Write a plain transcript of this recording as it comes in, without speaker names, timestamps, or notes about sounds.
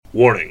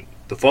Warning: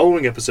 the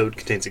following episode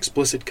contains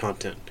explicit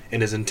content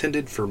and is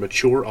intended for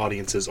mature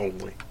audiences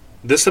only.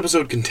 This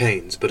episode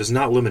contains, but is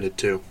not limited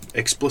to,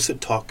 explicit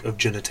talk of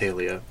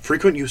genitalia,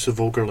 frequent use of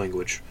vulgar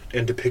language,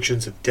 and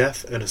depictions of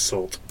death and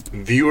assault.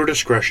 Viewer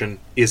discretion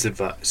is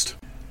advised.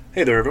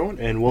 Hey there everyone,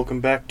 and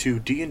welcome back to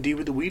D&D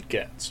with the Weed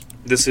Cats.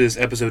 This is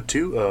episode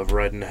 2 of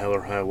Ridin,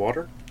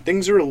 Highwater.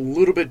 Things are a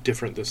little bit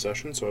different this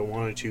session, so I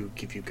wanted to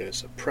give you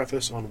guys a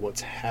preface on what's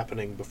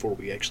happening before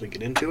we actually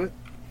get into it.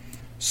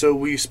 So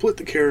we split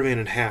the caravan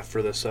in half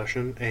for this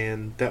session,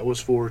 and that was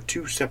for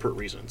two separate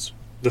reasons.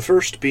 The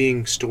first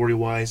being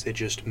story-wise, it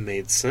just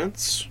made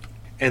sense,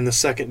 and the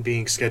second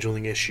being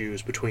scheduling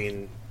issues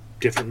between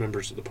different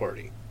members of the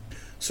party.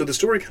 So the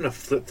story kind of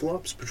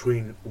flip-flops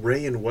between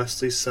Ray and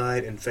Wesley's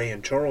side and Faye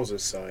and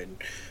Charles's side,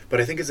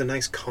 but I think it's a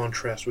nice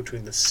contrast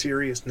between the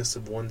seriousness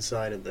of one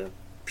side and the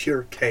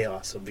pure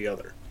chaos of the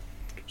other.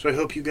 So I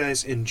hope you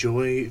guys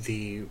enjoy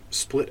the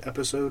split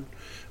episode,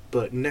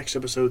 but next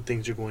episode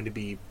things are going to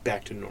be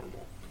back to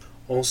normal.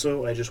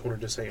 Also, I just wanted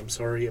to say I'm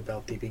sorry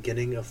about the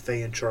beginning of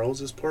Faye and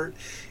Charles's part.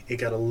 It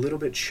got a little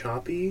bit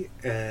choppy,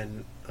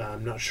 and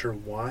I'm not sure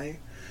why,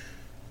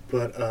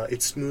 but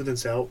it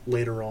smoothens out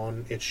later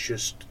on. It's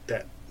just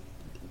that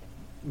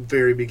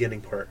very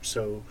beginning part,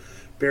 so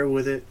bear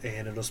with it,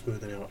 and it'll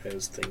smoothen out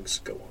as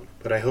things go on.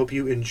 But I hope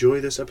you enjoy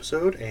this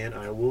episode, and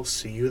I will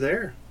see you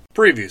there.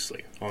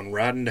 Previously on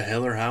Riding to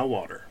Hell or High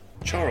Water.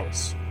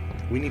 Charles,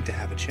 we need to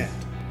have a chat.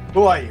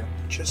 Who are you?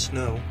 Just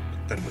know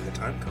that when the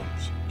time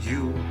comes,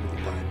 you will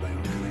abide by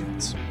our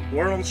commands.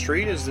 Word on the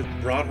street is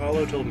that Broad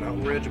Hollow told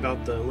Mountain Ridge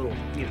about the little,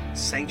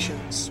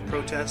 sanctions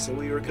protests that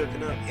we were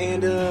cooking up,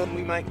 and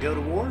we might go to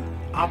war.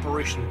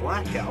 Operation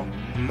Blackout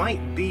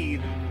might be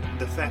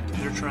the fact that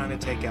they're trying to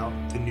take out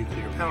the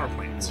nuclear power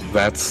plants.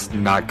 That's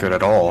not good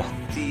at all.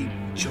 The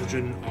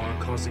children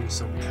are causing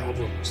some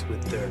problems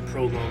with their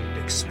prolonged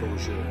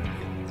exposure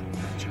in the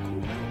magical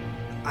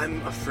realm.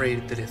 I'm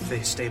afraid that if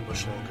they stay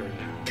much longer,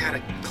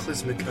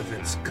 cataclysmic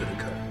events could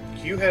occur.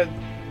 You had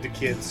the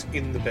kids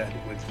in the bed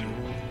with you,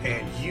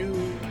 and you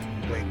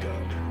wake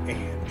up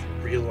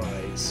and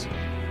realize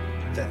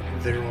that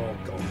they're all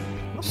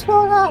gone. What's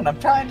going on? I'm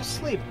trying to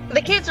sleep.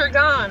 The kids are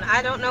gone.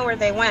 I don't know where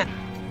they went.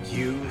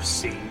 You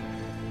see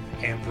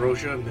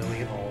Ambrosia,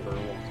 Millie, and Oliver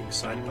walking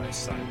side by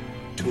side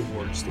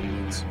towards the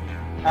woods.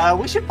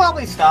 We should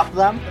probably stop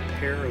them. A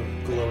pair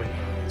of glowing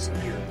eyes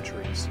appear in the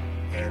trees,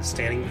 and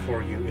standing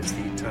before you is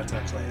the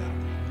Tata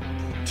Clan.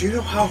 Do you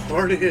know how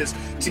hard it is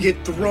to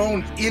get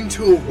thrown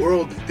into a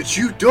world that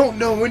you don't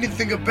know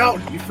anything about?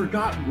 You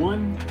forgot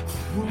one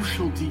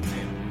crucial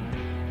detail.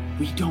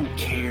 We don't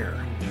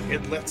care.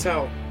 It lets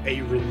out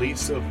a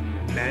release of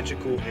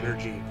magical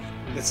energy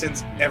that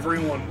sends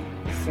everyone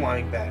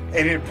flying back.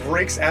 And it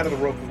breaks out of the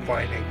rope of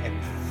binding and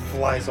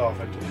flies off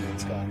into the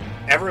night sky.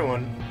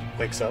 Everyone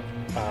wakes up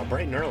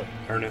bright and early.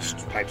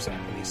 Ernest pipes up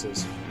and he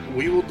says,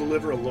 "We will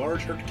deliver a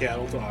large herd of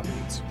cattle to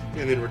Hawkins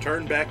and then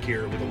return back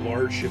here with a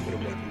large shipment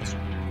of weapons."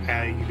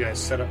 You guys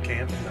set up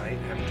camp at night,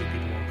 having two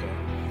people on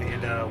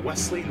guard. And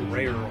Wesley and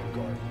Ray are on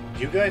guard.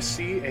 You guys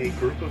see a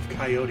group of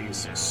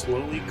coyotes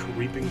slowly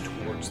creeping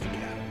towards the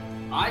cattle.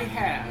 I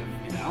have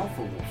an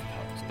alpha wolf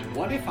pelt.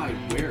 What if I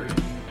wear it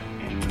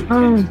and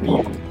pretend to be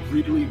a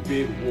really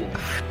big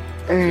wolf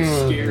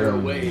to scare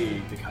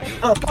away the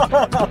coyotes?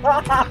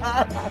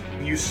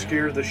 You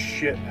scare the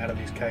shit out of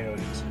these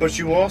coyotes. But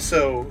you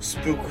also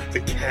spook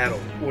the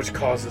cattle, which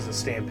causes a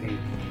stampede.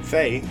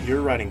 Faye,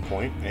 you're riding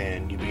point,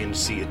 and you begin to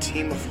see a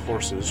team of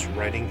horses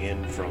riding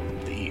in from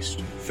the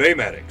east. Faye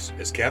Maddox,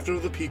 as captain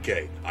of the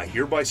PK, I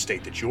hereby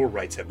state that your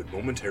rights have been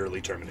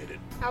momentarily terminated.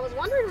 I was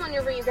wondering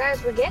whenever you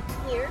guys were getting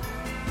here.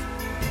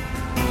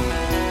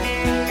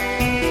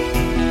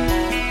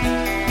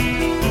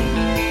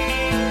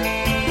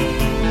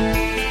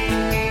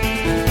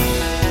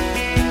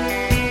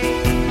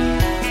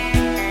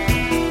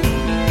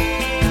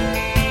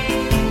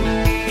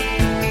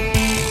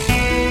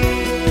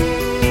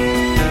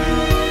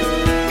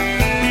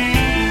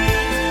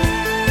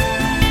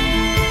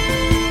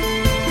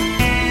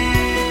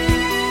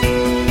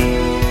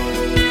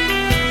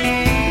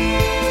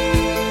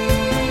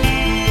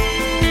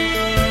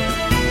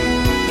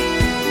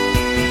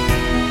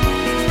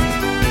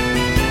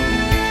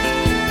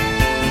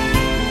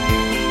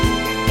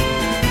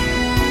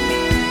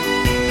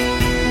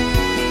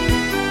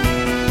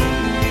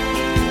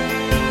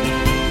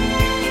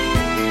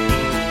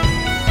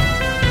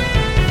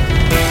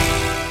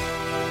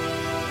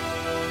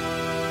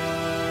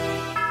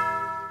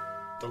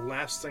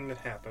 Thing that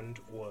happened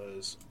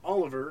was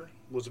Oliver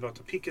was about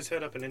to peek his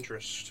head up in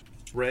interest.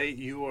 Ray,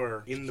 you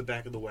are in the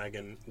back of the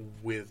wagon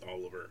with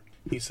Oliver.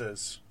 He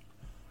says,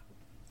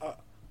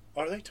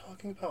 are they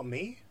talking about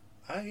me?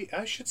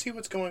 I should see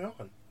what's going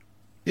on.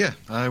 Yeah,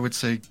 I would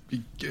say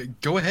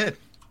go ahead.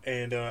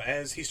 And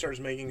as he starts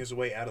making his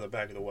way out of the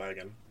back of the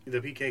wagon,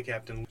 the PK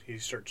captain, he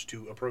starts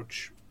to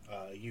approach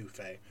you,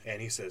 Faye,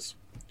 and he says,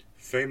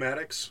 "Faye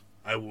Maddox,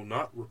 I will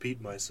not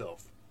repeat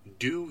myself.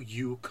 Do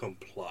you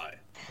comply?"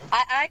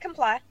 I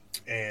comply.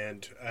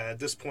 And at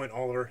this point,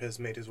 Oliver has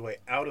made his way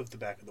out of the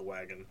back of the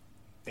wagon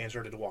and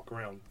started to walk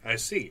around. I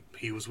see.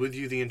 He was with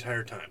you the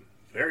entire time.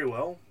 Very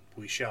well.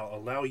 We shall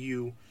allow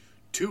you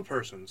 2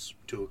 persons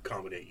to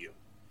accommodate you.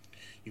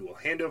 You will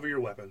hand over your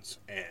weapons,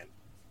 and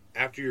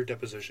after your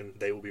deposition,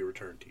 they will be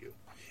returned to you.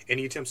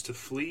 Any attempts to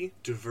flee,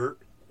 divert,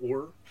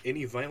 or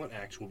any violent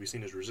acts will be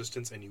seen as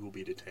resistance, and you will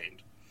be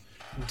detained.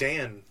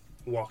 Dan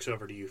walks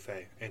over to you,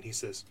 Faye, and he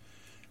says,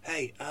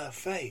 "Hey,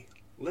 Faye,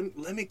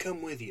 let me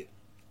come with you.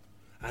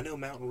 I know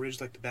Mountain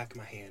Ridge like the back of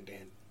my hand,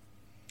 and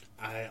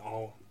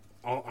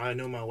I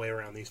know my way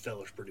around these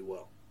fellas pretty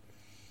well.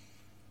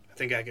 I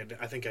think I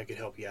could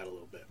help you out a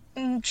little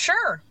bit."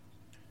 Sure.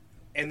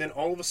 And then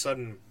all of a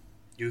sudden,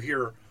 you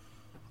hear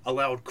a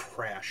loud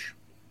crash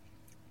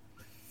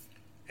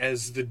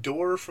as the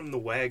door from the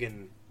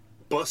wagon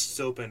busts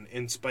open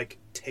and Spike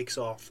takes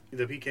off.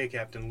 The PK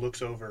captain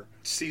looks over,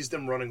 sees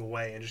them running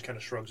away, and just kind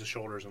of shrugs his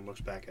shoulders and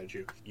looks back at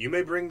you. You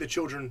may bring the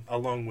children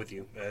along with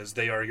you, as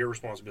they are your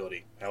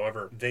responsibility.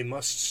 However, they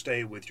must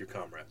stay with your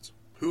comrades.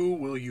 Who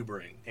will you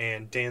bring?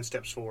 And Dan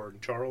steps forward.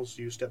 Charles,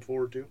 you step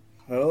forward too?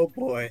 Oh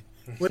boy.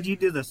 What'd you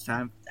do this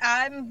time?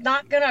 I'm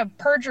not gonna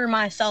perjure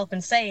myself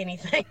and say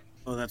anything.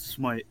 Oh, that's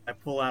smart. I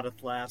pull out a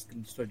flask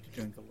and start to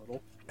drink a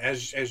little.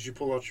 As you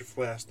pull out your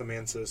flask, the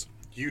man says,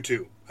 "You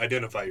two,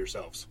 identify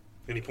yourselves."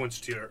 And he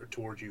points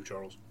towards you,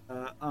 Charles.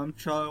 I'm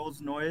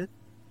Charles North.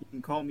 You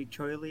can call me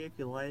Charlie if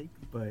you like,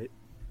 but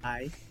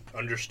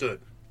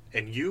Understood.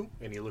 And you?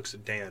 And he looks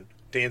at Dan.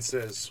 Dan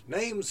says,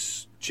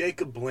 "Name's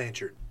Jacob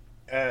Blanchard."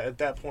 At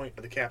that point,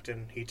 the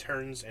captain, he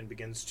turns and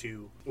begins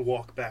to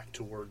walk back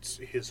towards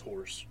his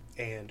horse.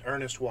 And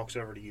Ernest walks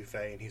over to you,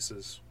 Faye, and he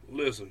says,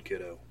 "Listen,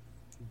 kiddo,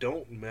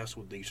 don't mess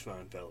with these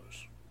fine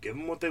fellas. Give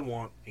them what they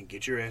want and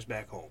get your ass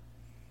back home.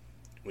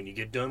 When you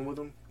get done with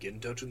them, get in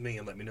touch with me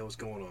and let me know what's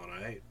going on,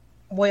 alright?"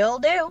 Will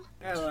do.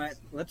 alright,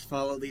 let's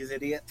follow these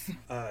idiots.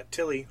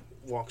 Tilly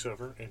walks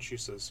over and she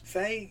says,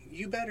 "Faye,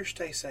 you better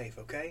stay safe,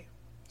 okay?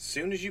 As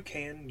soon as you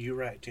can, you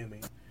write to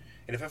me.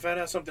 And if I find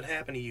out something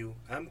happened to you,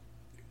 I'm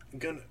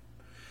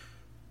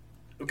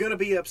gonna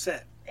be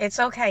upset." It's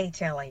okay,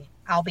 Tilly.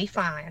 I'll be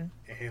fine.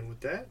 And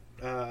with that,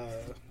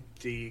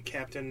 the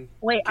captain...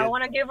 Wait, I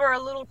want to give her a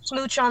little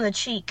smooch on the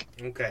cheek.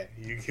 Okay,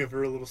 you give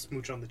her a little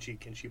smooch on the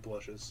cheek and she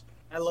blushes.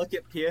 I look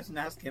at Pierce and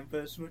ask him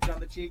for a smooch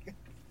on the cheek.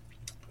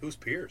 Who's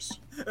Pierce?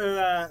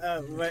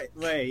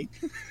 Ray.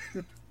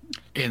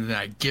 And then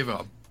I give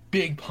a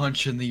big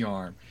punch in the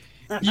arm.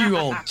 You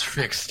old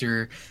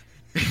trickster.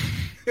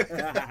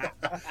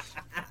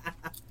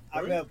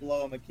 I'm gonna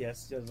blow him a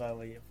kiss as I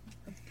leave.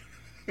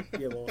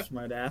 You little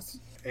smart ass.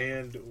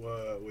 And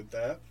with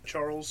that,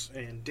 Charles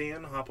and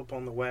Dan hop up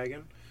on the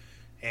wagon,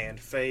 and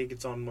Faye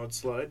gets on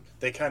Mudslide.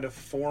 They kind of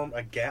form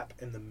a gap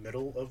in the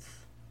middle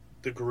of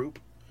the group,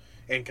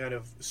 and kind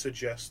of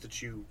suggest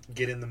that you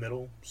get in the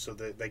middle so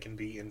that they can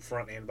be in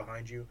front and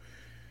behind you.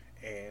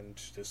 And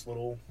this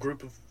little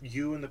group of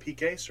you and the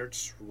PK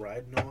starts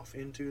riding off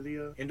into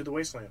the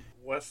wasteland.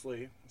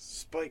 Wesley,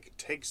 Spike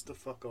takes the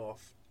fuck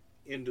off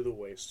into the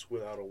wastes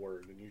without a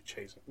word, and you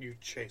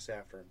chase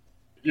after him.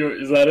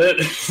 Is that it?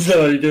 Is that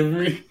all you're giving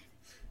me?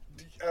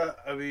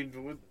 I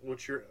mean,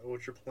 what's your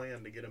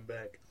plan to get him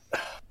back?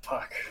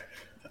 Fuck.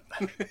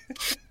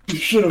 You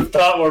should have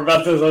thought more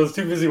about this. I was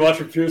too busy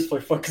watching Pierce play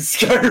fucking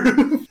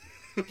Skyrim.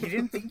 You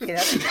didn't think he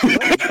had to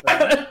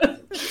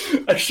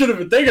do I should have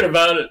been thinking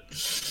about it.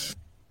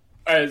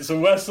 Alright, so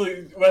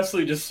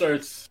Wesley just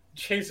starts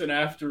chasing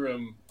after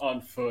him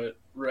on foot,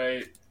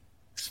 right?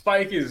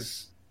 Spike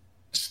is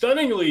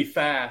stunningly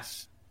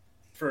fast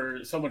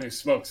for someone who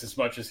smokes as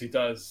much as he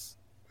does.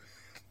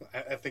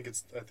 I think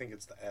it's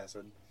the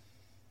acid.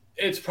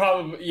 It's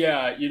probably,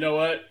 yeah, you know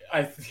what?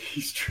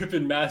 He's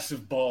tripping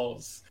massive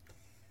balls.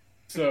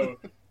 So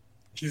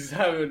he's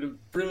having a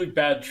really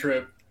bad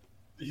trip.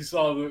 He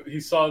saw the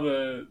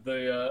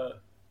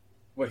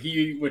what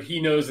he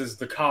knows as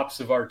the cops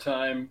of our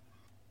time,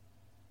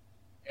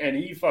 and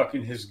he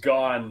fucking has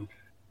gone.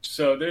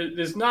 So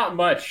there's not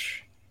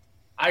much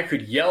I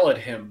could yell at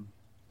him,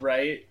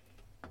 right?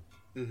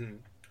 Mm-hmm.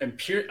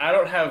 And I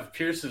don't have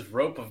Pierce's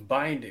rope of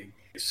binding.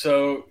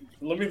 So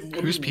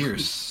Who's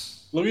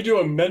Pierce? Let me do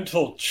a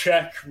mental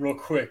check real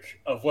quick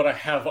of what I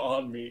have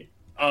on me.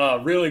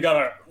 Really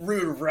gotta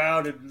root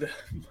around in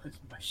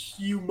my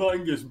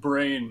humongous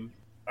brain.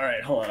 All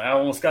right, hold on. I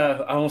almost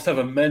have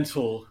a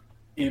mental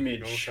image.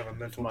 You almost have a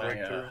mental of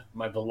breakthrough.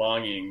 my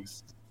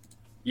belongings.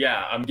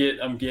 Yeah, I'm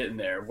getting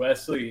there.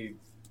 Wesley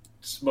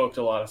smoked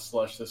a lot of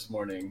slush this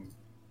morning.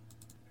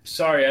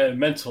 Sorry, I had a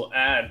mental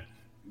ad.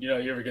 You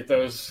ever get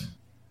those?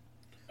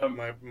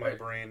 My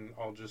brain,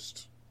 I'll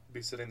just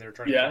be sitting there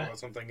trying to think about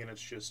something, and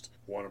it's just,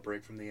 want a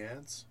break from the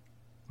ads?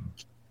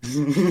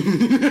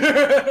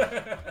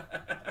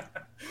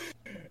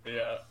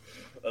 Yeah,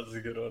 that's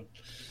a good one.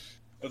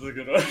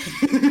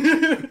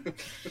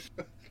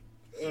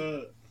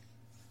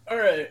 All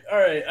right.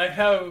 I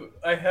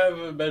have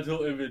a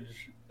mental image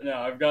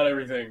now. I've got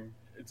everything.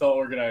 It's all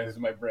organized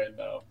in my brain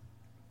now.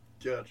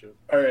 Gotcha.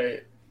 All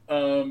right.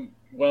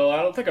 Well,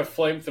 I don't think a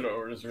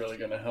flamethrower is really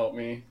going to help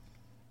me.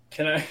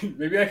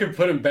 Maybe I can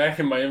put him back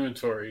in my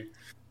inventory.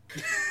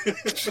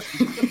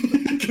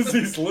 Because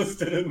he's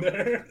listed in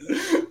there.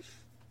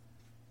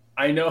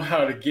 I know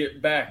how to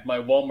get back my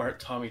Walmart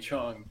Tommy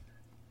Chong.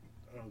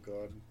 Oh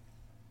god.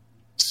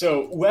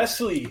 So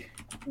Wesley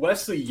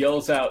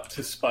yells out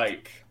to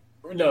Spike.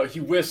 No, he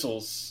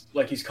whistles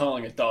like he's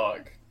calling a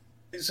dog.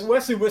 So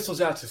Wesley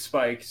whistles out to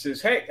Spike,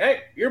 says,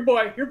 hey, your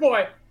boy.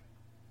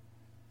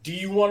 Do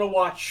you want to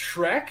watch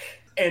Shrek?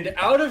 And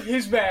out of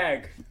his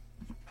bag,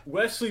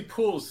 Wesley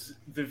pulls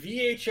the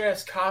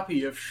VHS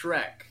copy of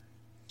Shrek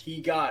he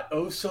got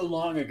oh so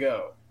long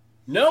ago,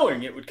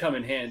 knowing it would come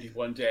in handy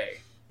one day.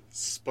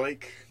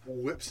 Spike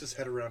whips his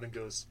head around and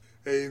goes,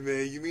 "Hey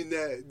man, you mean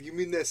that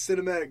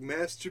cinematic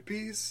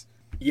masterpiece?"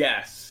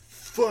 Yes.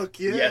 Fuck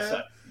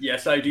yeah.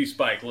 Yes, I do,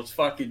 Spike. Let's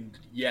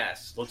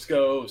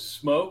go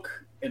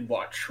smoke and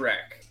watch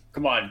Shrek.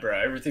 Come on, bro.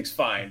 Everything's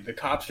fine. The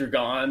cops are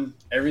gone.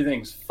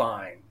 Everything's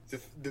fine.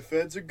 The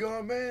feds are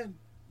gone, man.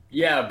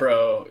 Yeah,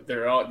 bro.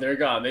 They're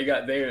gone.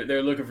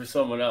 They're looking for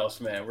someone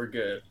else, man. We're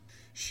good.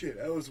 Shit,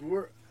 I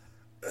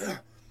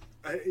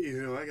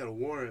got a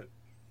warrant.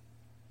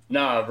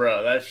 Nah,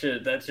 bro. That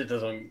shit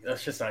doesn't.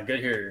 That's just not good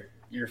here.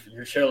 You're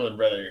chilling,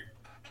 brother.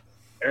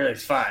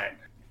 Everything's fine.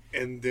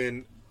 And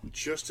then,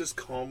 just as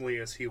calmly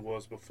as he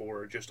was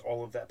before, just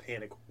all of that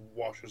panic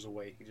washes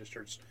away. He just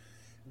starts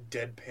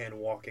deadpan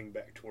walking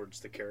back towards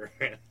the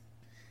caravan,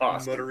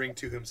 Awesome. muttering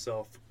to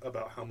himself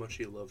about how much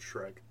he loves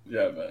Shrek.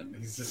 Yeah, man.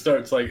 He just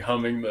starts like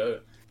humming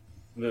the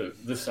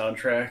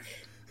soundtrack.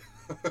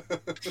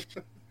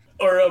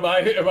 Or am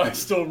I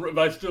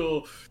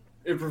still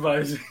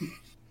improvising?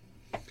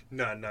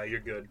 No, you're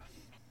good.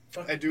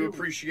 I do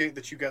appreciate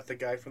that you got the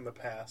guy from the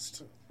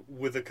past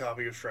with a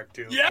copy of Shrek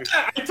 2. Yeah,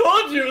 I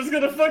told you it was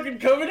gonna fucking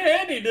come in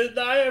handy, didn't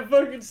I? I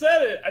fucking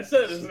said it. I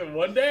said it.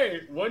 One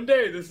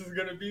day, this is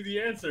gonna be the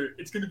answer.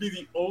 It's gonna be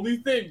the only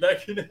thing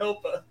that can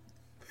help us.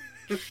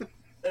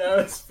 And I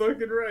was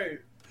fucking right.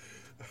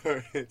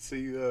 Alright, so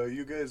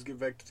you guys get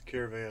back to the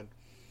caravan.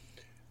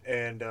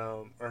 And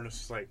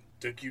Ernest is like,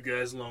 "Took you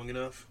guys long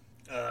enough?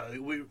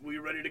 We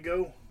ready to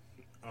go?"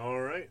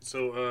 Alright,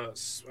 so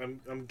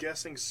I'm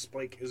guessing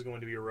Spike is going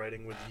to be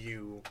riding with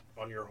you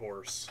on your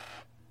horse.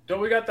 Don't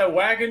we got that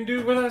wagon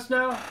dude with us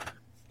now?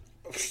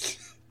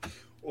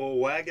 Well,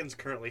 Wagon's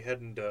currently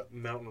heading to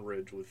Mountain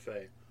Ridge with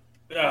Faye.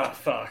 Oh,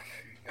 fuck.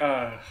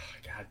 God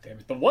damn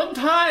it. The one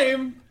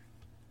time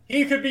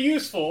he could be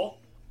useful,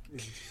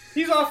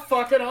 he's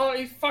fucking around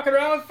with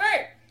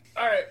Faye.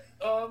 Alright,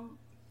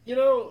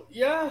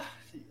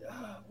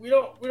 we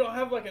don't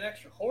have like an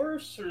extra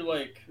horse or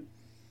like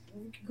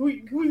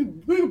we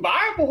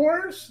buy him a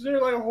horse. Is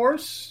there like a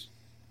horse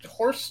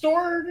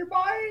store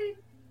nearby?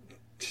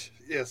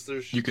 Yes,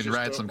 there's. You could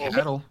ride some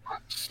cattle.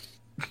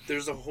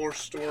 There's a horse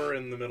store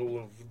in the middle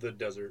of the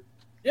desert.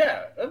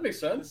 Yeah, that makes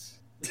sense.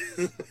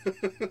 Trying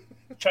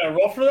to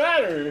roll for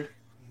that or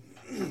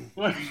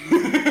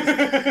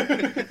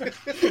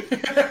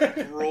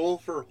Roll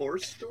for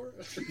horse store?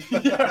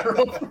 Yeah,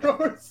 roll for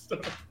horse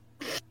store.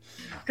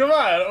 Come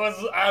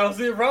on, I don't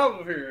see a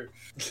problem here.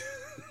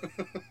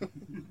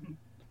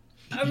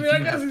 I mean, I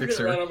guess he's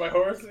gonna ride on my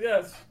horse.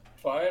 Yes,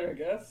 fine, I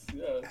guess.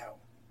 Yeah.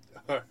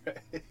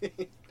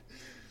 Alright.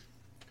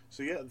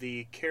 So yeah,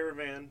 the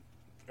caravan,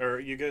 or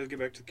you guys get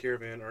back to the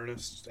caravan.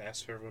 Ernest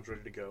asks if everyone's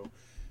ready to go.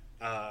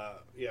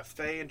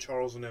 Faye and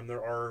Charles and them,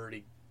 they're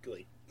already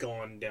like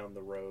gone down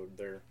the road.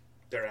 They're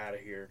out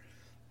of here.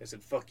 They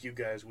said, "Fuck you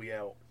guys, we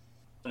out."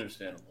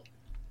 Understandable.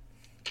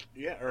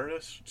 Yeah,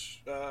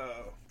 Ernest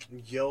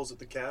yells at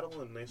the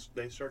cattle, and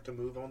they start to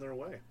move on their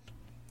way.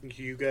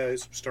 You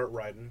guys start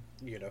riding,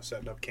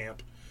 setting up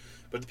camp.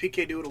 But the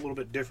PK do it a little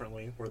bit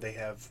differently, where they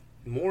have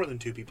more than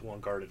 2 people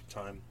on guard at a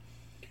time.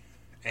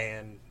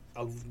 And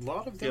a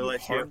lot of them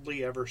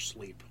hardly ever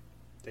sleep.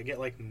 They get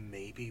like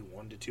maybe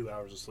 1 to 2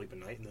 hours of sleep a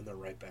night, and then they're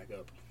right back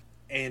up.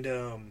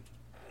 And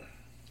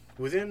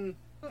within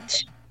the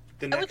next...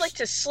 I would like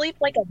to sleep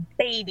like a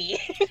baby.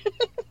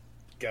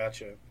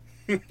 Gotcha.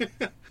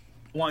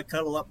 Want to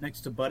cuddle up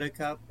next to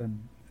Buttercup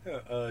and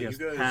you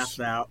guys pass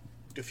out.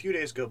 A few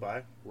days go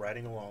by,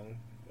 riding along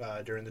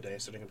during the day,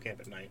 setting up camp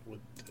at night,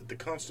 with the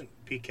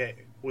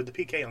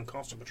PK on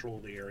constant patrol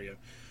of the area,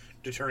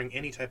 deterring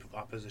any type of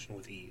opposition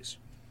with ease.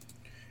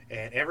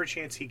 And every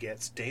chance he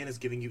gets, Dan is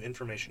giving you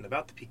information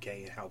about the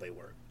PK and how they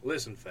work.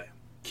 Listen, Faye,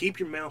 keep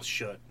your mouth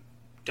shut.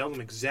 Tell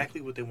them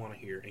exactly what they want to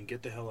hear and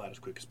get the hell out as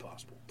quick as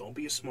possible. Don't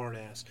be a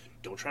smartass.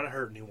 Don't try to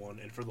hurt anyone.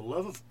 And for the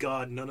love of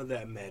God, none of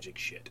that magic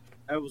shit.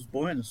 I was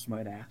born a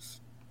smartass.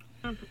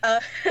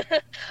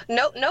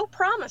 No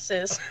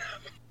promises.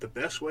 The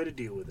best way to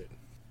deal with it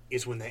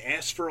is when they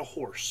ask for a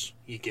horse,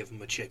 you give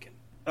them a chicken.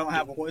 I don't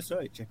have a horse or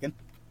a chicken.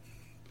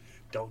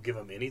 Don't give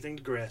them anything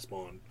to grasp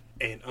on.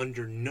 And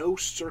under no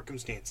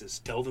circumstances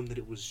tell them that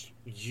it was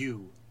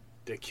you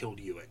that killed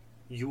Ewing.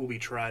 You will be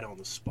tried on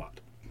the spot.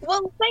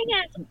 Well, the thing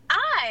is,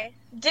 I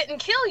didn't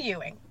kill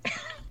Ewing.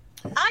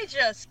 I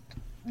just,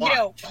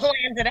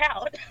 planned it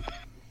out.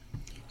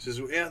 Says,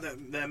 yeah,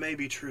 that may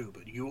be true,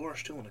 but you are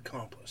still an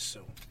accomplice,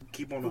 so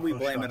keep on the we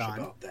blame hush it on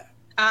about that.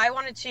 I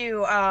wanted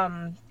to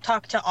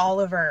talk to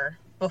Oliver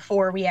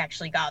before we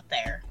actually got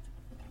there.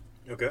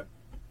 Okay.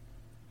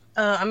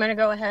 I'm gonna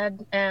go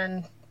ahead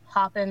and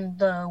hop in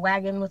the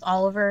wagon with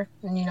Oliver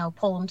and,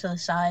 pull him to the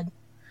side.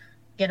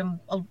 Get him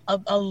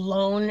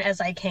alone as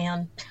I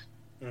can.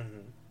 Mm-hmm.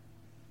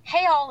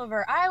 Hey,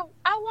 Oliver, I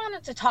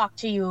wanted to talk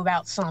to you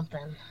about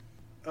something.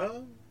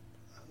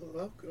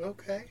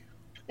 Okay.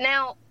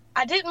 Now,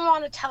 I didn't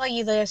want to tell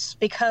you this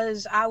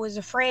because I was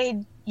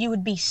afraid you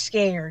would be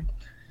scared.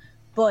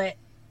 But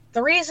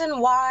the reason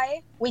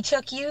why we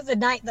took you the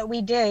night that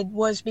we did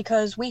was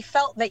because we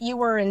felt that you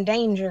were in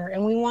danger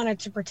and we wanted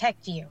to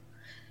protect you.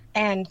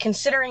 And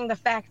considering the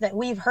fact that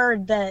we've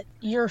heard that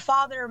your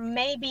father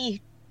may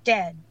be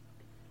dead,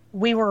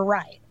 we were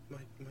right.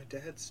 My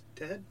dad's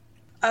dead?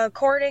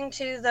 According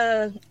to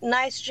the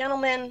nice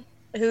gentleman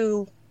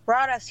who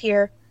brought us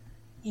here,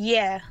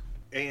 yeah.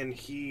 And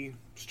he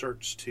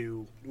starts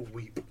to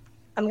weep.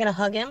 I'm gonna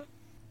hug him.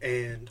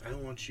 And I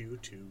want you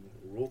to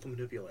roll to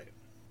manipulate.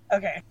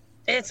 Okay.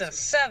 It's a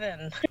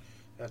 7.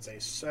 That's a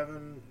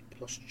 7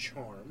 plus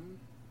charm,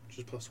 which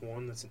is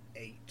 +1. That's an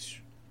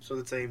 8. So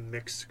that's a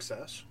mixed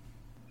success.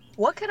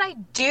 What could I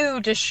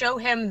do to show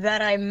him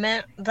that I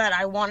meant that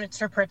I wanted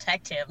to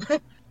protect him?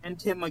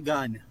 And him a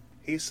gun.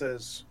 He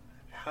says,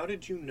 "How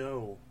did you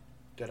know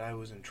that I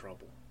was in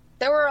trouble?"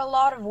 There were a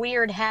lot of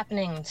weird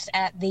happenings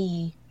at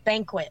the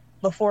banquet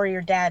before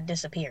your dad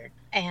disappeared,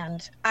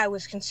 and I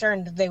was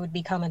concerned that they would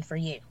be coming for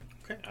you.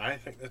 Okay, I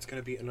think that's going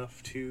to be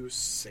enough to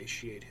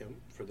satiate him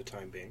for the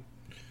time being.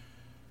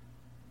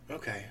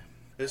 Okay,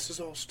 this is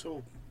all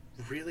still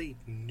really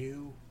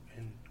new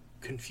and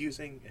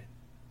confusing and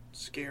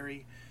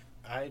scary.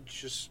 I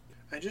just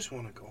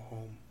want to go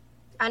home.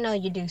 I know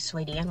you do,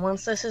 sweetie, and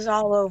once this is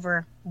all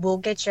over, we'll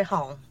get you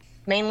home.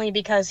 Mainly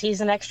because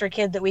he's an extra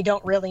kid that we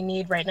don't really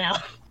need right now.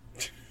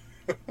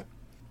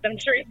 I'm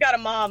sure he's got a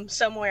mom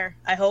somewhere,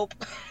 I hope.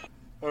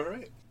 All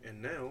right,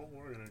 and now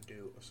we're going to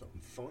do some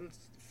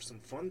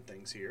fun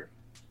things here.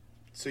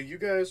 So you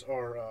guys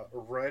are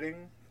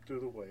riding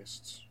through the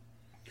wastes.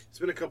 It's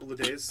been a couple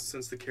of days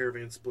since the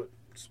caravan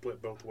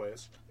split both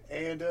ways.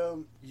 And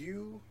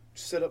you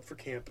set up for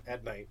camp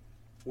at night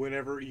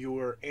whenever you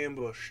are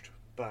ambushed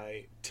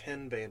by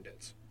 10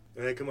 bandits.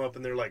 And they come up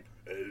and they're like,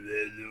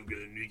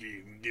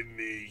 give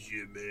me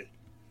shit, man.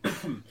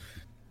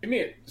 Give me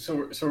it.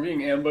 So we're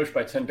being ambushed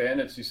by 10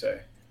 bandits, you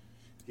say?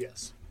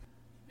 Yes.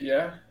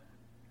 Yeah?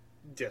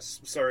 Yes.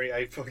 Sorry,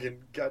 I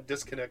fucking got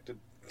disconnected.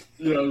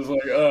 Yeah, I was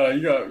like,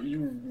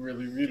 you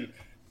really muted.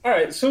 All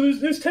right, so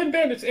there's 10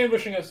 bandits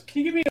ambushing us.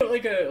 Can you give me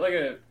like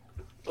a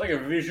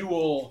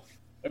visual?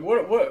 Like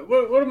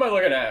what am I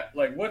looking at?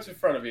 Like what's in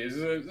front of me? Is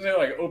there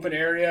like open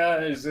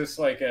area? Is this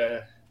like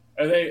a?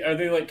 Are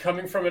they like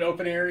coming from an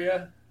open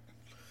area?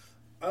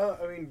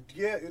 I mean,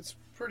 yeah, it's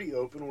pretty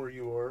open where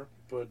you are,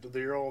 but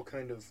they're all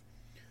kind of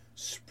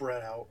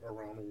spread out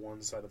around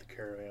one side of the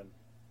caravan.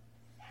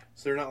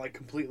 So they're not like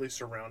completely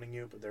surrounding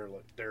you, but they're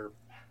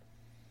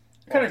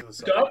kind of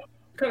grouped up.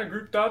 Kind of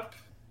grouped up.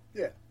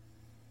 Yeah.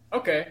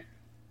 Okay.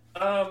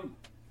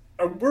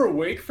 We're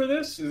awake for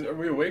this? Are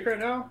we awake right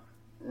now?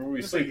 Or are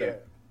we sleeping? Yeah.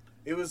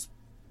 It was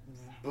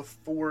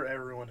before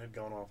everyone had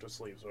gone off to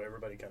sleep, so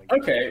everybody kind of...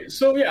 Okay,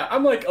 so yeah,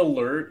 I'm like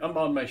alert. I'm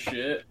on my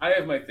shit. I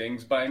have my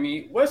things by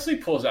me. Wesley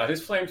pulls out his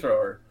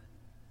flamethrower.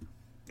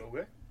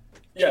 Okay.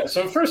 Yeah,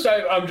 so first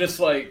I'm just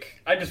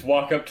like, I just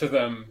walk up to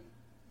them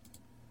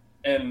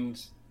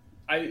and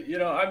I'm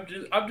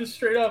just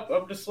straight up,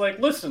 I'm just like,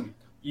 listen,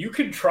 you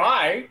can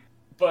try,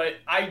 but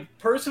I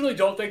personally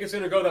don't think it's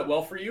going to go that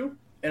well for you.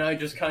 And I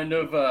just kind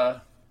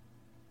of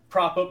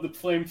prop up the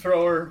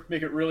flamethrower,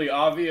 make it really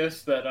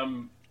obvious that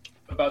I'm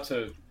about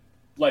to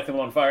light them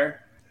on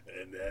fire. I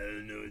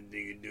don't know what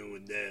you're doing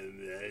with that,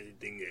 man. I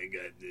think I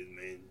got this,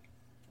 man.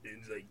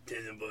 There's like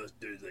 10 of us,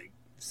 there's like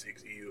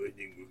 6 of you. I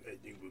think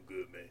we're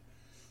good, man.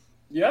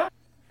 Yeah,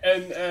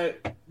 and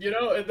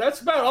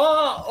that's about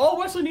all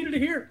Wesley needed to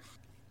hear.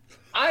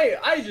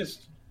 I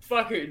just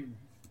fucking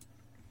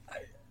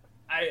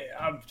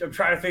I'm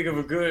trying to think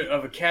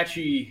of a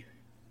catchy,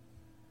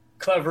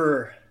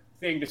 clever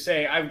thing to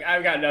say.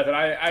 I've got nothing.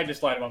 I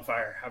just light them on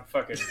fire. I'm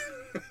fucking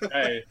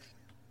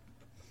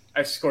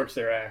I scorch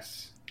their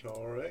ass.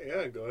 All right,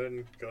 yeah. Go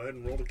ahead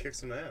and roll to kick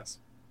some ass.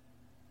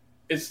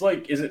 It's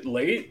like, is it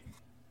late?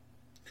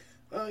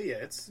 Yeah,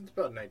 it's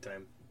about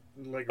nighttime.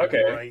 Like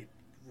okay.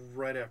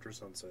 Right after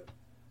sunset.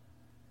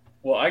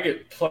 Well, I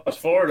get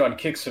 +4 on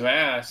kick some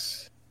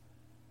ass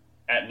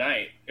at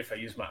night if I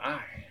use my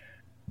eye.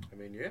 I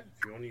mean, yeah,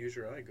 if you want to use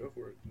your eye, go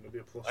for it. It'll be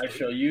a +3. I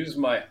shall use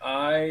my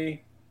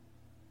eye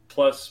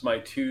plus my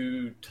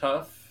 2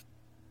 tough.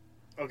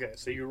 Okay,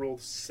 so you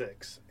rolled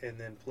 6, and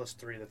then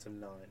 +3, that's a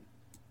 9.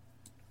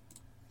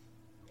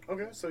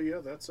 Okay, so yeah,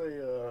 that's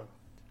a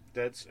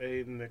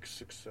mixed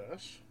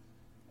success.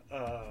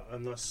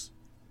 Unless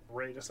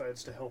Ray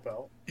decides to help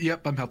out.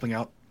 Yep, I'm helping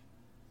out.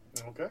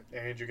 Okay,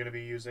 and you're going to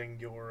be using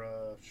your,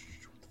 what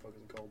the fuck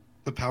is it called?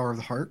 The power of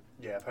the heart.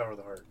 Yeah, power of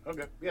the heart.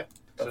 Okay, yeah.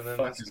 What the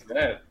fuck is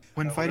that?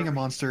 When fighting a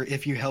monster,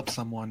 if you help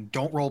someone,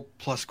 don't roll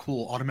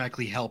 +cool,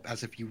 automatically help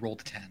as if you rolled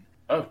a 10.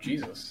 Oh,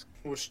 Jesus.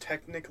 Which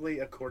technically,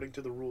 according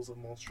to the rules of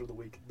Monster of the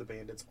Week, the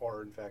bandits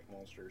are in fact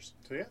monsters.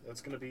 So yeah, that's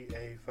gonna be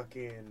a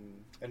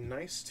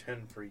nice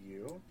 10 for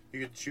you. You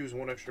could choose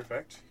one extra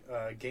effect,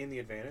 gain the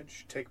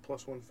advantage, take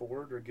 +1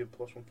 forward, or give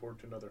 +1 forward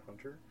to another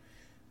hunter,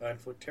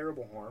 inflict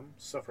terrible harm,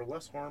 suffer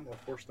less harm, or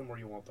force them where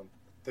you want them.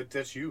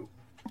 That's you.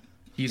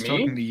 He's Me?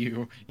 talking to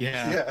you.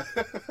 Yeah.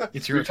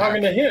 It's your You're attack.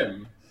 talking to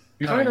him.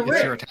 You're talking to It's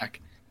Rick. your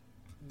attack.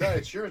 No,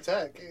 it's your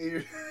attack.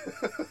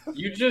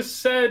 You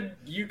just said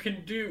you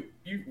can do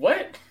you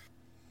what?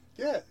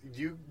 Yeah,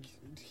 you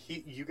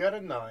got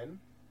a 9.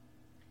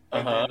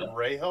 And then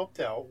Ray helped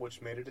out,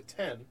 which made it a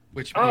 10.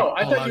 Which Oh,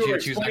 I thought allows you were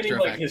to choose explaining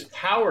extra like effects. his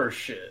power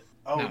shit.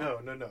 Oh, No.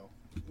 no.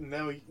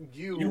 No, you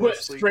You went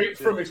Wesley, straight get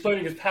to- from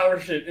explaining his power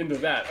shit into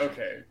that.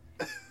 Okay.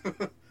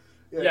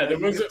 Yeah, now there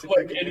you wasn't get to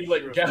like pick any an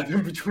like extra gap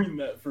in between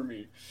that for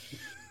me.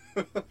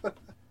 I'm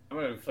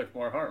gonna inflict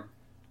more harm.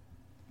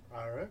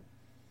 Alright.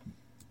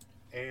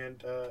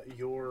 And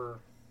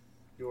your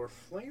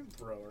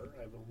flamethrower,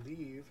 I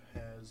believe,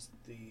 has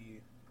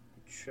the...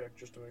 Check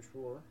just to make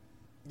sure.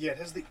 Yeah, it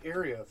has the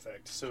area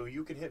effect, so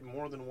you can hit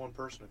more than one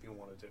person if you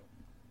wanted to.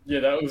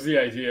 Yeah, that was the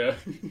idea.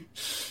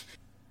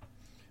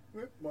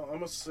 Well, I'm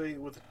gonna say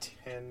with a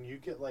 10, you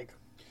get like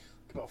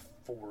about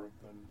 4 of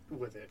them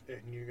with it,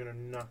 and you're gonna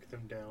knock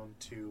them down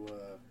to.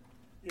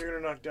 You're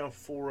gonna knock down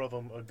 4 of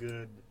them a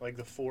good, like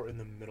the 4 in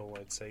the middle.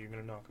 I'd say you're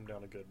gonna knock them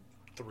down a good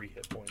 3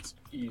 hit points.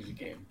 Easy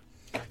game.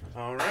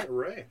 All right,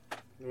 Ray.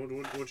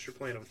 What's your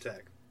plan of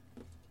attack?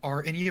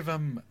 Are any of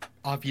them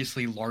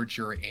obviously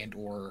larger and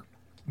or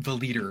the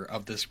leader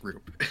of this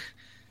group?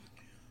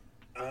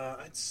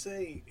 I'd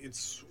say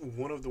it's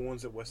one of the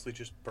ones that Wesley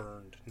just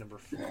burned, number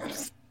 4.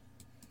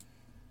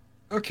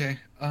 Okay,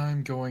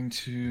 I'm going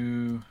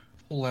to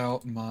pull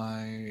out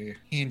my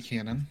hand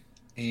cannon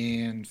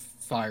and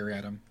fire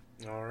at him.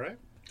 All right,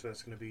 so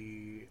that's gonna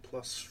be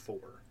 +4.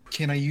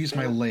 Can I use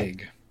my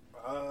leg?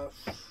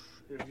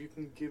 If you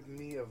can give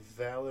me a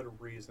valid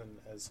reason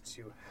as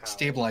to how.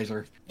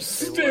 Stabilizer.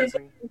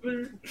 Stabilizing?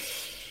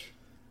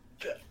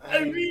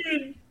 I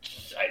mean,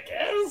 I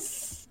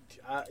guess.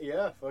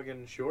 Yeah,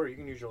 fucking sure. You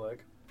can use your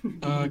leg.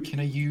 Can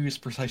I use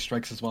precise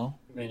strikes as well?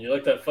 Man, you're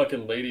like that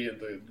fucking lady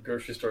at the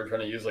grocery store trying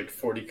to use like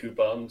 40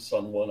 coupons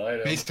on one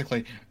item.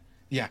 Basically,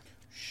 yeah.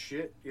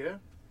 Shit, yeah.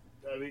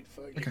 I mean,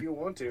 fuck, if Okay. you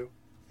want to.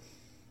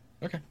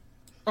 Okay.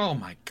 Oh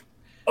my.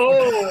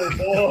 Oh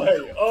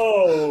boy!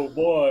 Oh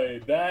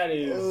boy! That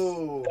is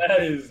Oh.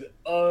 that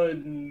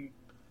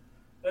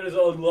is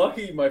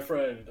unlucky, my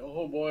friend.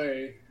 Oh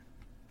boy!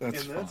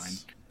 That's And fine.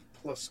 that's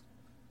plus.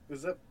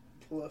 Is that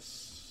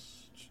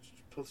plus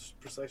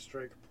precise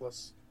strike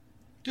plus?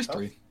 Just Oh.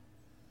 3.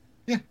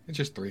 Yeah, it's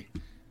just 3.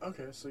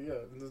 Okay, so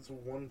yeah, that's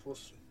 1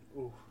 plus.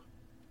 Ooh.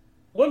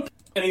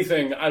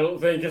 Anything I don't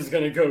think is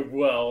gonna go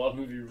well. I'm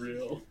gonna be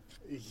real.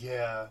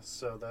 Yeah,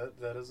 so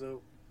that is a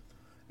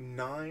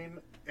 9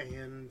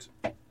 and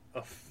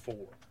a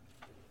 4.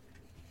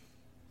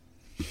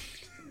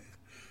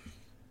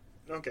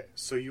 Okay,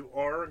 so you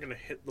are gonna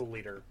hit the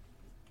leader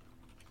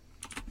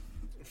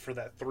for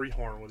that 3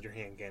 harm with your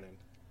hand cannon.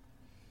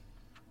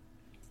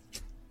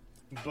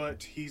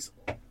 But he's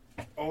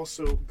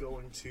also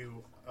going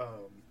to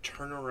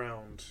turn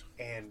around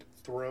and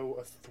throw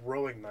a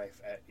throwing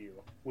knife at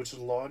you, which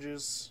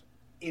lodges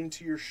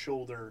into your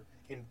shoulder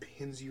and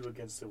pins you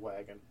against the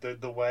wagon.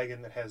 The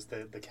wagon that has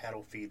the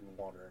cattle feed and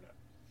water in it.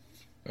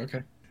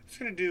 Okay. It's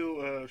gonna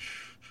do I'm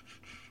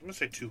gonna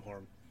say 2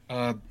 harm.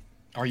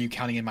 Are you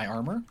counting in my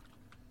armor?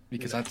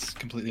 Because No. that's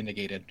completely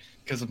negated.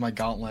 Because of my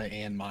gauntlet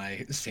and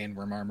my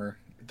sandworm armor.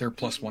 They're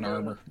 +1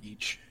 armor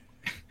each.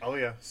 Oh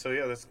yeah, so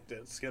yeah,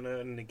 that's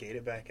gonna negate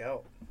it back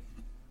out.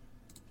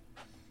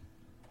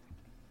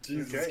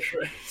 Jesus Okay.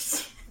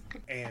 Christ!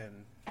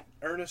 And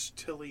Ernest,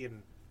 Tilly,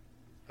 and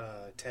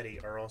Teddy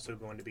are also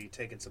going to be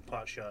taking some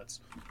pot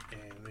shots,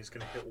 and he's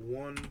going to hit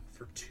 1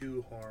 for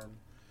 2 harm,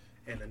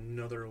 and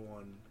another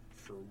one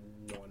for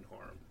 1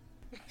 harm.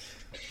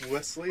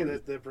 Wesley,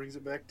 that brings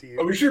it back to you.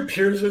 Are we sure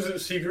Pierce isn't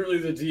secretly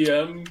the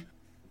DM?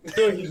 I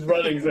feel like he's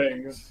running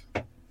things.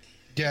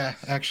 Yeah,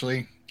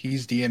 actually,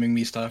 he's DMing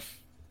me stuff.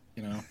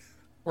 You know.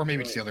 Or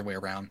maybe it's the other way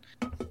around.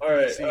 All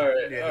right, See, all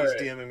right, yeah, all he's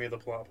right. DMing me the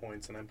plot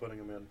points, and I'm putting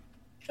them in.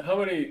 How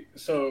many?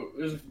 So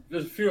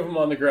there's a few of them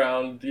on the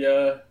ground.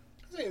 Yeah.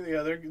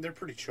 Yeah, they're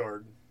pretty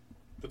charred,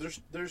 but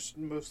there's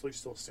mostly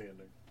still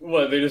standing.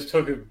 What? They just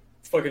took a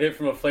fucking hit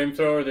from a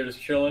flamethrower. They're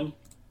just chilling.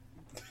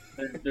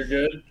 They're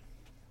good.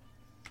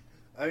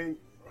 I mean,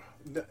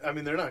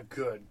 they're not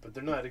good, but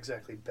they're not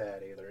exactly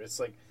bad either. It's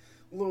like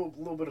a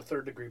little bit of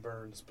 3rd degree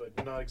burns,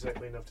 but not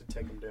exactly enough to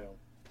take them down.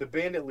 The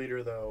bandit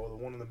leader, though, the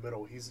one in the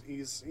middle,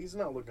 he's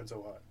not looking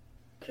so hot.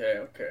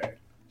 Okay.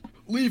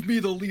 Leave me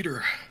the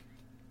leader.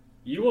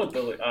 You want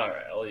the all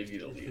right? I'll leave you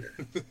the leader.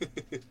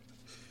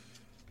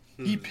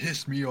 He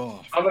pissed me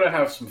off. I'm gonna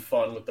have some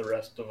fun with the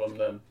rest of them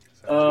then.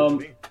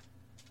 Sounds good to me.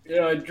 You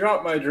know, I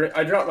dropped my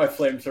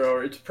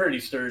flamethrower. It's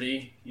pretty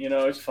sturdy. You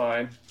know, it's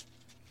fine.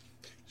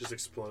 Just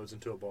explodes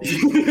into a ball.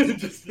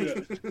 Just, yeah.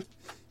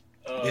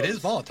 It is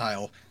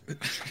volatile.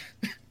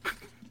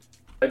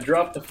 I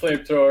dropped the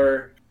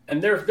flamethrower,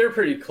 and they're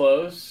pretty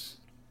close.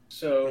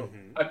 So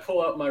I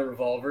pull out my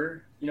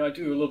revolver. I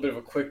do a little bit of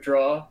a quick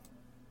draw,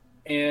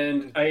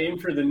 and I aim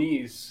for the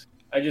knees.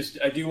 I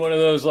do one of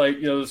those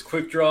those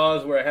quick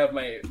draws where I have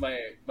my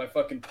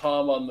fucking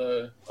palm on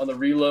the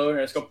reload,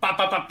 and I just go pop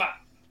pop pop pop.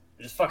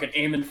 Just fucking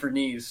aiming for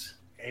knees.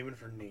 Aiming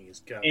for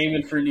knees. Gotcha.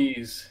 Aiming for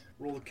knees.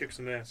 Roll to kick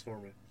some ass for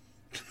me.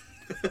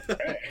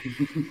 Right.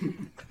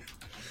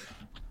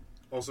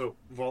 Also,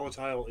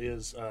 volatile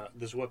is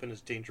this weapon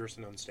is dangerous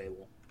and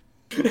unstable.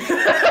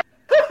 Okay.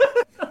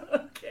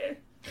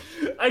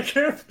 I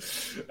can't.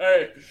 All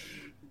right.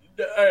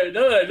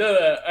 Now that I know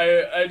that,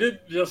 I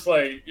didn't just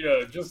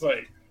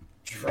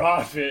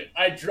drop it.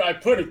 I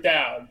put it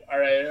down. All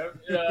right.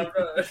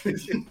 I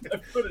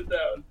put it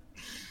down.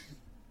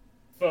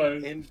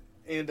 Fine.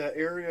 And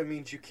area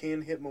means you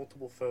can hit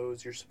multiple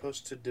foes. You're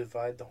supposed to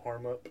divide the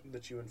harm up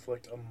that you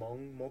inflict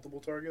among multiple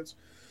targets.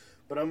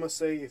 But I'm going to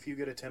say if you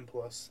get a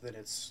 10+, then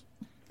it's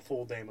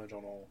full damage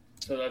on all.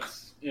 So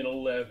that's an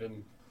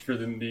 11 for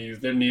the knees.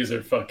 Their knees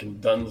are fucking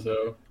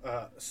donezo.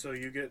 So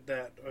you get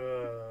that,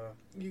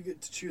 you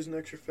get to choose an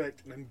extra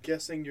effect, and I'm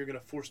guessing you're going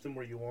to force them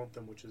where you want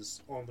them, which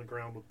is on the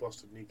ground with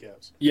busted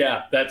kneecaps.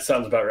 Yeah, that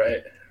sounds about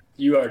right.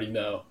 You already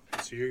know.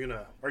 So you're going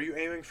to... Are you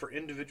aiming for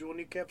individual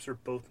kneecaps or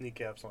both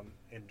kneecaps on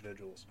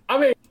individuals?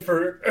 I'm aiming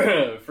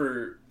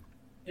for...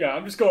 Yeah,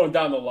 I'm just going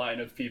down the line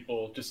of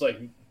people. Just like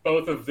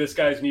both of this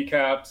guy's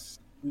kneecaps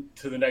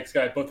to the next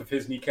guy, both of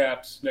his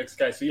kneecaps, next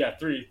guy. So yeah,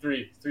 three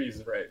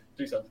is right.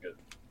 3 sounds good.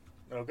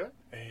 Okay.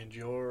 And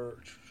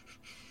your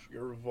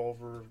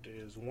revolver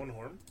is 1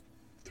 harm.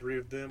 3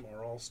 of them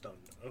are all stunned.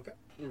 Okay.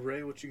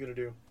 Ray, what you gonna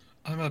do?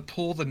 I'm gonna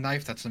pull the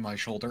knife that's in my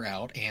shoulder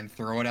out and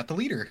throw it at the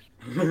leader.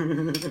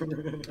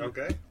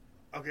 Okay.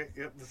 Okay,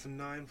 yep, that's a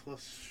 9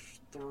 plus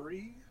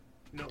 3.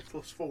 No,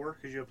 plus 4,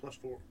 because you have plus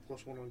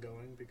 1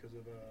 ongoing because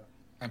of,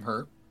 I'm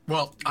hurt.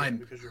 Well, yeah, I'm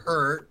because you're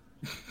hurt.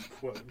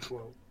 Quote,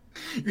 unquote.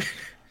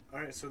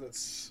 Alright, so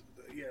that's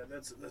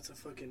a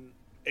fucking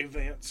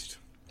advanced.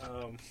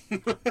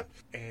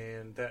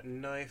 And that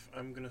knife,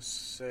 I'm gonna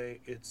say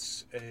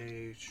it's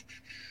a...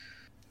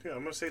 Yeah,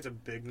 I'm gonna say it's a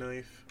big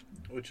knife,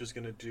 which is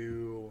gonna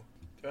do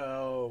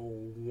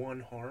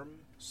 1 harm.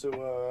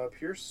 So,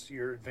 Pierce,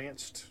 your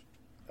advanced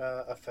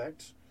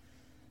effect,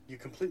 you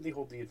completely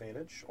hold the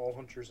advantage. All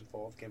hunters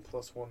involved gain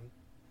 +1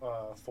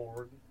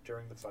 forward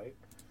during the fight.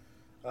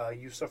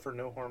 You suffer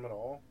no harm at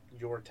all.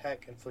 Your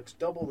attack inflicts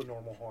double the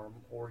normal harm,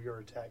 or your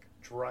attack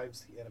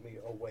drives the enemy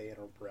away in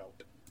a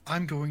rout.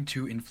 I'm going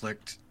to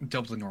inflict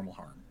double the normal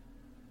harm.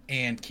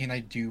 And can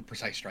I do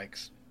precise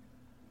strikes?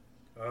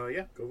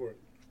 Yeah, go for it.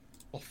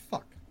 Well,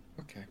 fuck.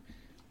 Okay.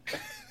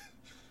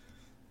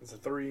 It's a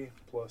 3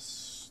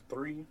 plus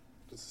 3.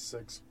 It's a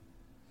 6.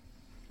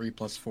 3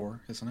 plus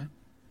 4, isn't it?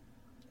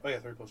 Oh yeah,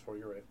 3 plus 4,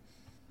 you're right.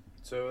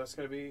 So that's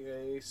going to be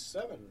a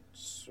 7.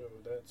 So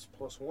that's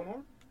 +1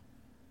 harm?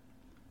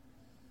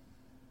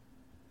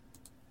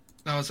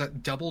 Now, is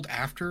that doubled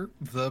after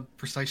the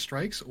precise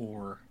strikes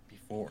or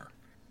before?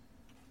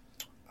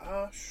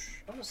 I'm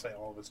going to say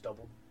all of it's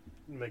doubled.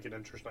 Make it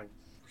interesting.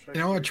 You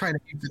know, I'm trying to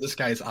aim for this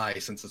guy's eye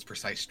since it's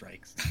precise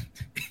strikes.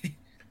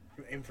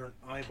 Aim for an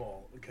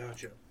eyeball.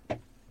 Gotcha.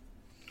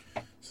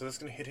 So that's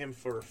going to hit him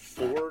for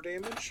 4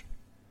 damage.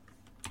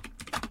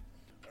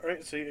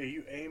 Alright, so yeah,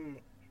 you aim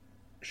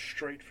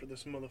straight for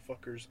this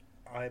motherfucker's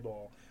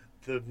eyeball.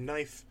 The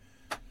knife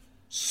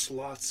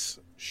slots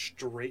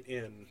straight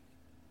in.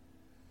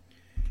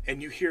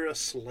 And you hear a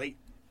slight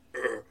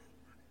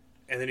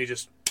and then he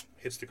just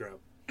hits the ground.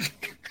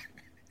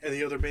 And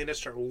the other bandits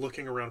start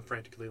looking around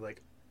frantically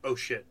like, oh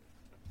shit.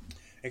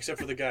 Except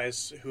for the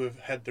guys who have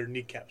had their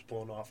kneecaps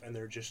blown off and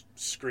they're just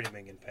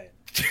screaming in pain.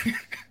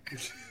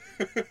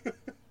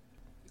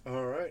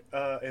 Alright,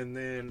 and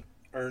then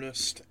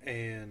Ernest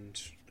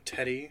and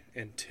Teddy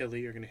and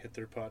Tilly are going to hit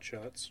their pot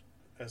shots.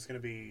 That's going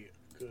to be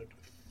good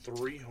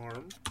 3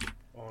 harm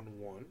on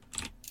one.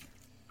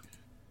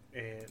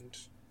 And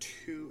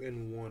 2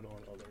 and 1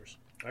 on others.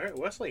 Alright,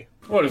 Wesley.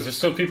 What, is there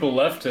still people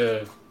left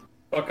to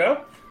fuck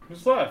up?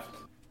 Who's left?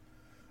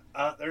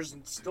 There's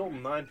still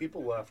 9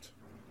 people left.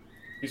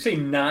 You say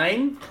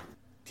 9?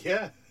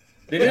 Yeah.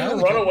 They didn't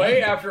run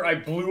away after I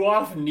blew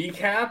off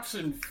kneecaps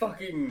and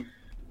fucking...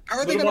 How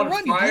are they going to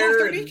run? You blew off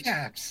their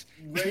kneecaps.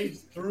 Ray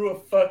threw a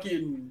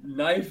fucking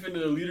knife into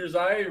the leader's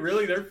eye?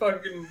 Really? They're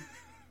fucking...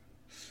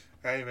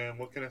 Hey man,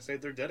 what can I say?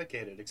 They're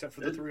dedicated, except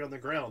for the 3 on the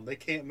ground. They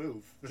can't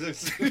move.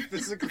 This is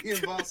physically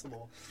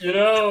impossible. You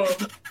know,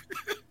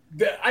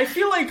 I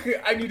feel like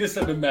I need to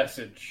send a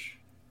message.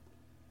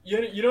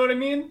 You know what I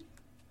mean?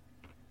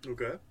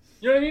 Okay.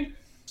 You know what I mean?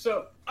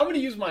 So I'm gonna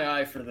use my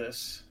eye for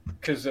this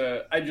because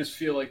I just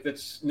feel like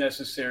that's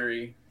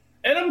necessary,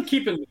 and I'm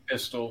keeping the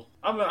pistol.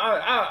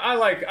 I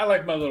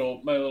like my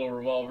little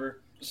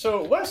revolver.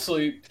 So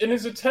Wesley, in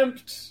his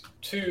attempt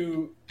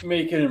to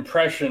make an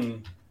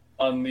impression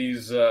on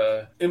these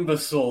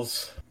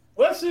imbeciles,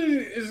 Wesley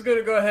is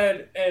gonna go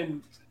ahead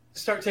and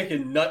start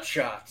taking nut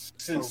shots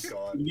since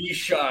these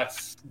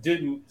shots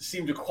didn't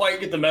seem to quite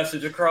get the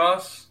message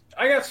across.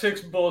 I got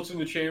 6 bullets in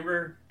the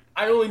chamber.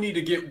 I only need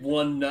to get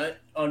 1 nut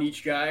on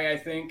each guy, I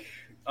think.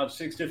 on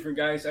 6 different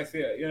guys. I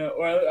feel,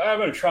 well, I'm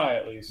gonna try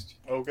at least.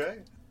 Okay.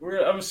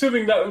 I'm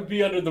assuming that would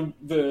be under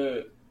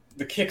the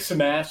kick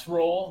some ass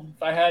roll.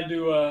 If I had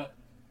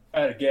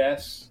to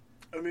guess.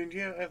 I mean,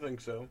 yeah, I think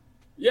so.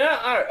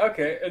 Yeah. All right.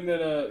 Okay. And then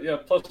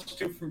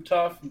 +2 from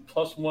tough, and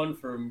 +1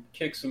 from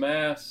kick some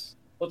ass.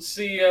 Let's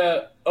see.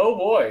 Oh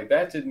boy,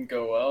 that didn't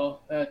go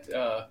well. That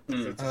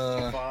That's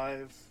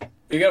 5.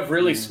 You have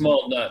really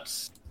small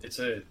nuts. It's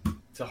a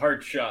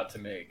hard shot to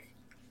make.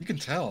 You can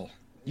tell.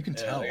 You can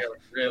tell. They got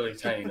really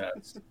tiny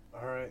nuts.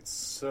 All right,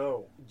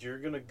 so you're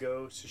gonna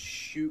go to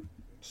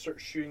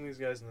start shooting these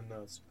guys in the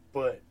nuts.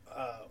 But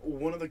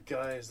one of the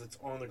guys that's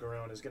on the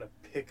ground is gonna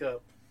pick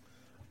up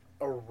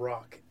a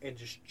rock and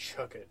just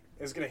chuck it.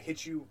 It's gonna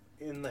hit you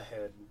in the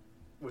head,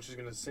 which is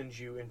gonna send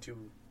you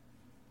into,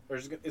 or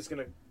it's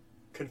gonna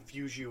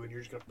confuse you, and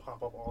you're just gonna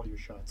pop up all your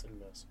shots and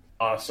miss.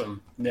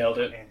 Awesome, nailed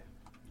it. And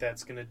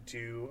that's gonna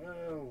do.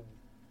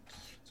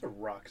 It's a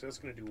rock, so that's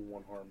gonna do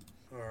 1 harm.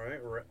 All right,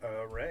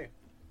 Ray.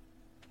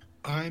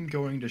 I'm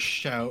going to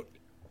shout,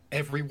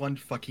 everyone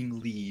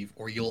fucking leave,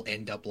 or you'll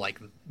end up like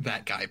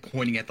that guy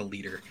pointing at the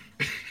leader.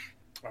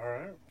 All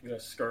right. You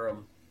gotta scur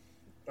him.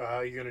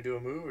 You gonna do a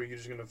move, or are you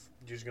just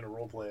gonna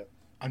role play it?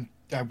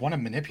 I want to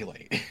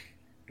manipulate.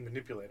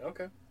 Manipulate.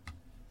 Okay.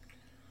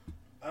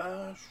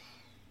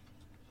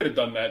 Could have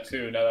done that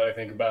too. Now that I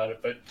think about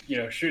it, but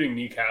shooting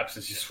kneecaps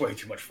is just way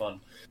too much fun.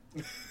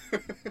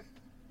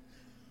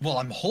 Well,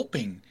 I'm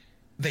hoping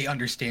they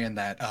understand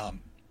that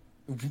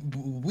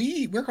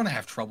we're going to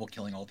have trouble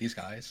killing all these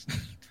guys.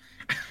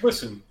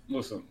 Listen.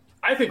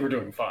 I think we're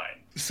doing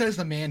fine. Says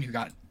the man who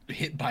got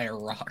hit by a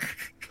rock.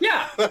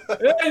 Yeah,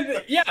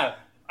 yeah.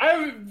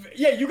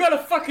 You got a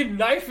fucking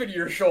knife in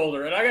your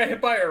shoulder, and I got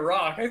hit by a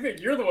rock. I think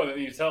you're the one that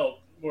needs help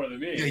more than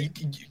me.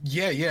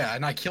 Yeah,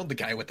 and I killed the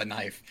guy with the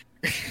knife.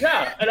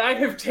 Yeah, and I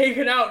have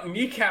taken out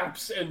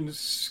kneecaps and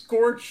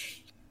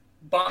scorched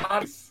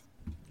bodies.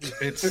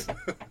 It's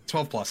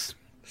 12 plus.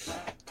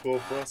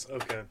 12 plus.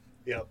 Okay.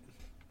 Yep.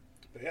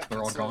 But yeah,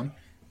 They're all gone.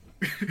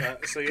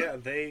 So yeah,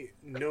 they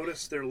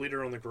notice their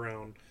leader on the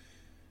ground,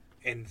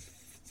 and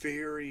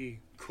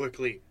very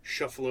quickly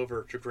shuffle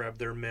over to grab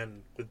their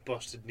men with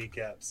busted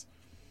kneecaps.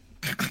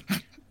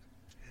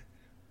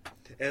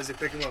 As they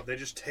pick them up, they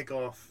just take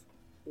off.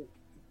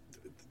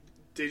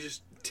 They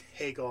just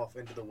take off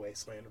into the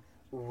wasteland,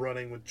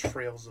 running with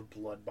trails of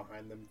blood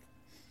behind them.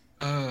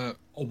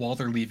 While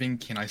they're leaving,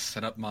 can I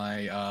set up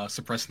my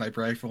suppressed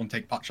sniper rifle and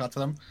take pot shots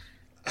at them?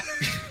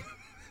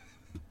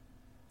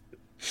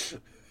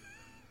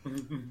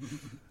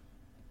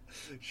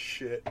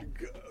 Shit,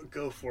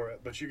 go for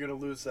it. But you're gonna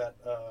lose that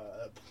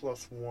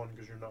 +1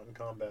 because you're not in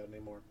combat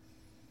anymore.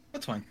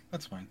 That's fine.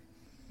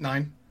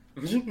 9.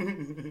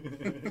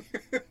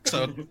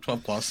 So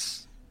 12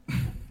 plus.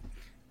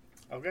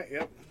 Okay,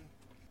 yep.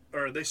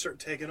 Or they start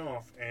taking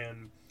off,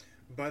 and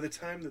by the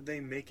time that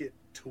they make it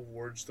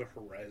towards the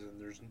horizon,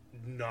 there's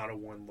not a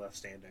one left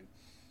standing.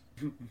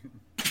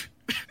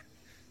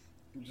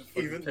 Just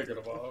fucking taking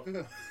them off.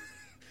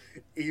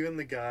 Even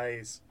the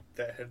guys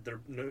that had their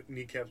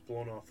kneecaps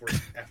blown off were,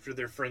 after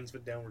their friends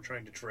went down, were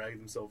trying to drag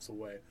themselves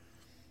away.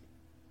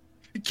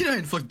 Can I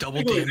inflict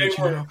double They damage?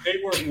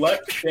 weren't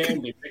left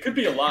standing. They could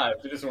be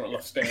alive, they just weren't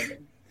left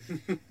standing.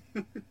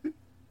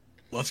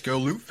 Let's go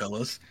loot,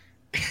 fellas.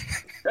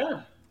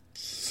 Yeah.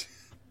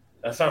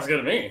 That sounds good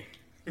to me.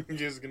 You're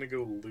just gonna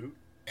go loot?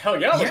 Hell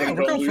yeah, We're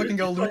gonna fucking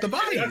go loot the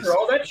bodies. After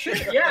all that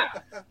shit, yeah.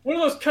 One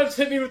of those cunts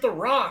hit me with a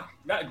rock.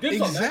 Dibs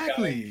Exactly. on that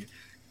guy.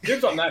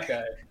 Dibs on that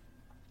guy.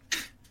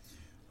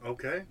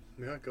 Okay,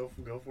 yeah, go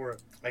for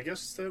it. I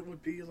guess that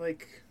would be,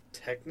 like,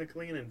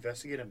 technically an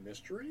investigative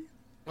mystery?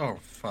 Oh,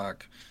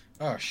 fuck.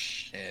 Oh,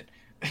 shit.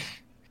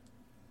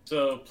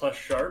 So, plus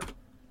sharp?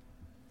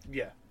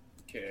 Yeah.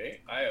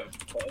 Okay, I have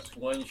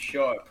 +1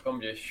 sharp.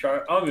 I'm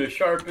the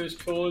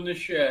sharpest tool in the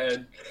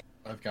shed.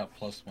 I've got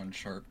 +1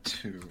 sharp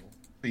too.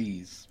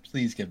 Please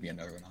give me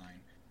another 9.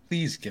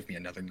 Please give me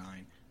another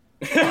 9.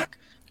 Fuck.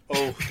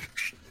 Oh.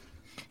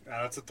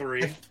 That's a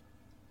 3.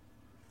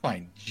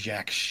 Fine,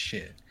 jack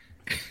shit.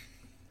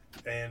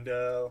 And,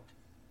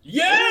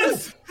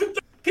 Yes!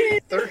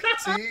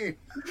 13!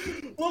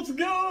 Let's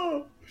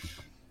go!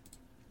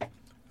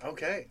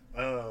 Okay,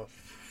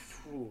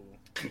 phew.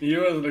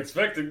 You wasn't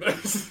expecting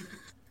this.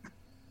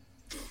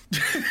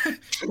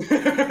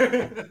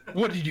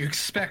 What did you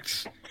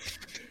expect?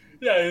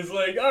 Yeah, he's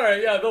like, all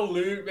right, yeah, they'll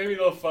loot. Maybe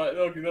they'll fight.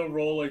 They'll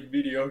roll like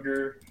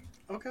mediocre.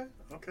 Okay,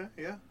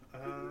 yeah.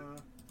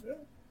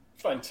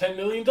 Find $10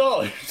 million.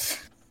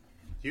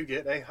 You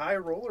get a high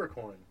roller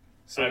coin.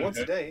 So I'm once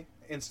good. a day,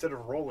 instead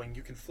of rolling,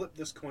 you can flip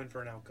this coin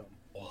for an outcome.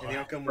 And the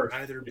outcome will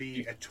either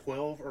be a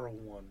 12 or a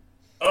 1.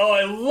 Oh,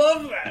 I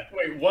love that.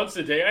 Wait, once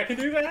a day I can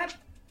do that?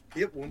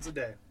 Yep, once a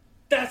day.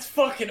 That's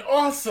fucking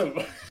awesome.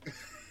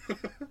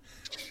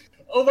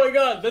 Oh my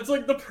god, that's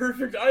like the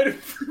perfect item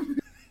for me.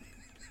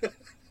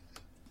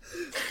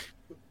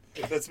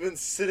 That's been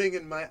sitting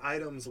in my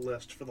items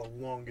list for the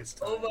longest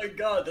time. Oh my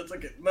god, that's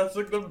like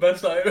the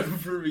best item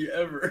for me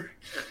ever.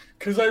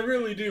 Because I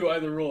really do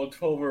either roll a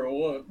 12 or a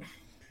 1.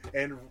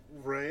 And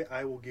Ray,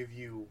 I will give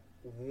you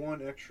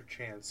one extra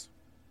chance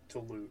to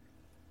loot.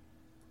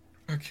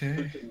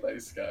 Okay.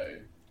 Nice guy.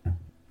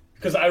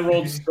 Because I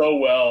rolled so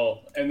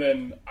well, and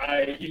then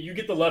you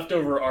get the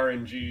leftover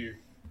RNG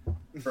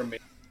from me.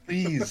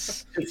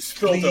 Please. It's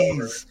spilled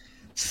over. Please.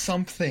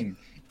 Something.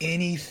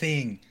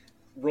 Anything.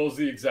 Rolls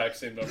the exact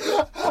same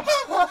number.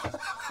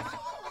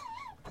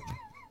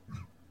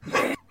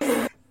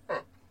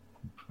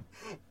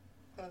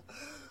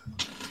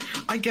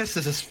 I guess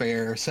this is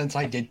fair, since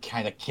I did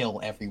kind of kill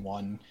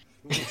everyone.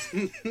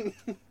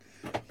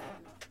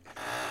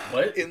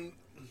 What?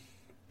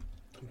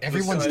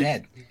 Everyone's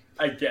dead.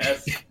 I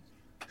guess.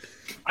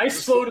 I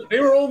slowed. They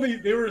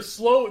were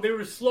slow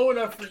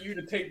enough for you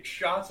to take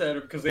shots at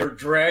them because they were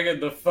dragging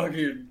the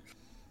fucking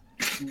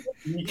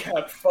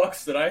kneecap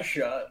fucks that I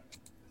shot.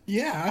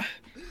 Yeah.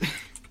 It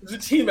was a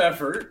team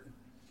effort.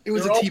 It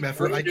was a team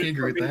effort. I can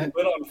agree with that.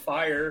 Lit on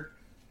fire.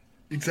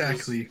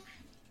 Exactly.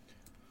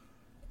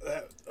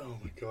 Oh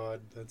my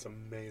god, that's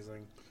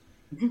amazing.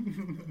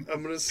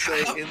 I'm gonna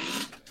say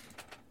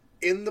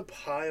in the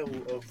pile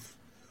of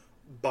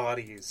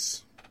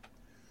bodies,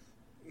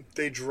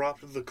 they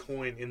dropped the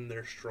coin in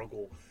their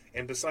struggle,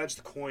 and besides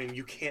the coin,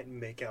 you can't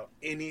make out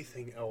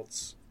anything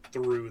else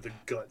through the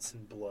guts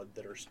and blood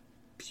that are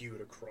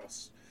spewed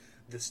across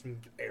this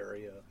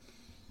area.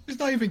 There's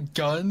not even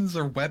guns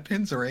or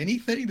weapons or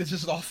anything. It's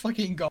just all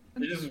fucking gone.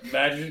 They just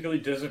magically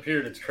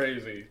disappeared. It's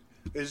crazy.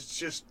 It's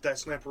just that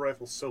sniper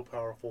rifle's so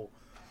powerful.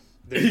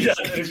 Yeah,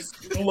 they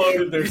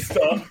exploded their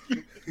stuff.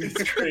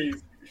 It's crazy.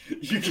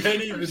 You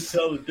can't even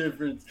tell the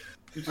difference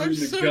between I'm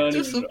the so gun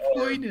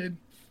disappointed.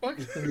 Fuck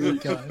the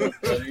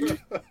gun.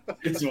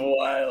 It's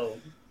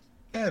wild.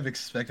 I have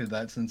expected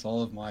that since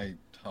all of my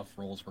tough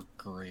rolls were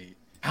great.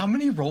 How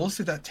many rolls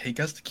did that take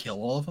us to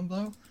kill all of them,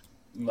 though?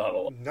 Not a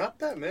lot. Not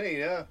that many,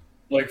 yeah.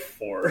 Like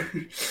 4.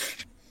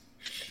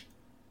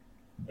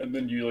 And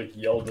then you like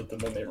yelled at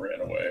them and they ran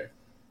away.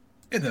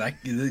 And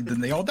then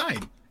they all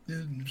died.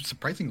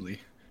 Surprisingly.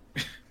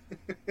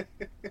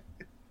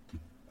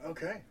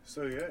 Okay,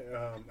 so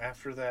yeah,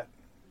 after that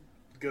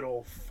good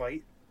old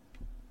fight.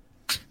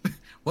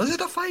 Was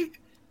it a fight?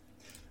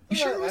 You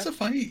sure it was a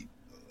fight?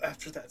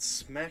 After that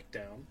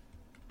smackdown.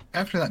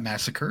 After that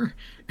massacre.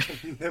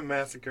 The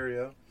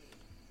massacre,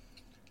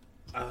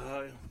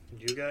 yeah.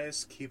 You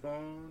guys keep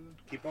on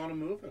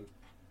moving.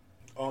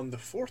 On the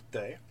 4th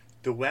day,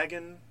 the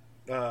wagon,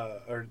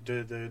 or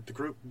the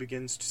group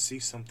begins to see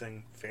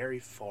something very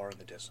far in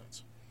the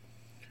distance.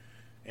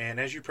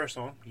 And as you press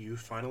on, you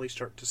finally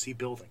start to see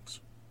buildings.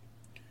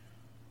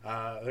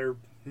 They're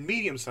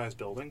medium-sized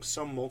buildings,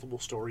 some multiple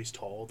stories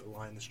tall that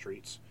line the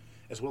streets,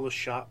 as well as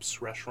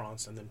shops,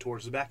 restaurants, and then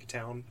towards the back of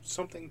town,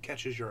 something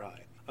catches your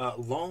eye.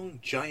 Long,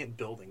 giant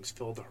buildings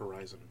fill the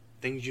horizon,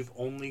 things you've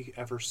only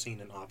ever seen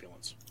in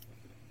opulence.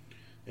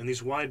 And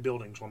these wide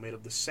buildings, while made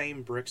of the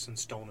same bricks and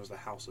stone as the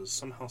houses,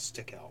 somehow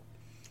stick out.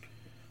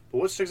 But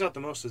what sticks out the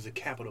most is the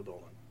Capitol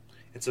building.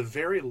 It's a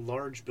very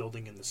large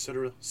building in the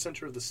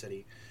center of the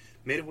city,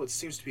 made of what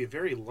seems to be a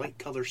very light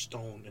color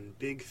stone and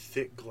big,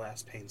 thick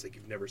glass panes like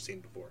you've never seen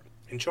before.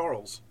 And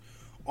Charles,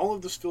 all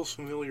of this feels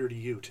familiar to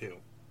you, too.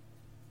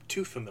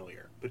 Too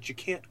familiar, but you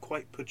can't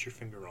quite put your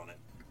finger on it.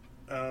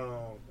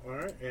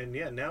 Alright, and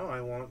yeah, now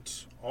I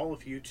want all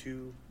of you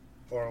to,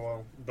 or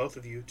well, both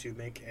of you to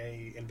make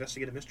a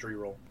investigative mystery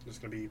roll. It's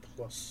going to be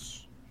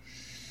plus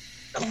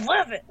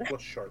 11.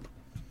 Plus sharp.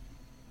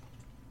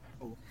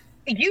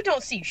 You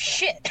don't see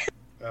shit.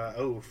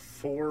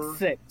 4.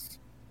 6.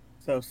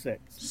 So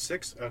 6.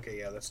 6? Okay,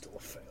 yeah, that's still a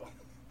fail.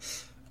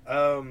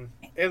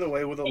 Either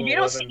way, with an You 11,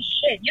 don't see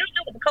shit. You don't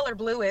know what the color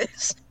blue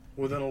is.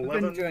 with an been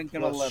 11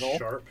 drinking a plus little.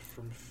 sharp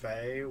from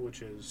Faye,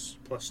 which is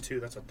plus 2,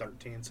 that's a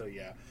 13. So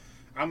yeah,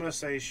 I'm gonna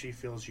say she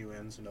fills you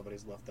in, so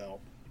nobody's left out.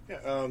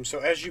 Yeah. So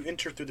as you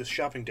enter through the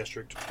shopping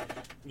district,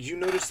 you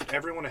notice that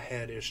everyone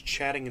ahead is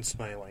chatting and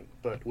smiling.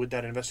 But with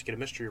that investigative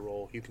mystery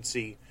roll, you can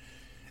see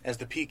as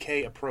the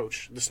PK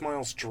approach, the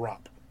smiles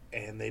drop,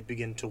 and they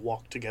begin to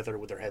walk together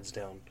with their heads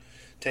down,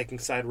 taking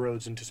side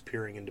roads and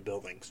disappearing into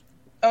buildings.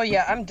 Oh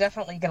yeah, I'm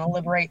definitely gonna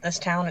liberate this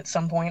town at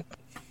some point.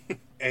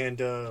 And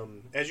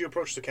as you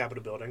approach the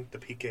Capitol building, the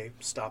PK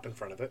stop in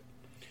front of it,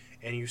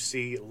 and you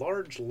see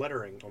large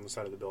lettering on the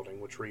side of the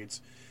building, which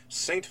reads,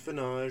 Saint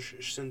Venage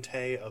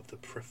Sinte of the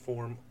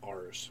Preform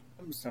Ars.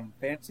 Some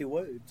fancy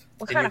words.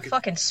 What And kind you of could-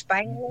 fucking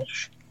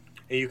Spanglish?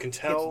 And you can It's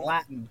tell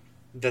Latin.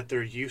 that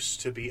there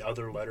used to be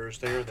other letters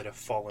there that have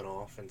fallen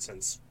off and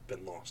since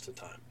been lost to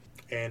time.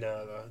 And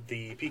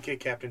the PK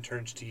captain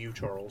turns to you,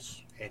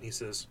 Charles, and he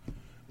says,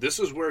 This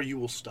is where you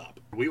will stop.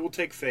 We will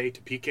take Faye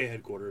to PK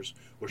headquarters,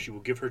 where she will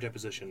give her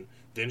deposition.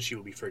 Then she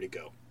will be free to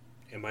go.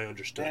 Am I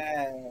understood?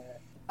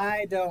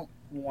 I don't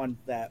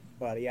want that,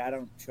 buddy. I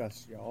don't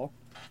trust y'all.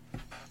 I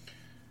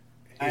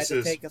He had to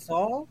says, take us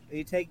all, or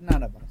you take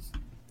none of us.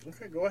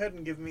 Okay, go ahead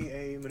and give me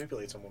a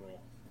manipulate someone roll.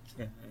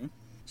 Okay.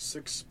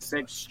 6 plus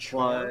 6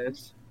 charm.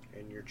 plus.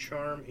 And your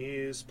charm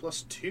is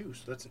plus 2,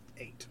 so that's an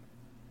 8.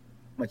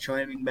 I'm a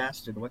charming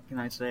bastard. What can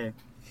I say?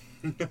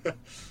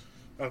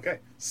 Okay,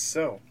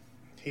 so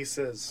he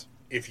says,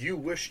 If you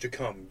wish to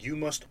come, you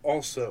must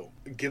also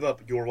give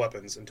up your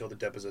weapons until the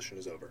deposition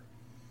is over.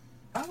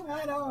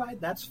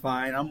 Alright, that's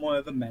fine. I'm more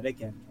of a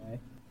medic anyway.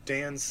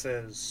 Dan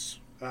says,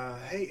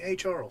 hey,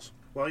 Charles,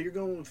 while you're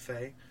going with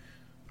Faye,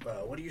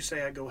 what do you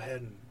say I go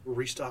ahead and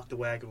restock the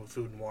wagon with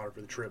food and water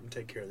for the trip and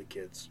take care of the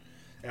kids?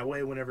 That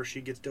way, whenever she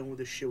gets done with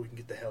this shit, we can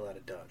get the hell out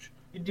of Dodge.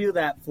 You do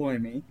that for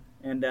me.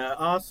 And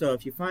also,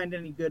 if you find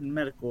any good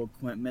medical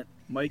equipment,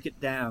 mark it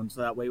down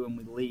so that way when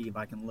we leave,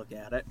 I can look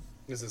at it.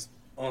 This is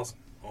awesome.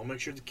 I'll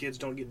make sure the kids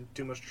don't get in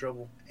too much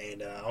trouble,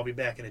 and I'll be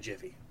back in a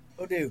jiffy.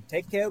 Oh, dude,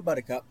 take care of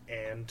Buttercup.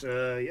 And,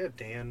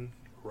 Dan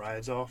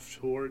rides off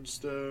towards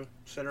the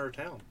center of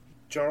town.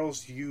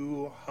 Charles,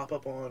 you hop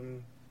up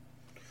on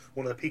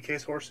one of the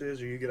PK's horses,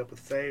 or you get up with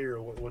Faye,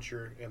 or what's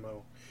your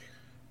MO?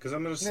 Because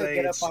I'm going to say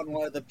get up on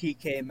one of the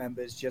PK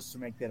members just to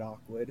make it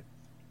awkward.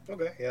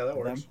 Okay, yeah, that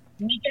works.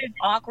 Make it as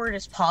awkward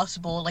as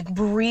possible. Like,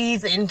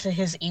 breathe into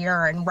his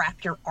ear and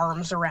wrap your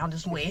arms around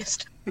his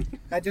waist.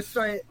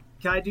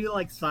 Can I do,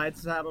 like, side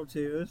saddle,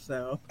 too?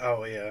 So.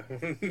 Oh, yeah.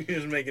 You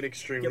just make it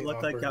extremely It look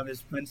awkward. like I'm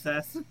his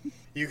princess.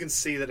 You can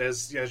see that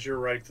as you're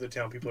riding through the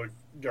town, people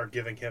are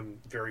giving him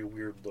very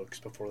weird looks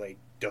before they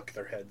duck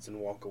their heads and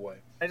walk away.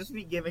 I just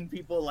be giving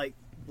people, like,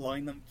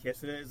 blowing them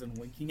kisses and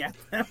winking at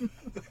them.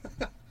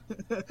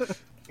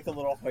 Like a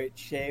little heart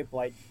shape,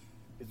 like,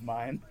 is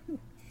mine.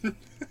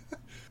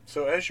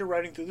 So as you're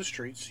riding through the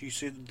streets, you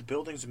see that the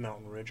buildings of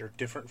Mountain Ridge are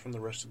different from the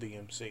rest of the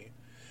MC.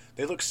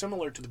 They look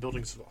similar to the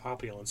buildings of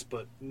Opulence,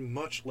 but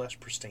much less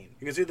pristine.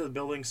 You can see that the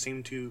buildings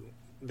seem to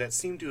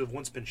have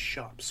once been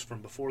shops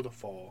from before the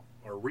fall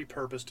are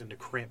repurposed into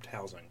cramped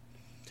housing.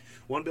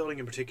 One building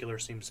in particular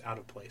seems out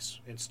of place.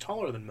 It's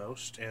taller than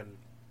most, and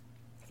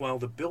while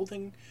the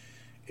building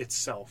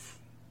itself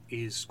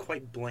is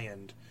quite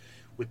bland,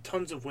 with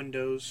tons of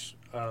windows,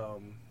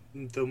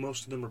 though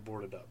most of them are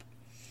boarded up.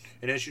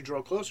 And as you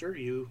draw closer,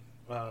 you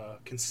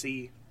can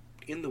see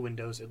in the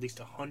windows at least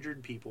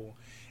 100 people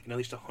and at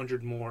least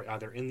 100 more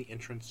either in the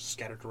entrance,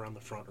 scattered around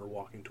the front, or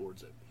walking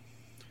towards it.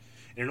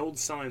 And an old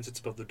sign sits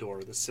above the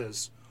door that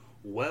says,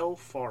 Well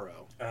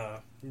Faro.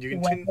 Well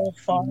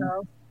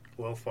Faro.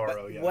 Well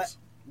Faro, yes.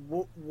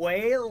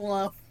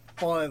 Well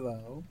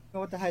Faro. I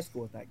went to high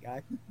school with that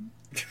guy.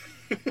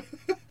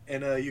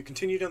 And you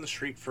continue down the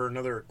street for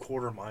another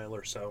quarter mile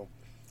or so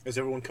as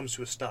everyone comes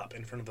to a stop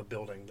in front of a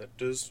building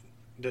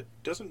that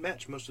doesn't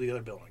match most of the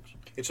other buildings.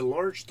 It's a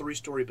large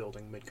 3-story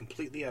building made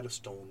completely out of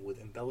stone with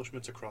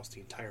embellishments across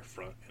the entire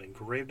front, and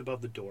engraved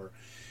above the door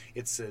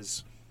it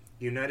says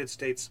United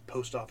States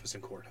Post Office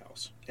and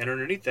Courthouse. And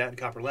underneath that in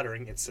copper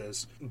lettering it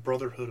says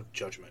Brotherhood of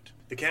Judgment.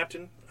 The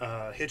captain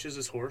hitches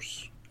his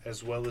horse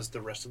as well as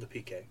the rest of the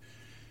PK,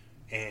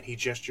 and he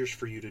gestures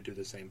for you to do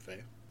the same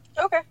thing.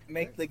 Okay.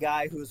 Make the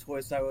guy whose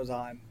horse I was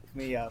on pick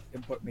me up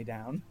and put me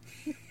down.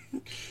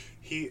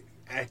 He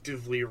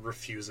actively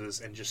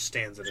refuses and just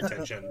stands at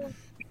attention,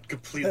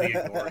 completely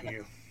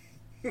ignoring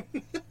you.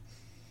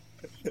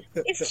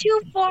 It's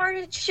too far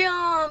to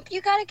jump. You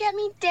gotta get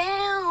me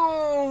down.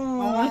 Come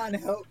on,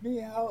 help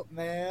me out,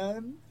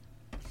 man.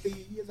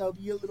 Please, I'll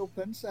be a little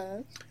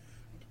princess.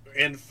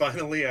 And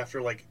finally,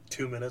 after like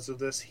 2 minutes of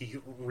this, he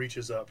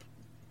reaches up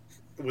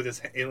with his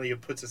and he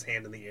puts his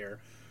hand in the air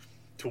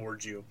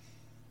towards you.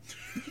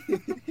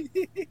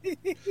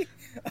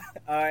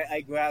 Alright,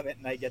 I grab it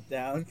and I get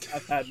down.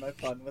 I've had my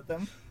fun with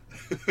him.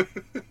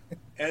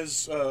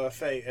 As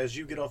Faye, as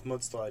you get off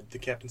Mudslide, the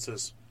captain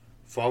says,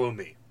 "Follow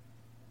me,"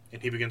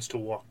 and he begins to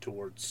walk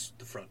towards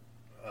the front,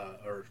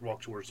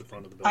 walk towards the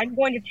front of the building. I'm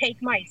going to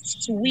take my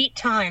sweet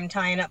time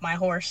tying up my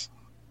horse.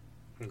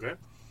 Okay.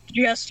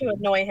 Just to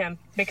annoy him,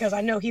 because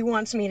I know he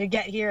wants me to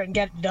get here and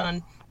get it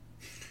done.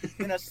 I'm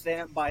gonna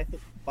stand by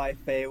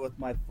Faye with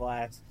my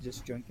flask,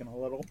 just drinking a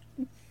little.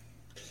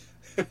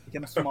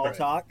 Making a small Right.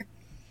 talk.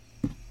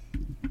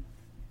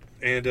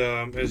 And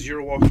as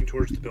you're walking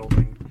towards the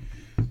building,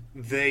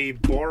 they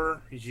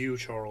bar you,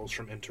 Charles,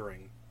 from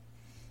entering,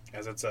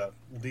 as it's a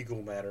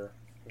legal matter,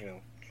 you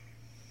know.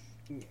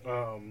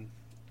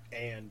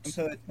 And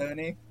I'm an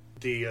attorney.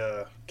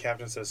 the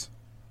captain says,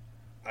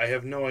 "I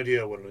have no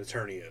idea what an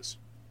attorney is."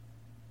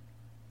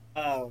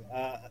 Oh,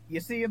 you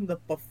see, in the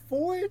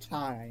before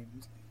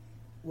times,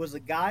 was a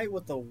guy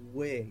with a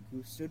wig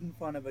who stood in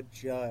front of a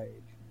judge.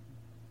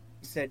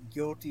 He said,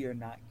 "Guilty or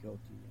not guilty,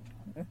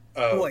 Your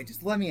Honor." Boy,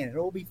 just let me in.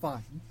 It'll be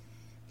fine.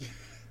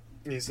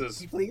 He says,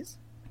 Can you please?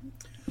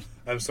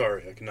 "I'm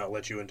sorry, I cannot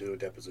let you into a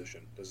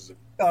deposition. This is a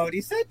Oh, and he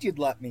said you'd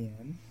let me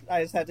in.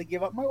 I just had to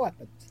give up my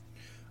weapons.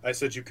 I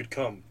said you could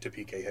come to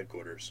PK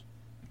headquarters.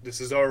 This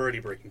is already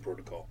breaking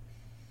protocol.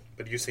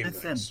 But you seem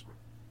Listen. nice."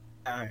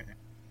 Alright.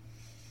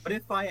 What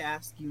if I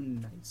ask you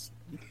nicely?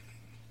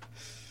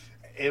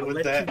 And I'll with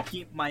let that, you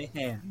keep my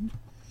hand.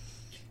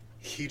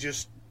 he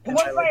just...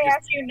 What if I just-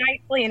 ask you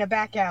nicely in a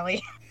back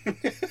alley?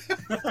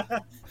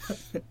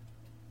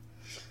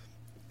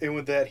 And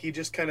with that, he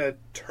just kind of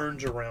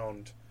turns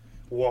around,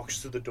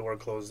 walks through the door,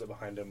 closes it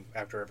behind him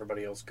after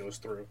everybody else goes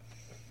through.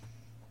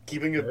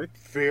 Keeping a Okay.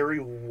 very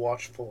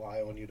watchful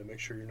eye on you to make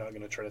sure you're not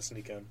going to try to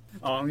sneak in.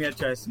 Oh, I'm gonna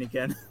try to sneak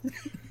in. A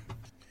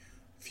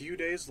few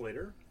days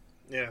later,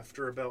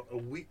 after about a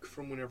week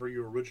from whenever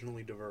you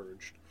originally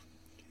diverged,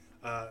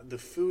 the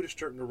food is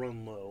starting to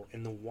run low,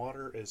 and the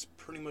water is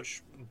pretty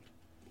much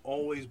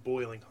always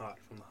boiling hot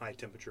from the high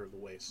temperature of the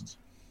wastes.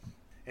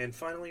 And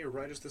finally,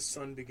 right as the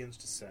sun begins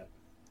to set,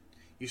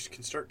 you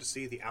can start to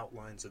see the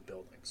outlines of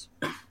buildings.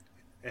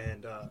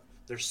 And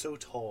they're so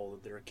tall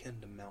that they're akin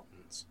to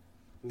mountains.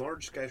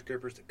 Large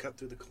skyscrapers that cut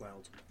through the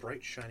clouds with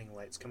bright shining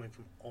lights coming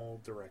from all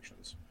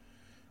directions.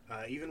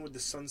 Even with the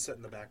sunset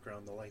in the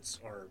background, the lights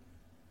are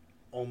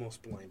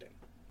almost blinding.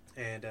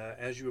 And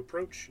as you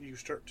approach, you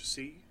start to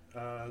see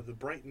the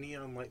bright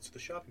neon lights of the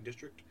shopping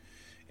district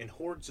and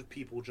hordes of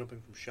people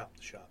jumping from shop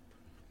to shop.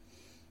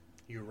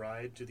 You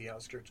ride to the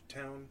outskirts of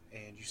town,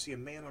 and you see a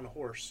man on a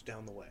horse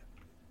down the way.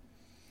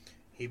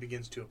 He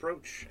begins to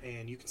approach,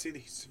 and you can see that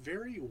he's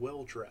very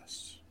well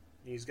dressed.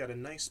 He's got a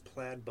nice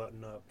plaid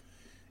button-up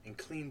and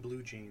clean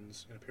blue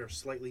jeans and a pair of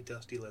slightly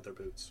dusty leather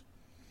boots.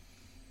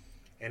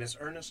 And as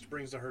Ernest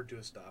brings the herd to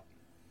a stop,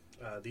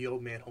 the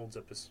old man holds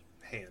up his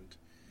hand.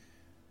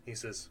 He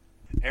says,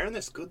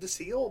 "Ernest, good to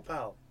see you, old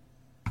pal."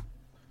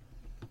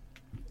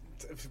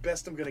 It's the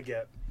best I'm gonna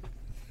get.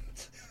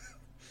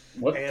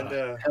 What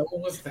the hell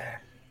was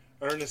that?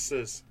 Ernest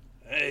says,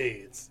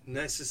 "Hey, it's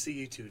nice to see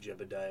you too,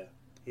 Jebediah."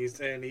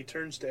 And he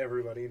turns to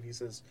everybody and he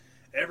says,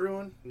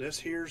 "Everyone, this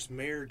here's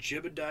Mayor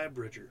Jebediah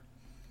Bridger.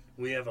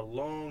 We have a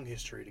long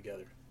history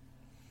together."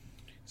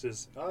 He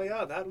says, "Oh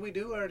yeah, that we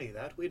do, Ernie,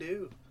 that we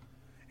do.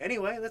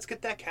 Anyway, let's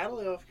get that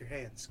cattle off your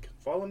hands.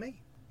 Follow me."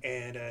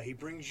 And he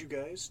brings you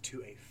guys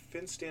to a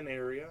fenced-in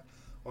area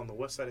on the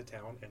west side of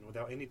town, and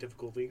without any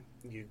difficulty,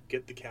 you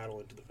get the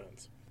cattle into the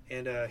fence.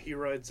 And he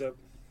rides up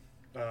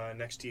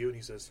next to you, and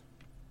he says,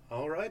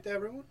 "All right,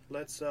 everyone,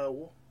 let's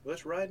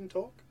ride and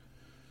talk.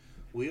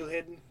 We'll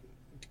head and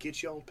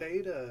get y'all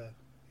paid, and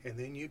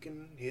then you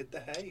can hit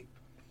the hay.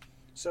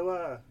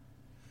 So,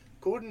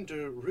 according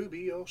to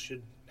Ruby, y'all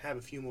should have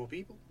a few more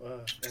people.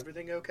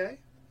 Everything okay?"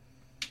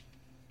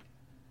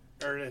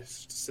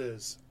 Ernest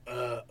says,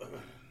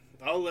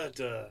 "I'll let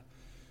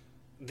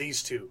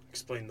these two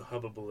explain the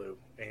hubbubaloo,"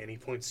 and he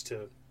points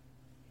to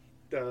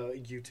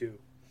you two.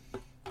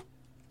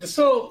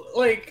 So,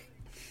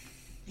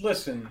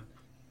 listen,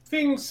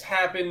 things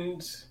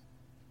happened.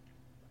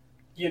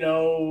 You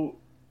know,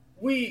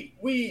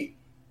 we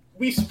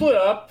split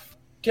up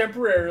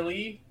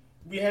temporarily.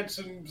 We had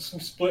some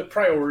split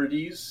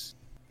priorities,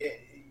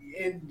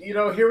 and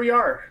here we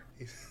are.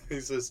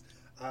 He says,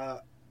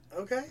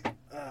 "Okay.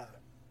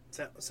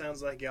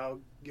 Sounds like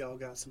y'all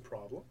got some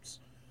problems.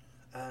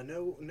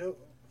 No,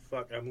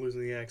 fuck, I'm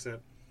losing the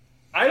accent.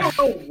 I don't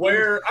know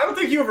where. I don't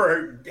think you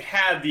ever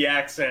had the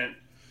accent.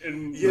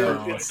 Don't be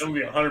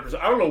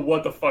 100%. I don't know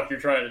what the fuck you're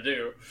trying to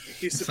do.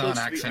 He's supposed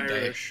to be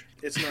Irish.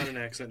 It's not an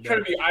accent. Trying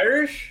to be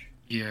Irish?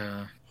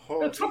 Yeah.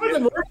 That's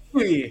something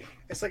Northly.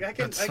 It's like I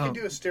can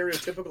do a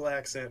stereotypical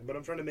accent, but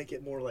I'm trying to make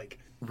it more like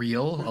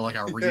real, like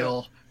a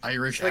real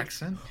Irish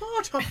accent.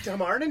 Oh, talk to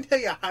Martin, tell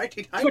you hi.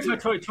 Toy.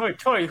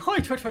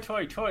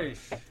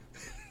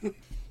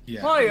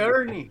 Yeah. Hi,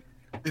 Ernie.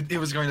 It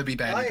was going to be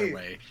bad either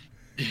way.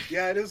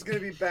 Yeah, it is going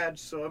to be bad,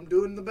 so I'm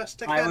doing the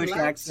best I can. Irish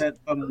accent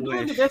from I'm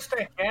doing the best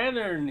I can,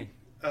 Ernie.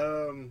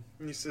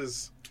 He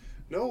says,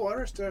 no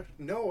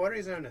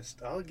worries,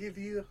 Ernest. I'll give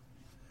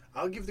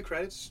the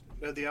credits,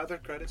 the other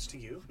credits to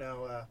you.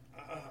 Now,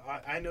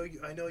 I know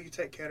you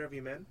take care of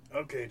your men.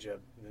 Okay,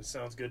 Jeb, this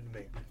sounds good to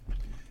me.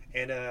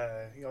 And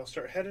y'all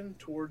start heading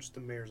towards the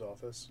mayor's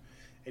office,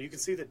 and you can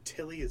see that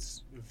Tilly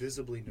is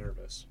visibly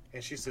nervous.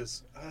 And she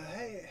says,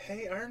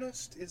 "Hey,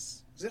 Ernest,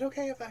 is it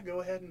okay if I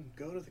go ahead and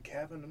go to the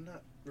cabin? I'm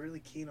not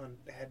really keen on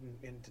heading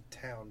into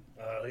town."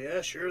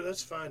 Yeah, sure,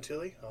 that's fine,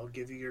 Tilly. I'll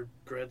give you your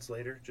creds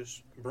later.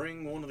 Just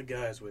bring one of the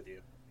guys with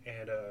you.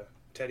 And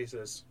Teddy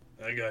says,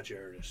 "I got you,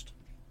 Ernest.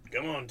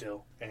 Come on,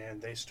 Till." And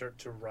they start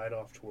to ride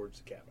off towards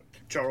the cabin.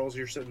 Charles,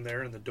 you're sitting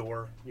there, and the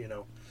door,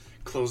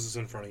 closes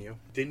in front of you.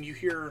 Then you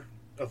hear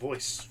a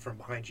voice from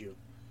behind you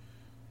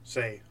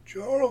say,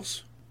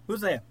 "Charles."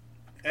 Who's there?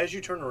 As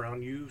you turn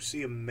around, you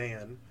see a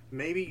man,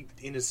 maybe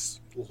in his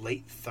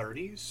late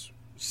 30s,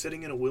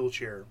 sitting in a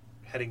wheelchair,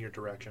 heading your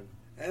direction.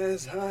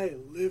 "As I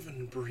live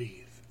and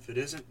breathe, if it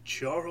isn't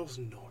Charles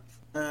North."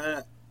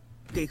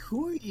 Okay,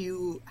 who are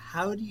you?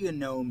 How do you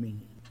know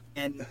me?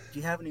 And do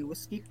you have any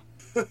whiskey?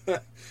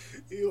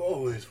 You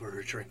always were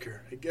a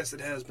drinker. I guess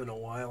it has been a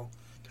while.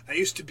 I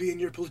used to be in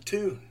your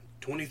platoon,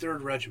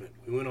 23rd Regiment.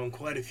 We went on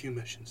quite a few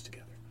missions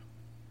together.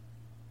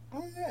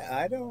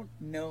 I don't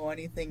know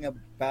anything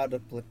about a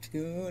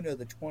platoon or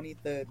the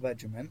 23rd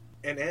Regiment.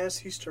 And as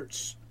he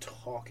starts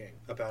talking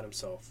about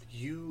himself,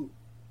 you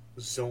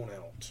zone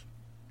out,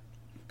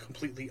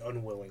 completely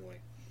unwillingly.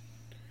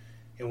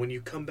 And when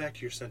you come back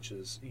to your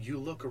senses, you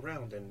look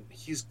around and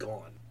he's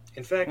gone.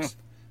 In fact,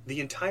 the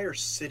entire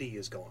city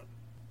is gone.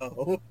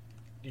 Oh?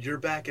 You're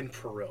back in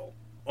Peril.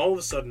 All of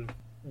a sudden,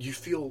 you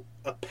feel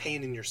a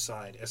pain in your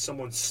side as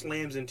someone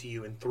slams into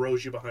you and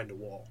throws you behind a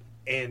wall.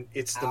 And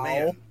it's the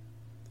man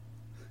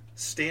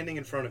standing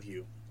in front of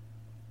you,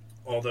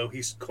 although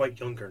he's quite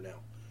younger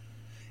now.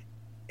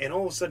 And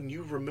all of a sudden,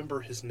 you remember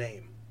his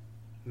name,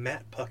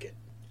 Matt Puckett.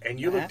 And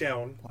you look Back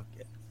down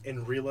pocket.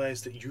 and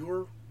realize that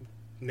you're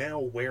now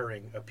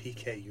wearing a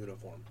PK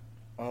uniform.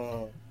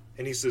 Oh.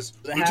 And he says,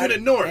 Does it Lieutenant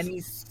have North!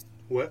 any-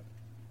 What?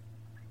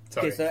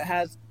 Sorry. Okay, so it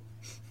has.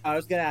 I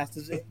was gonna ask,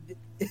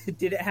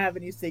 did it have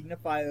any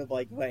signifier of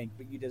like rank?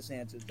 But you just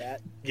answered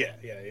that. Yeah,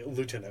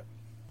 Lieutenant.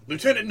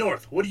 Lieutenant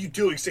North, what are you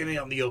doing standing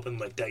out in the open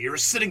like that? You're a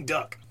sitting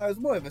duck. I was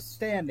more of a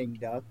standing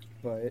duck,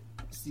 but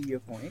see your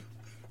point.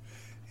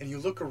 And you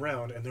look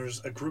around, and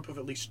there's a group of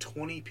at least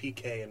 20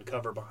 PK in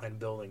cover behind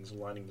buildings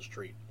lining the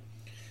street.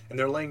 And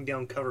they're laying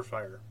down cover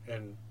fire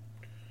and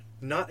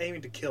not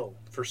aiming to kill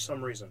for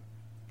some reason.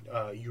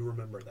 You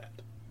remember that.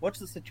 What's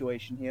the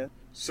situation here?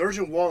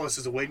 Sergeant Wallace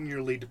is awaiting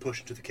your lead to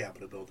push into the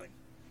Capitol building.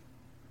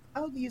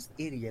 How these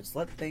idiots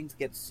let things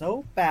get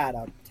so bad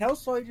up. Tell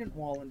Sergeant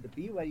Wallen to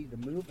be ready to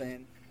move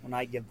in when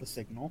I give the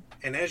signal.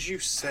 And as you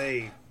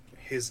say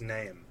his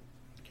name,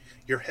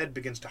 your head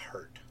begins to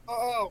hurt.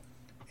 Oh!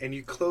 And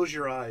you close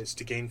your eyes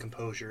to gain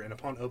composure, and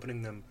upon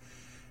opening them,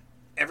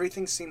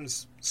 everything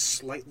seems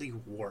slightly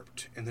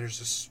warped, and there's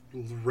this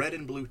red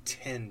and blue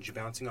tinge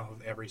bouncing off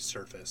of every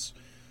surface.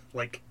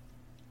 Like,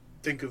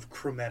 think of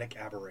chromatic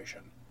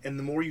aberration. And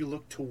the more you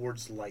look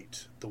towards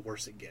light, the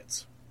worse it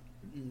gets.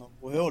 What in the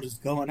world is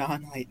going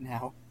on right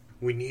now?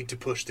 We need to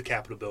push the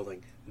Capitol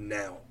building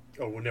now,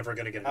 or we're never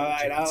going to get another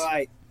chance.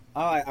 Alright.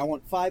 I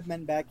want 5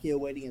 men back here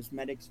waiting as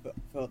medics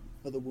for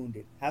the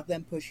wounded. Have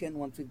them push in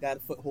once we've got a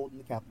foothold in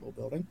the Capitol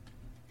building.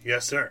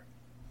 Yes, sir.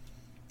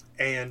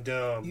 And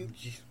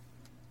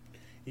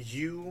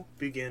you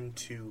begin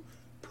to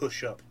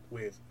push up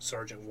with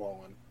Sergeant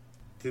Wallen.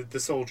 The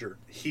soldier,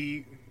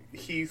 he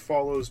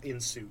follows in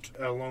suit,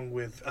 along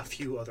with a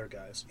few other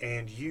guys.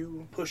 And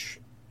you push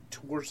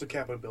towards the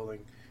Capitol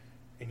building,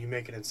 and you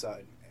make it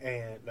inside.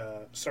 And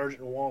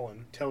Sergeant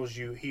Wallen tells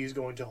you he's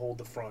going to hold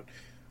the front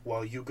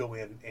while you go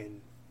in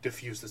and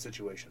defuse the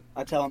situation.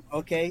 I tell him,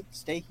 okay,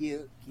 stay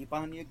here, keep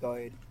on your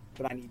guard,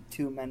 but I need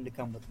 2 men to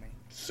come with me.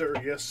 Sir,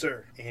 yes,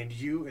 sir. And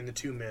you and the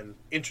 2 men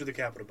enter the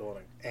Capitol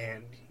building,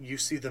 and you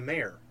see the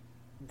mayor,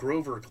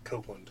 Grover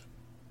Copeland,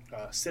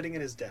 sitting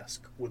at his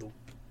desk with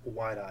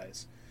wide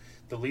eyes.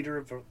 The leader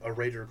of a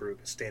raider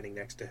group is standing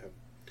next to him,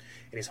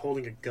 and he's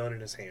holding a gun in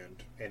his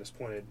hand, and is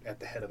pointed at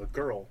the head of a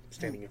girl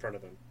standing in front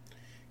of him.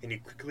 And you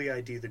quickly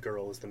ID the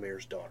girl as the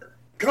mayor's daughter.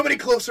 Come any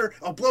closer,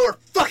 I'll blow her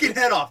fucking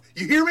head off!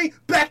 You hear me?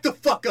 Back the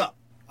fuck up!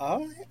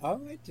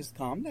 Alright, just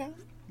calm down.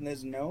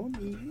 There's no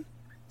need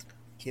to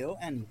kill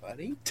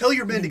anybody. Tell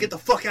your men to get the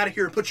fuck out of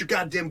here and put your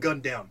goddamn gun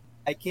down.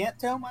 I can't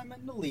tell my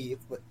men to leave,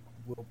 but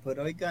we'll put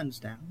our guns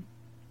down.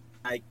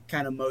 I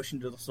kind of motion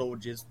to the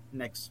soldiers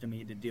next to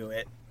me to do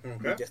it.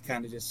 Okay.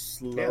 We just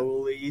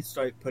slowly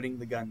start putting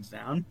the guns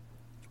down.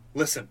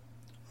 Listen,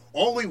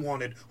 all we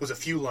wanted was a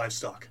few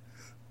livestock.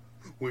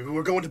 We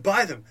were going to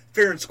buy them,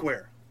 fair and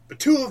square. But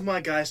 2 of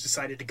my guys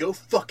decided to go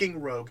fucking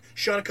rogue,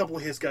 shot a couple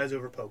of his guys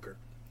over poker.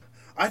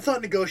 I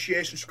thought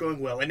negotiations were going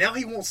well, and now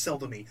he won't sell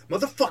to me.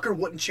 Motherfucker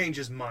wouldn't change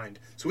his mind.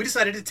 So we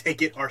decided to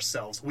take it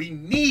ourselves. We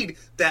need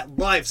that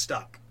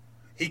livestock.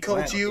 He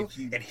called you,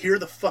 and here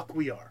the fuck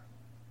we are.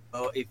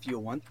 Well, if you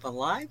want the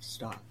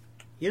livestock,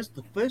 here's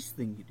the first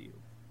thing you do.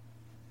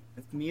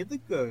 Give me the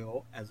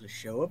girl as a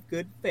show of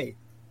good faith.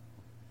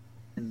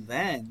 And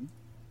then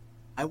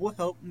I will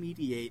help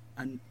mediate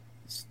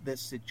the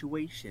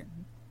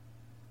situation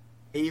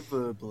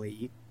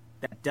favorably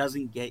that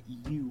doesn't get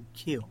you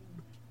killed.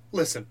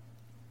 Listen,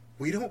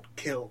 we don't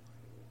kill.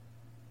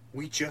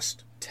 We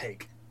just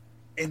take.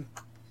 And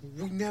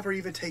we never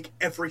even take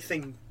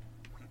everything.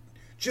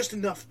 Just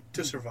enough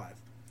to survive.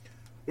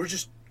 We're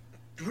just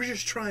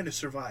trying to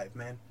survive,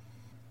 man.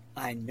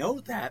 I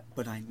know that,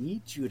 but I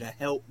need you to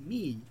help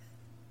me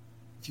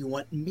if you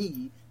want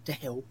me to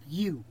help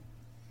you.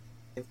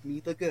 Give me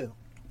the girl.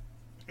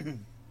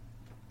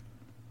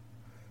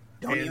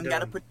 Don't even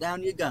gotta put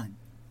down your gun.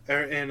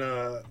 And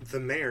the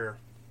mayor,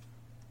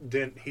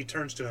 then he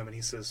turns to him and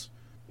he says,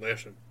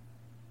 Listen,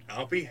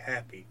 I'll be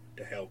happy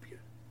to help you.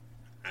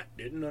 I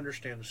didn't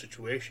understand the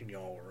situation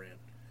y'all were in.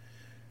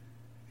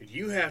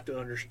 You have to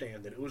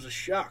understand that it was a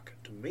shock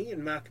to me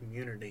and my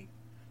community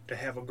to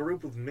have a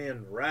group of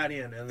men ride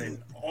in and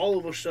then all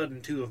of a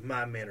sudden 2 of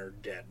my men are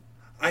dead.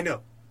 I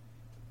know.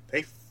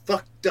 They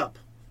fucked up.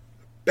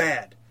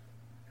 Bad.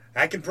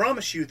 I can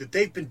promise you that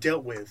they've been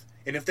dealt with,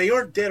 and if they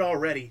aren't dead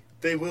already,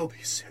 they will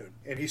be soon.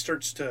 And he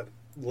starts to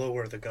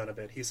lower the gun a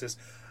bit. He says,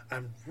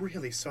 I'm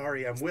really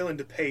sorry. I'm willing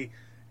to pay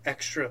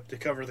extra to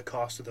cover the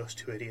cost of those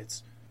 2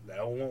 idiots.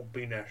 That won't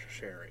be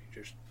necessary.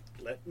 Just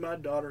let my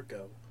daughter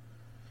go,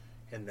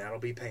 and that'll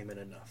be payment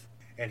enough.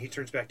 And he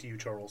turns back to you,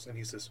 Charles, and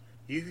he says,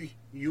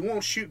 You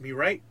won't shoot me,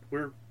 right?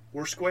 We're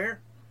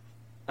square?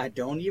 I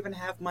don't even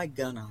have my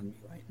gun on me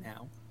right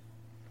now.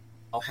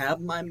 I'll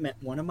have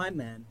one of my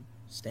men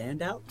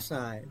stand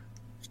outside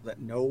so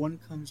that no one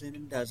comes in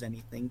and does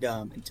anything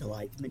dumb until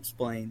I can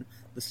explain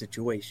the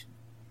situation.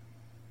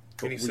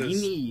 But we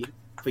need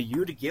for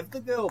you to give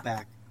the girl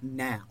back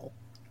now.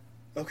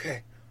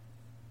 Okay.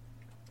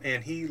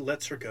 And he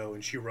lets her go,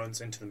 and she runs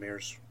into the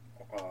mayor's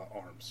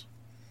arms.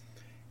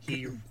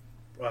 He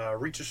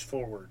reaches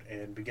forward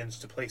and begins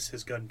to place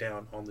his gun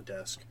down on the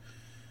desk.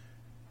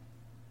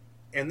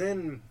 And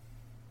then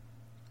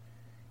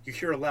you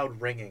hear a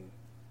loud ringing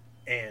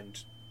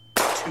and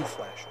 2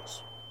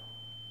 flashes.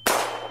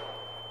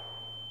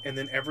 And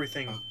then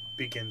everything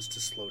begins to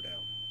slow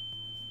down.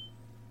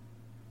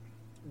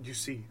 You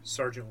see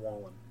Sergeant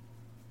Wallen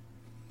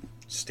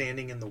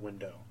standing in the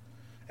window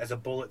as a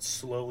bullet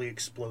slowly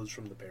explodes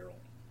from the barrel.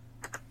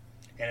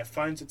 And it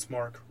finds its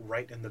mark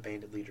right in the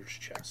bandit leader's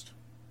chest.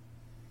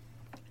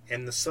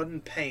 And the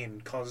sudden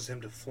pain causes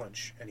him to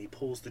flinch, and he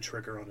pulls the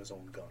trigger on his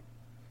own gun.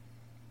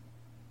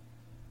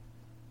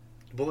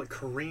 The bullet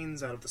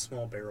careens out of the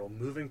small barrel,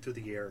 moving through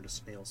the air at a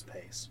snail's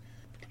pace.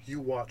 You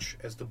watch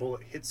as the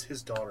bullet hits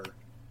his daughter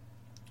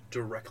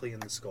directly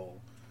in the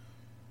skull,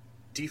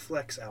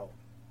 deflects out,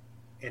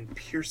 and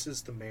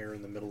pierces the mayor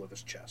in the middle of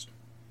his chest.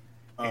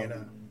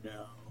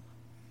 No.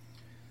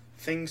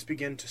 Things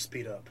begin to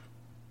speed up,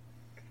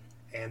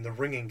 and the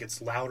ringing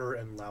gets louder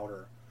and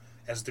louder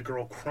as the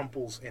girl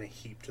crumples in a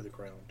heap to the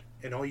ground,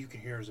 and all you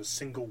can hear is a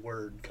single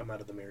word come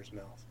out of the mayor's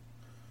mouth.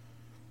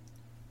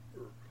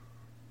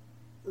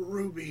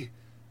 Ruby.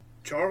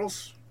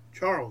 Charles,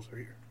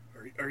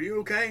 are you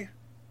okay?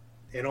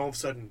 And all of a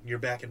sudden, you're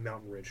back in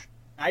Mountain Ridge.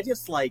 I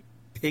just,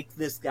 pick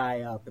this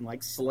guy up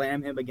and,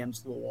 slam him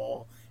against the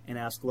wall and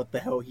ask what the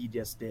hell he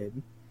just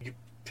did. You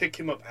pick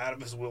him up out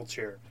of his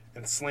wheelchair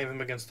and slam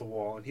him against the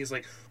wall, and he's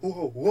like,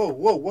 whoa,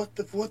 what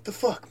the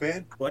fuck,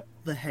 man? What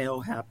the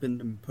hell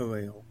happened in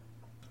Pearl?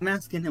 I'm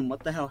asking him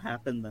what the hell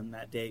happened then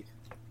that day.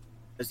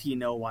 Does he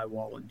know why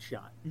Wallen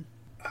shot?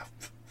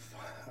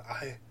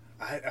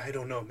 I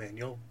don't know, man.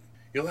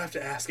 You'll have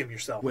to ask him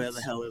yourself. Where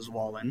the hell is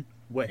Wallen?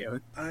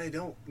 Where? I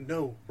don't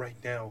know right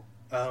now.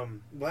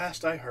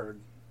 Last I heard,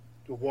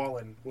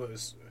 Wallen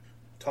was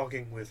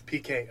talking with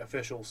PK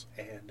officials,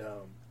 and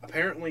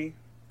apparently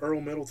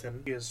Earl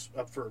Middleton is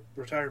up for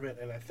retirement,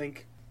 and I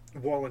think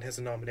Wallen has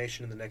a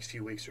nomination in the next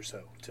few weeks or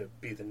so to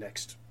be the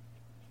next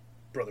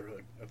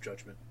Brotherhood of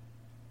Judgment.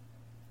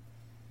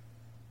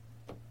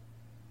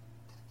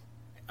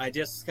 I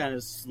just kind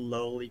of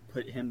slowly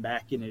put him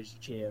back in his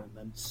chair and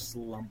then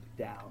slumped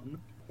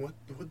down. What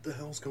the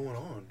hell's going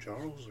on,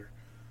 Charles?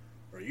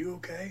 Are you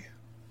okay?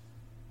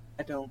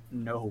 I don't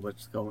know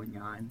what's going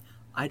on.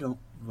 I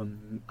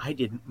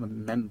didn't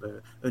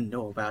remember or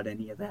know about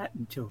any of that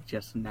until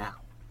just now.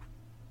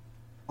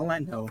 All I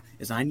know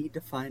is I need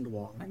to find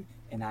Wallen,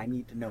 and I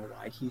need to know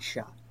why he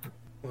shot.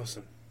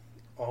 Listen,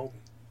 I'll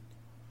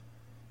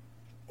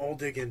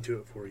dig into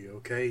it for you,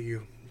 okay?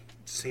 You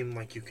seem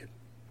like you could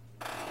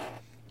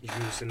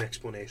use an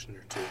explanation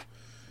or two.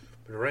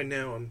 But right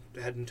now, I'm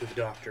heading to the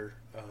doctor.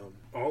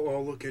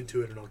 I'll look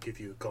into it and I'll give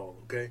you a call,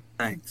 okay?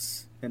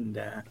 Thanks. And,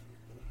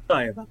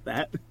 sorry about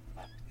that.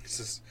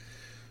 This is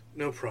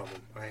no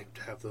problem. I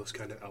have those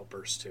kind of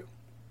outbursts too.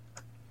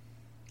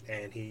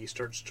 And he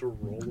starts to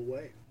roll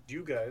away.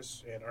 You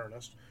guys and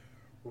Ernest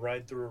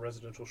ride through a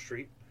residential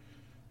street,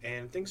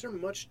 and things are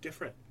much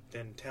different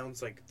than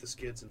towns like the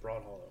Skids and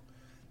Broad Hollow.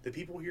 The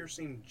people here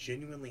seem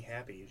genuinely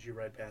happy as you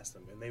ride past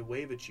them, and they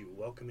wave at you,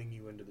 welcoming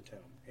you into the town.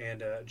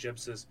 And Jeb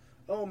says,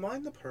 "Oh,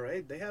 mind the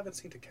parade. They haven't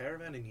seen a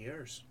caravan in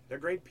years. They're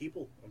great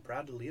people. I'm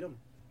proud to lead them."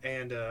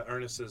 And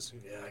Ernest says,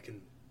 "Yeah, I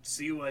can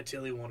see why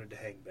Tilly wanted to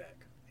hang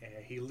back."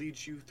 And he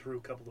leads you through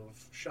a couple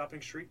of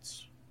shopping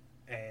streets,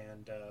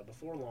 and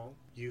before long,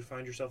 you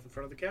find yourself in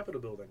front of the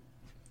Capitol building.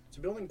 It's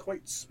a building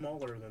quite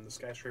smaller than the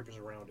skyscrapers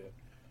around it,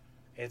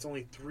 and it's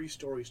only 3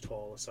 stories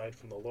tall aside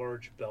from the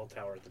large bell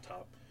tower at the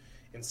top,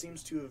 and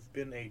seems to have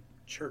been a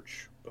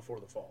church before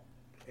the fall.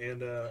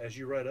 And as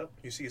you ride up,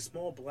 you see a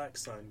small black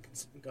sign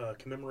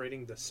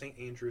commemorating the St.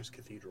 Andrew's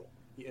Cathedral.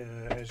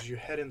 As you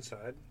head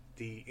inside,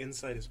 the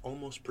inside is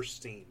almost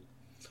pristine.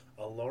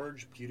 A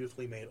large,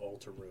 beautifully made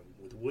altar room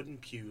with wooden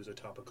pews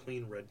atop a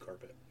clean red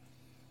carpet.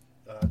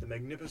 The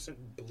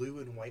magnificent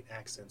blue and white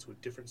accents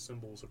with different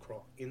symbols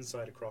across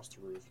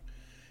the roof,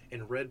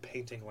 and red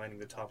painting lining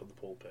the top of the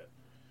pulpit.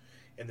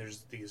 And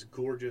there's these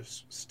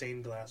gorgeous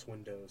stained glass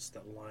windows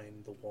that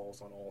line the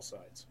walls on all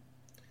sides.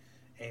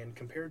 And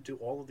compared to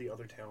all of the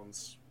other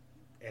towns,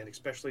 and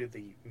especially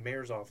the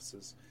mayor's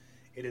offices,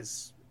 it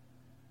is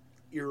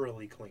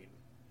eerily clean.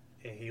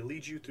 And he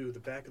leads you through the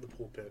back of the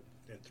pulpit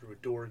and through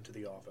a door into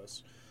the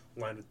office,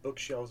 lined with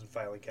bookshelves and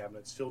filing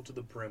cabinets filled to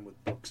the brim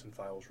with books and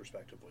files,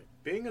 respectively.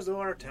 Being as though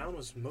our town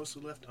was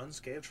mostly left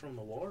unscathed from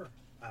the war,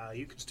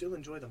 you can still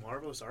enjoy the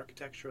marvelous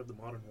architecture of the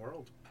modern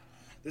world.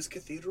 This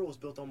cathedral was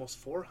built almost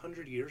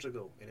 400 years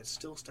ago, and it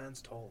still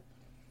stands tall.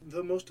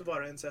 Though most of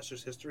our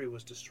ancestors' history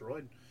was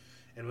destroyed,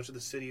 and much of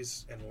the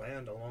cities and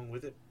land along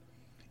with it,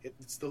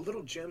 it's the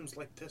little gems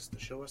like this that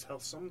show us how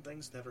some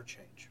things never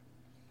change.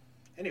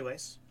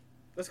 Anyways,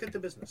 let's get to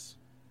business.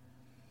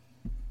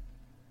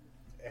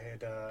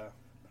 And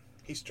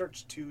he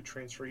starts to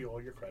transfer you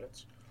all your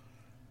credits,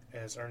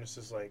 as Ernest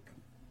is like,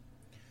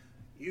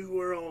 "You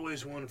were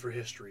always one for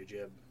history,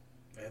 Jeb.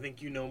 I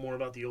think you know more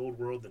about the old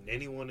world than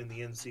anyone in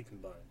the NC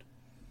combined."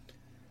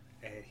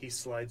 And he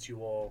slides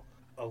you all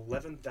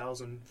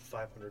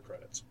 11,500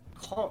 credits.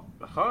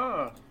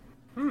 Huh.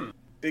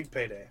 Big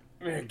payday.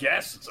 I mean, I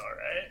guess it's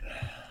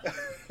alright.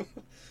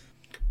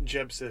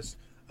 Jeb says,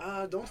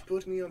 don't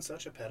put me on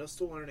such a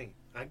pedestal, Ernie.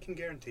 I can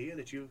guarantee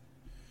you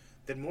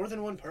that more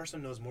than one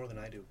person knows more than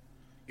I do.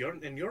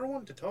 You're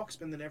one to talk,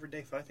 spending every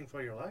day fighting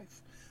for your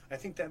life. I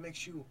think that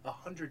makes you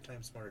 100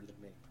 times smarter than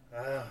me.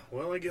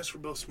 Well, I guess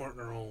we're both smart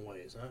in our own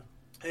ways, huh?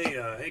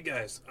 Hey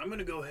guys, I'm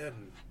gonna go ahead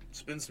and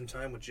spend some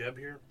time with Jeb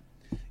here.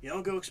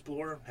 Y'all go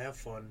explore, have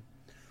fun.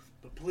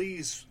 But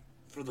please,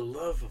 for the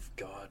love of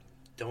God,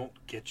 don't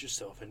get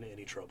yourself into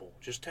any trouble.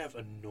 Just have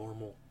a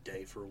normal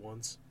day for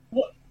once.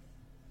 What?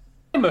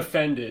 I'm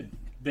offended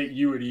that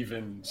you would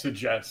even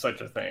suggest such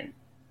a thing.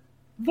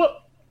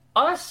 What?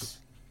 Us?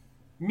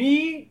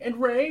 Me and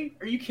Ray?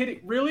 Are you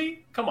kidding?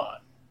 Really? Come on.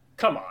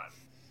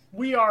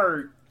 We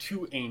are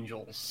two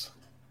angels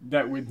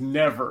that would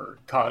never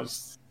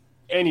cause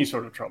any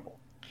sort of trouble.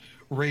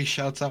 Ray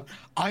shouts out,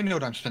 I know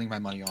what I'm spending my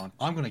money on.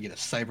 I'm going to get a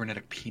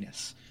cybernetic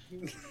penis.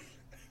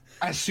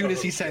 As soon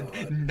as he said,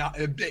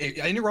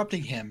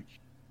 interrupting him,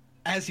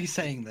 as he's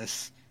saying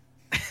this.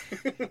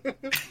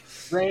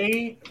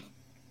 Ray,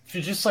 for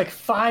just like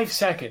 5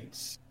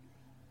 seconds,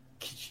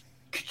 could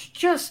you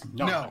just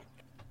not?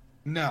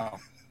 No.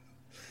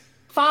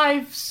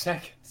 5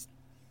 seconds.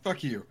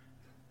 Fuck you.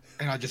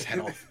 And I just head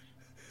off.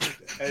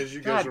 As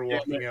you guys are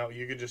walking out,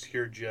 you can just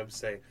hear Jeb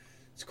say,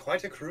 it's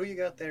quite a crew you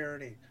got there,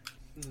 Ernie.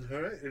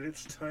 Alright, and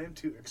it's time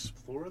to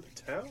explore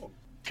the town.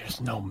 There's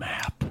no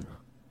map.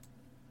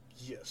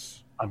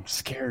 Yes. I'm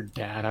scared,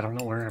 Dad. I don't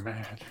know where I'm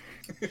at.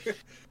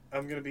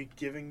 I'm going to be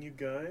giving you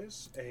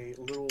guys a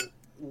little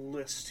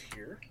list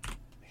here.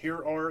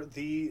 Here are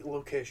the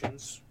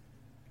locations,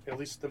 at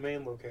least the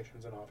main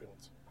locations in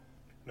Opulence.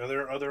 Now,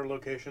 there are other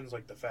locations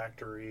like the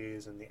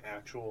factories and the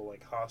actual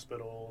like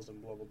hospitals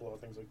and blah, blah, blah,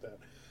 things like that.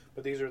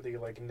 But these are the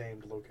like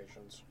named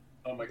locations.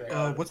 Oh my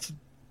God.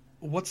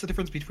 What's the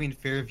difference between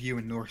Fairview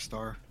and North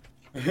Star?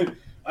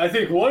 I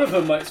think one of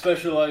them might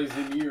specialize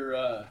in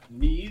your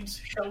needs,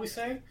 shall we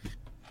say?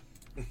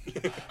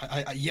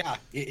 Yeah,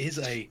 it is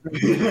a...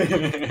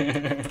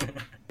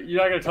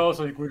 You're not going to tell us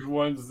like which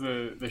one's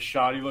the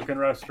shoddy-looking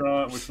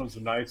restaurant, which one's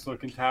the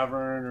nice-looking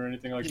tavern, or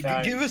anything like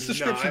that? Give us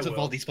descriptions of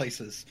all these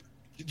places.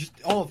 Just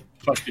all of them.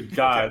 Fucking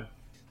God. Okay.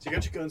 So you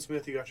got your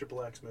gunsmith, you got your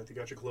blacksmith, you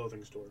got your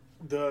clothing store.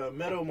 The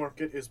Meadow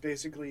Market is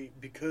basically,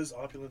 because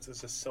Opulence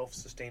is a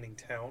self-sustaining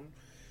town,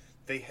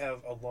 they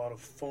have a lot of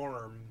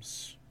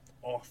farms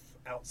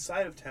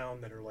outside of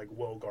town that are like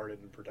well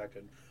guarded and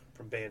protected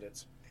from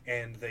bandits.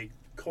 And they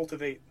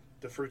cultivate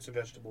the fruits and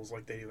vegetables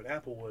like they do at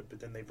Applewood, but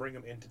then they bring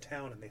them into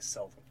town and they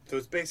sell them. So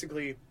it's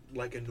basically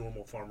like a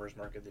normal farmer's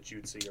market that you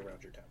would see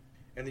around your town.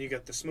 And then you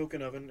got the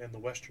Smoking Oven and the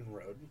Western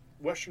Road.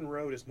 Western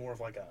Road is more of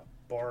like a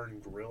bar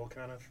and grill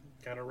kind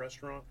of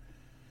restaurant,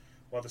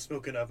 while the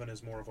Smoking Oven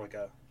is more of like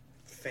a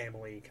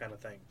family kind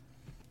of thing.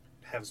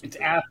 Have some it's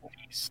food.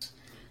 Applebee's.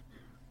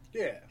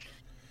 Yeah.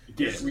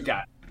 We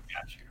got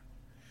you.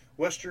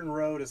 Western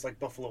Road is like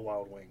Buffalo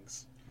Wild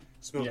Wings.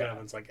 Smoking Yeah.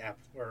 Oven's like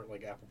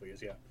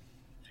Applebee's, yeah.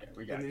 Yeah,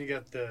 we got And then you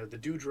got the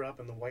Dewdrop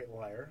and the White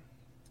Lyre.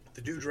 The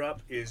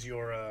Dewdrop is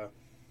your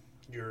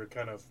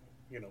kind of,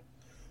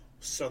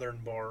 southern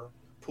bar,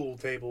 pool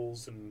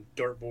tables and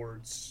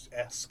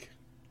dartboards-esque.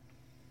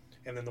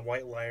 And then the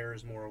White Lyre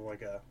is more of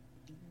like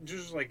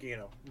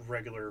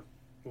regular,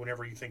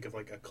 whenever you think of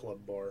like a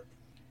club bar.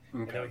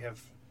 Okay. And then we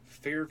have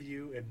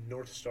Fairview and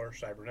North Star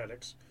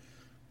Cybernetics.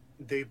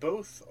 They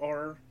both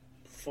are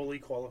fully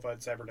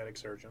qualified cybernetic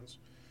surgeons,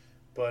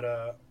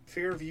 but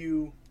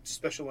Fairview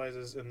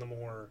specializes in the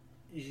more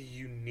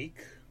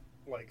unique,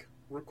 like,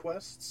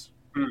 requests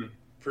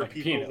for like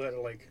people peanut. that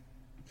are like,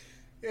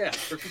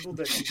 for people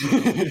that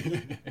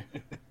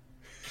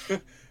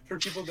for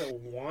people that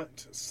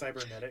want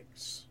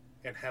cybernetics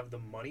and have the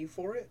money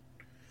for it,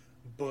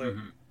 but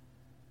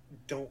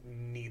don't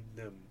need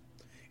them.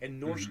 And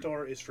North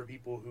Star is for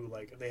people who,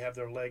 like, they have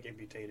their leg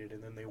amputated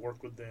and then they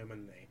work with them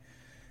and they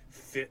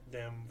fit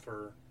them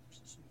for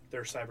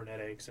their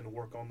cybernetics and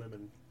work on them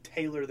and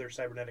tailor their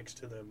cybernetics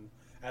to them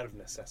out of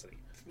necessity.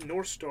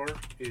 North Star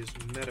is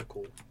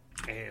medical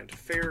and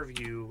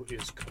Fairview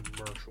is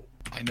commercial.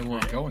 I know where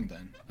I'm going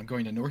then. I'm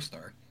going to North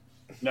Star.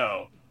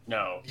 No.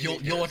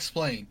 You'll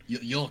explain.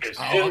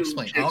 I'll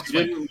explain. I'll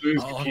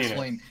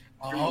explain.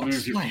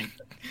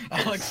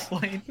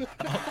 Ray,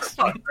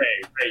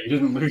 you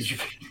didn't lose your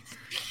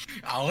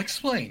I'll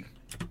explain.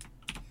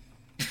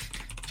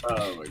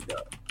 Oh my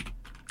God.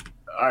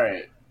 All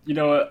right. You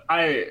know what?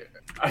 I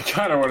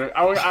kind of want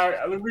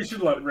to. We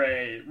should let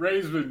Ray.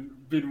 Ray's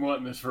been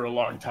wanting this for a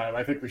long time.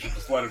 I think we should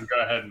just let him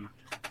go ahead and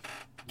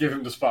give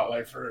him the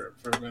spotlight for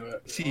a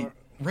minute. See,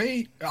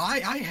 Ray,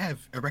 I have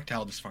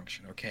erectile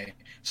dysfunction. Okay,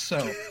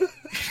 so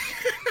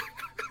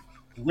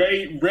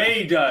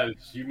Ray does.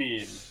 You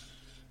mean?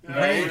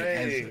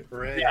 Ray.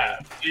 Yeah,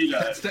 he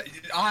does.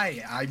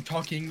 I'm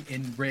talking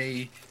in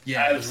Ray.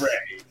 Yes. As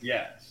Ray.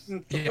 Yes.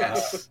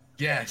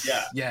 Yes.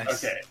 Yeah.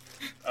 Yes.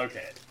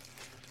 Okay.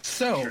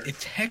 So Sure. it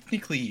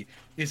technically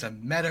is a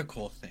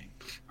medical thing.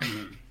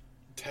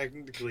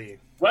 Technically.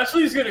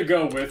 Wesley's gonna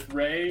go with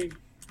Ray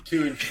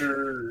to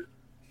ensure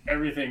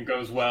everything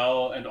goes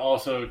well, and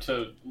also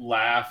to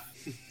laugh.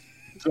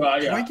 So Do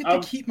I get to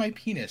keep my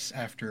penis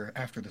after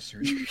the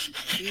surgery?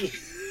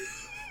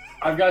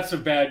 I've got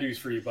some bad news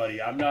for you,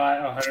 buddy. I'm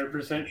not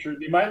 100% sure.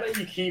 They might let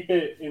you keep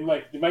it in,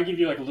 like, they might give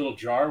you, like, a little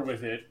jar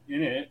with it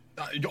in it.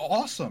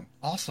 Awesome.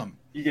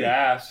 You could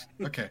ask.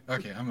 Okay,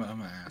 I'm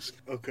gonna ask.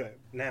 Okay,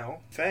 now,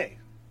 Faye,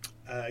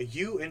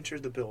 you enter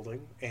the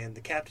building, and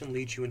the captain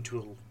leads you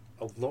into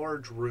a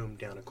large room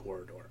down a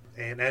corridor.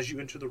 And as you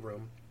enter the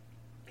room,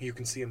 you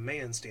can see a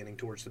man standing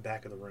towards the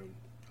back of the room,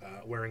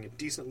 wearing a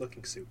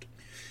decent-looking suit.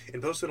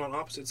 And posted on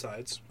opposite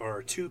sides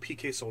are 2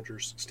 PK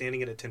soldiers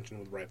standing at attention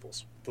with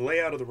rifles. The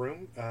layout of the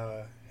room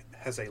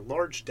has a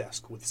large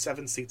desk with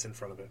 7 seats in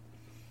front of it.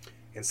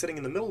 And sitting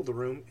in the middle of the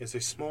room is a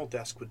small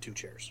desk with 2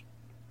 chairs.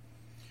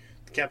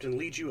 The captain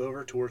leads you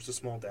over towards the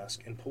small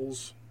desk and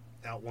pulls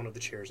out one of the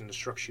chairs and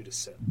instructs you to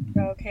sit.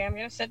 Okay, I'm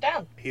gonna sit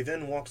down. He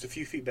then walks a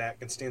few feet back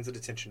and stands at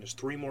attention as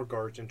 3 more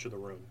guards enter the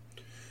room.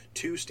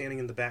 2 standing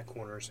in the back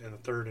corners and the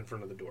 3rd in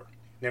front of the door.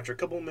 And after a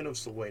couple of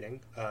minutes of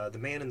waiting, the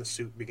man in the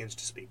suit begins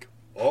to speak.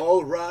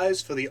 All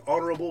rise for the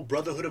honorable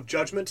brotherhood of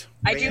judgment.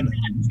 I do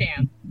not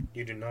stand.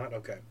 You do not?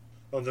 Okay.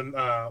 Well, then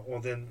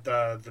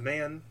the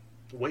man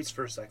waits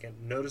for a second,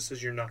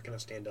 notices you're not going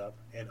to stand up,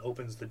 and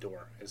opens the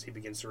door as he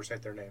begins to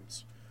recite their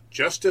names.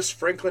 Justice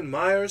Franklin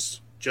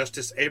Myers,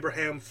 Justice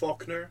Abraham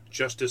Faulkner,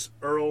 Justice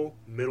Earl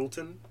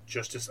Middleton,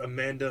 Justice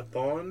Amanda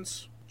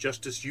Barnes,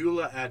 Justice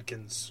Eula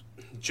Adkins,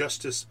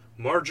 Justice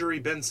Marjorie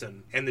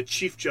Benson, and the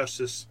Chief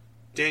Justice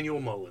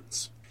Daniel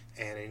Mullins.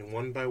 And in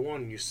one by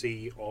one, you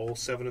see all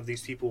 7 of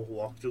these people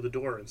walk through the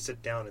door and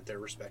sit down at their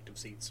respective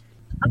seats.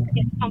 I'm gonna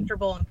get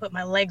comfortable and put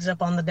my legs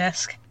up on the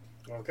desk.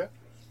 Okay.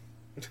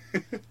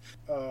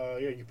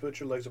 You put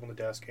your legs up on the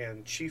desk,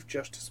 and Chief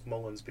Justice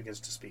Mullins begins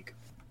to speak.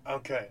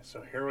 Okay,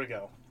 so here we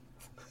go.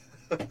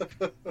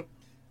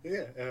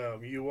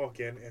 You walk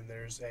in, and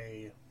there's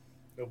a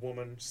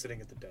woman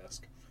sitting at the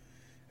desk.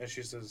 And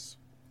she says,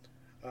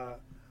 hi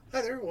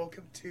there,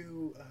 welcome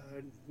to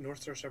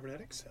North Star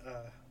Cybernetics.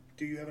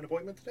 Do you have an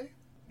appointment today?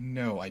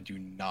 No, I do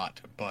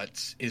not,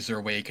 but is there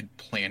a way I could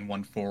plan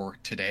one for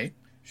today?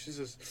 She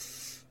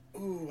says,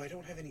 ooh, I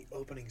don't have any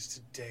openings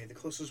today. The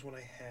closest one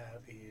I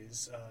have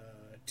is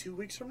 2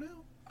 weeks from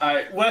now.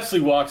 Wesley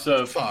walks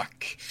up.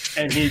 Fuck.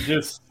 And he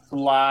just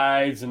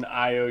slides an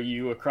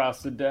IOU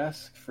across the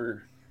desk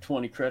for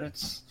 20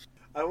 credits.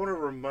 I want to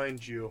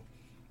remind you,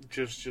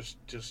 just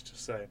to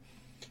say,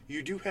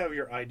 you do have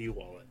your ID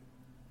wallet.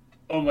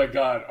 Oh my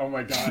god,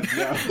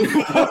 yeah.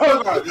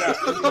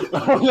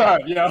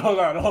 Hold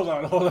on.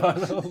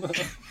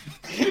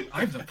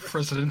 I'm the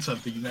president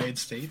of the United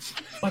States.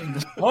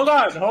 Hold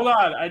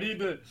on, I need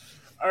to...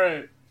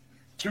 Alright,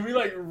 can we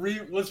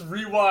let's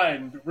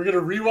rewind. We're gonna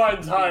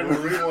rewind time. We're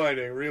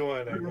rewinding.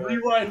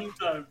 Rewinding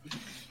time.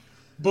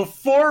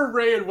 Before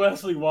Ray and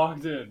Wesley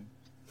walked in,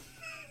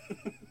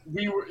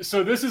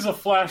 so this is a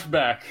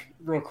flashback,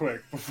 real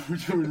quick,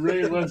 before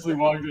Ray and Wesley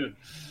walked in.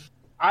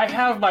 I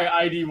have my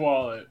ID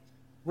wallet.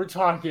 We're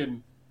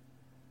talking,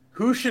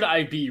 who should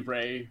I be,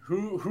 Ray?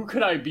 Who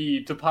could I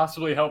be to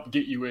possibly help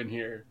get you in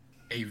here?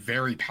 A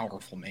very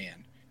powerful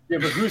man. Yeah,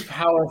 but who's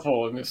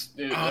powerful in this?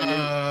 Who'd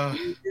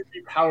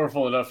be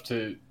powerful enough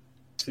to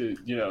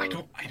I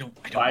don't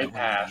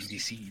bypass know any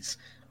NPCs.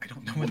 I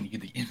don't know any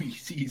of the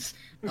NPCs.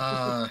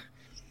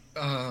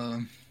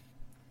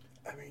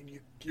 I mean,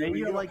 Maybe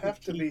you you're like have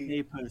a to be.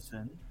 a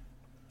person.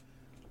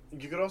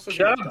 You could also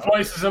Shut be a up, doctor.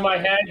 voices in my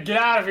head. Get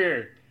out of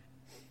here.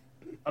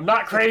 I'm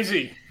not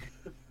crazy.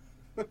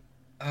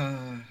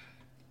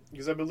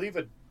 Because I believe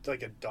a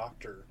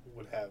doctor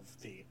would have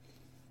the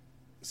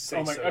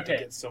say to okay.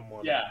 get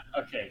someone. Yeah.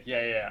 Okay.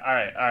 Yeah. All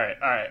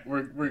right.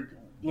 We're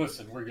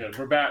listen. We're good.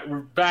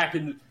 We're back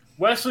in.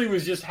 Wesley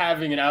was just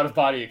having an out of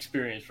body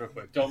experience, real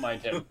quick. Don't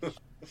mind him.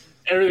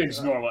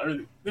 Everything's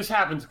normal. This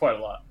happens quite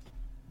a lot.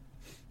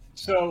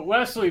 So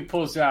Wesley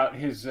pulls out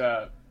his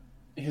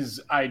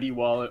ID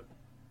wallet,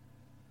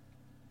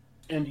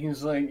 and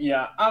he's like,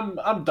 "Yeah,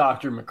 I'm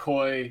Dr.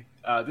 McCoy.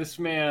 This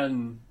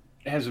man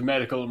has a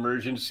medical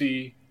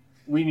emergency.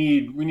 We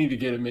need to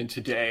get him in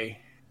today,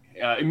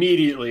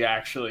 immediately,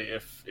 actually,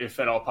 if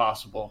at all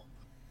possible."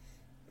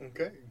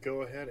 Okay,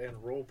 go ahead and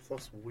roll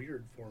plus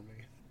weird for me.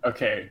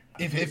 Okay.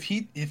 If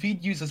he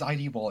uses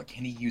ID wallet,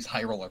 can he use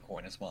high roller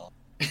coin as well?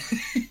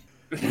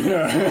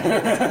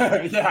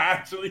 Yeah,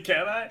 actually,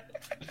 can I?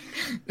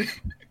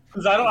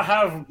 Because I don't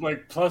have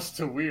plus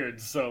to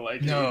weird, so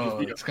no,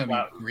 it's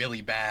gonna be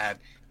really bad.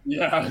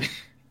 Yeah.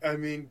 I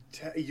mean,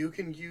 you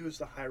can use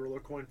the high roller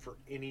coin for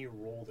any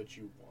roll that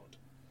you want.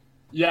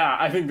 Yeah,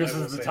 I think this I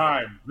will is the say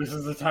time. This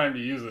is the time to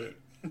use it.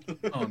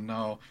 Oh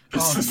no!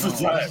 This is the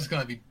time. This is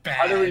gonna be bad.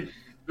 How do we?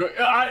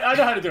 I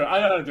know how to do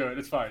it.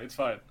 It's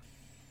fine.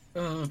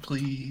 Oh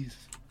please.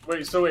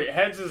 Wait,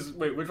 heads is...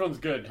 Wait, which one's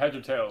good? Heads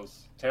or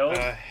tails? Tails?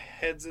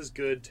 Heads is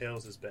good,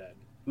 tails is bad.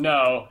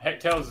 No,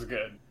 tails is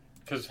good.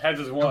 Because heads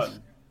is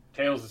 1.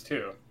 Tails is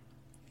 2.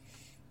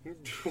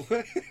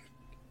 What?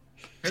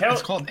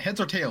 It's called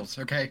heads or tails,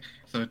 okay?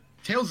 So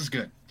tails is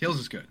good.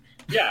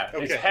 Yeah, it's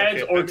Okay,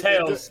 heads okay. or I mean,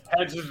 tails.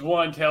 Heads is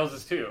 1, tails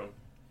is 2.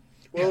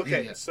 Well, Yeah,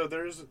 okay. yeah. So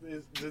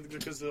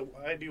because the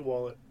ID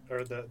wallet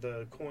or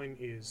the coin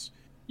is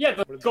Yeah,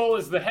 the skull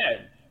is the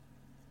head.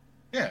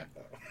 Yeah,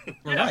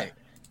 we're Yeah. right.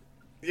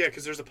 yeah,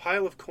 because there's a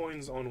pile of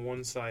coins on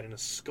one side and a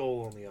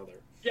skull on the other.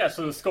 Yeah,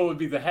 so the skull would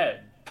be the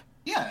head.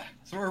 Yeah,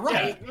 so we're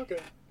right. Okay.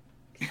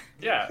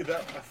 Yeah.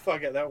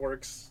 Fuck it, that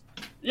works.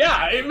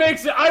 Yeah, it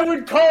makes it. I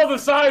would call the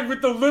side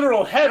with the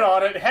literal head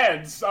on it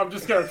heads. I'm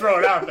just gonna throw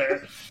it out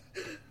there.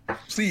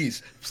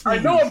 Please. I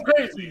know I'm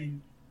crazy.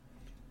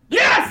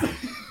 Yes!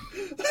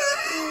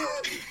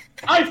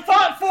 I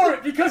fought for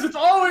it because it's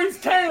always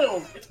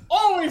tails. It's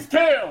always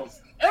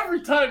tails.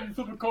 Every time you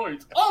flip a coin,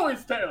 it's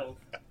always tails.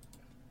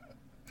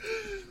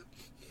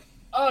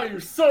 Oh, you're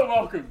so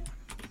welcome.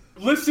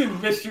 Listen,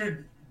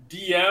 Mr.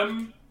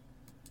 DM.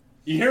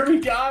 You hear me,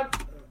 God?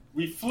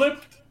 We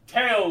flipped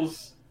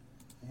tails.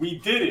 We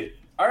did it.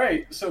 All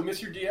right, so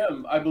Mr.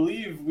 DM, I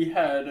believe we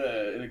had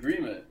an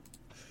agreement.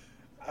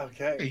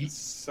 Okay,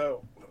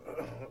 so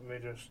let me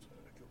just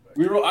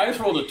We roll, I just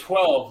rolled a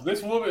 12.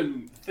 This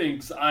woman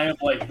thinks I am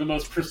like the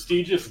most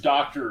prestigious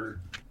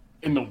doctor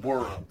in the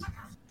world.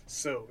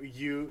 So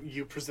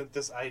you present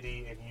this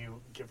ID and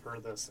you give her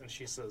this, and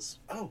she says,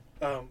 "Oh,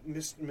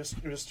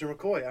 Mr.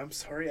 McCoy, I'm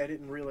sorry, I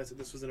didn't realize that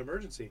this was an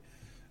emergency.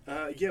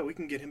 Yeah, we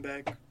can get him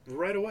back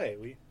right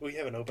away. We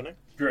have an opening."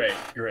 Great.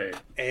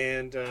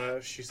 And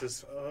she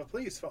says,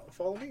 "Please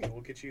follow me, and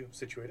we'll get you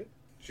situated."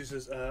 She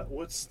says,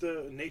 "What's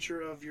the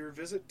nature of your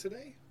visit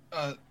today?"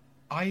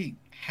 I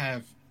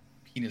have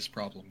penis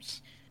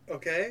problems.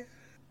 Okay.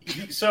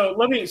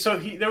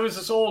 There was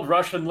this old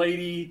Russian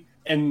lady,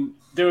 and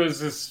there was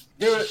this.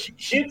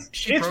 She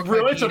broke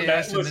my it's a penis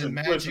mess. and Listen,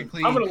 then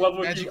magically, I'm gonna level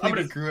with you. I'm magically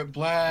gonna grew it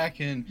black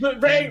and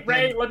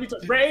Ray, let me talk.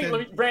 Ray,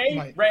 let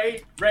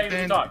me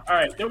then- talk. All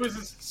right, there was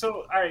this.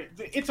 So, all right,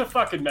 it's a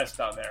fucking mess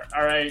down there.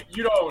 All right,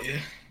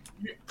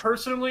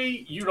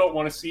 personally, you don't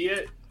want to see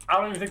it. I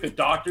don't even think the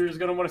doctor is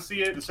gonna want to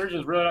see it. The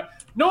surgeon's really not.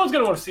 No one's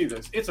gonna want to see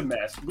this. It's a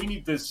mess. We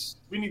need this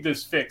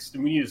fixed,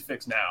 and we need this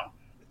fixed now.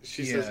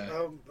 She says,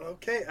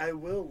 "Okay, I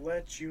will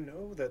let you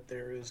know that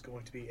there is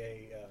going to be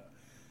a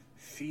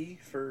fee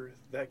for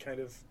that kind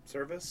of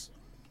service.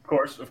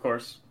 Of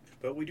course.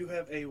 But we do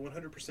have a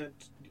 100%,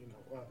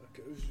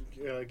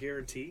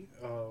 guarantee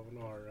on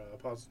our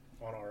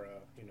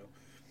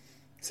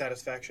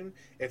satisfaction.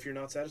 If you're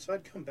not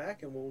satisfied, come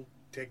back and we'll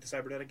take the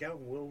cybernetic out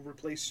and we'll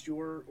replace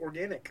your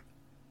organic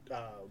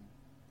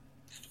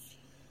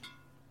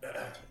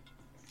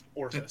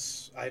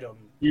orifice item."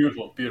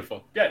 Beautiful.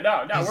 Yeah, no,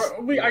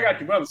 I got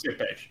you. We're on the same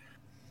page.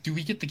 Do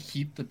we get to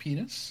keep the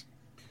penis?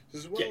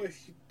 Says, well,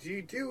 if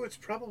you do, it's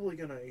probably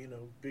gonna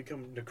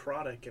become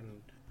necrotic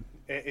and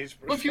it's.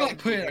 Well, if you like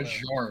put it in a gonna-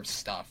 jar of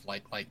stuff,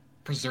 like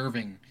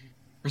preserving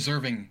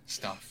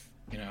stuff,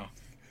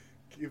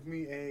 Give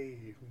me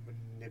a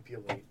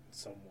manipulate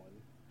someone.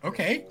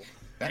 Okay.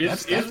 roll.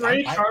 Is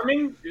Ray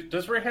charming?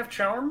 Does Ray have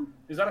charm?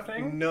 Is that a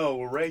thing?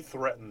 No, Ray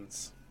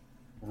threatens.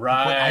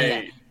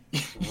 Right.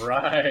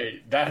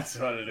 Right. That's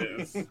what it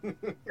is.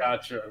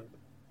 Gotcha.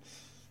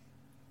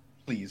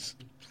 Please.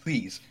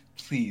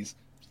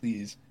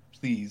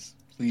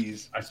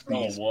 I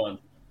smell a 1.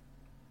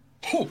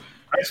 Oh,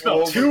 I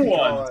smelled Oh 2 my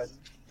 1s.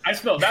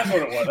 God. That's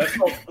what it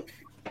was.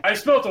 I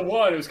smelled a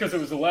 1. It was because it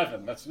was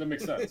 11. That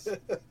makes sense.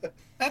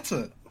 that's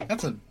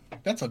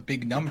a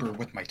big number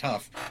with my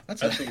tough.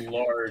 That's a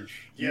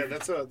large. Yeah,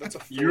 that's a.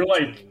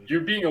 14.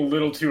 You're being a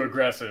little too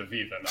aggressive,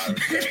 even. I would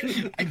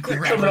say. I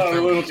grab Coming out a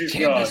her. little too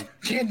strong.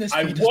 Can this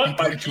I penis want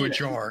be my put into a penis.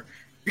 jar?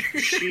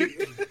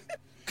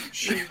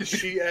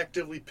 She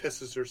actively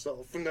pisses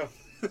herself. No.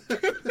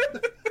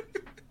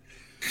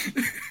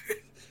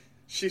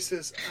 She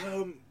says,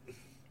 well,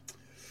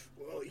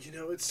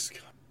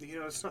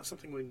 it's not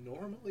something we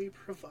normally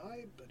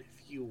provide, but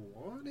if you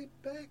want it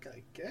back,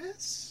 I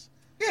guess.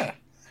 Yeah,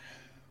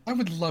 I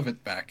would love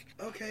it back.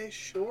 Okay,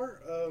 sure.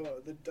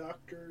 The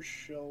doctor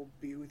shall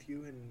be with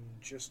you in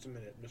just a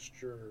minute,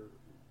 Mr.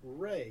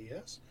 Ray,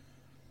 yes?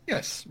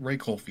 Yes, Ray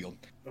Coalfield.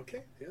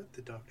 Okay, yeah,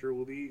 the doctor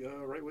will be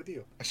right with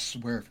you. I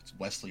swear, if it's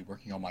Wesley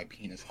working on my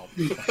penis, I'll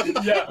be.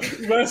 Yeah,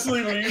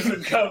 Wesley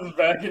Weason comes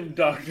back in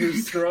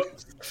Doctor's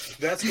throat.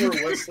 That's where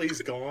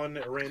Wesley's gone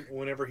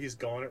whenever he's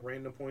gone at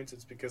random points.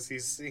 It's because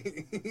he's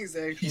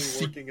actually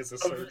working as a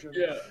surgeon.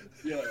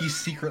 Yeah. He's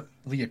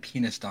secretly a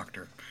penis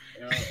doctor.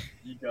 Yeah,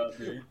 you got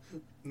me.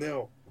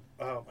 No,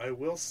 I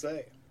will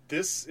say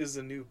this is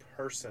a new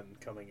person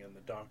coming in,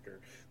 the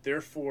doctor.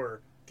 Therefore,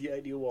 the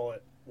ID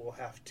wallet will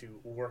have to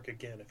work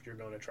again if you're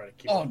going to try to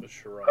keep up the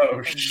charade.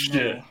 Oh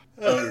shit!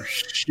 Oh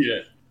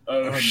shit!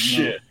 Oh no.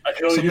 shit! I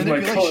can So only use my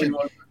manipulation. calling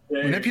one per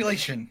day.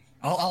 Manipulation.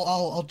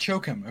 I'll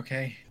choke him.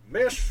 Okay.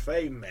 Miss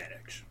Faye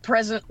Maddox,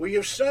 Present. we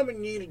have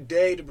summoned you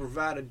today to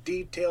provide a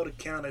detailed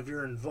account of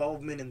your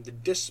involvement in the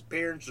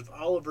disappearance of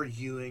Oliver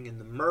Ewing and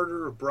the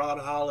murder of Broad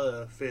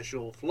Hollow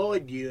official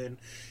Floyd Ewing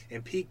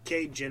and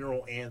PK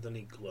General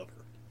Anthony Glover.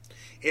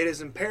 It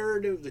is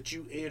imperative that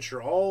you answer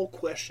all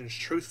questions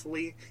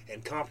truthfully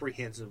and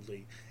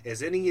comprehensively,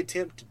 as any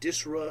attempt to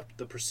disrupt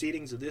the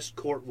proceedings of this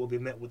court will be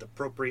met with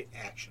appropriate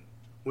action.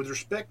 With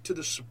respect to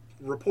the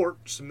report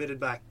submitted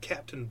by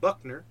Captain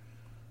Buckner,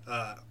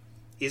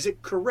 Is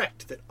it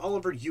correct that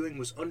Oliver Ewing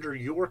was under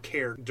your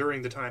care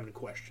during the time in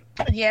question?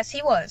 Yes,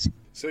 he was.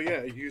 So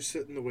yeah, you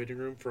sit in the waiting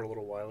room for a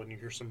little while, and you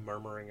hear some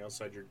murmuring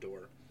outside your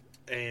door.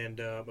 And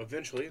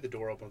eventually, the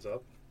door opens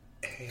up,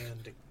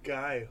 and a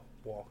guy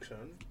walks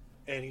in,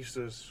 and he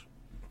says,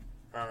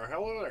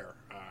 hello there.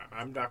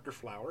 I'm Dr.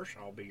 Flowers.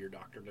 I'll be your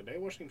doctor today.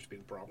 What seems to be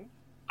the problem?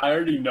 I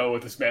already know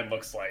what this man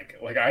looks like.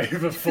 Like, I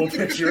have a full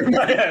picture in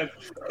my head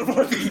of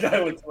what this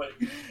guy looks like.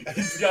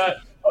 He's got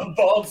a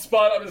bald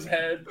spot on his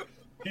head.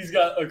 He's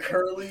got a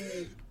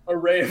curly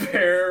array of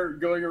hair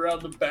going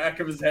around the back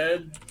of his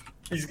head.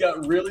 He's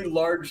got really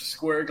large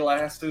square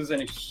glasses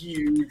and a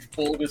huge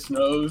bulbous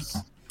nose.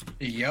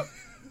 Yep.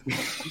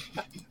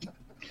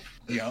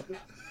 Yep.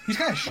 He's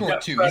kind of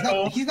short too.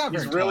 He's not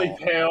very He's really tall.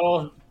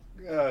 pale.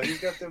 He's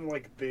got them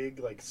like big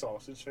like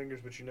sausage fingers,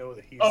 but you know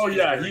that he's. Oh he's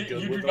yeah, very you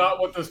good do with not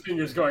want those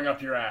fingers going up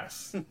your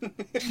ass.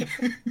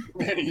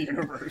 Any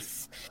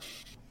universe.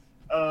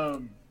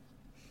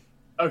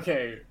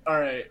 Okay, all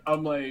right.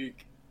 I'm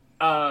like,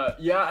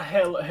 yeah.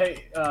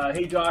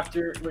 Hey,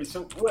 doctor.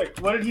 Wait.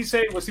 What did he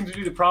say? What seems to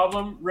be the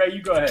problem? Ray,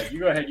 you go ahead.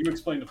 You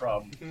explain the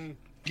problem.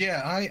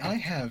 Yeah, I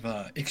have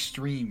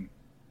extreme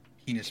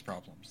penis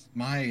problems.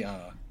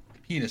 My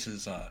penis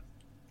is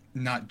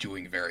not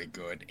doing very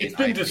good. It's and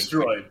been I think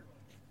destroyed.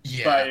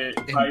 Yeah,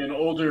 By an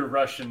older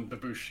Russian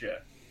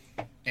babushka.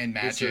 and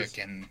magic,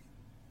 and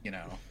you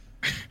know.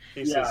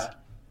 He says,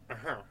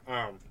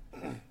 I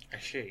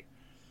see.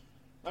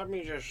 Let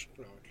me just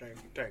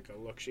take a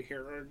look. See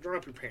here.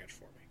 Drop your pants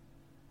for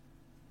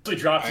me. He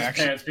dropped his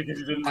pants because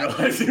he didn't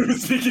realize he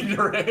was speaking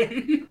to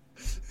Ray.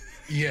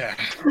 Yeah.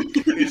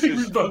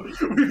 we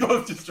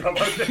both just dropped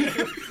our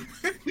pants.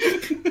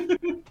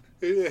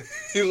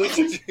 He looks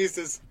at you. He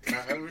says,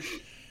 I was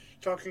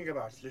talking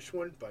about this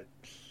one, but.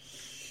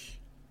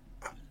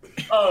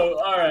 Oh,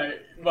 all right.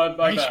 My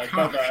Nice bad.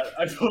 cock.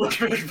 I totally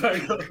finished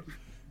back up.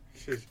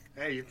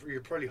 Hey,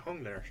 you're pretty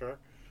hung there, sir.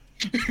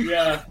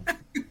 Yeah,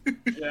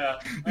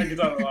 I get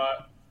that a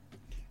lot.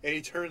 And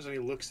he turns and he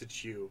looks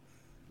at you,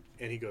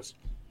 and he goes,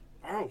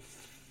 "Oh,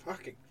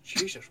 fucking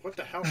Jesus! What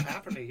the hell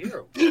happened to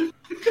you?"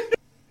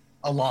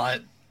 A lot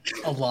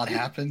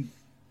happened.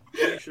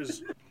 And he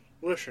says,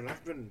 "Listen,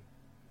 I've been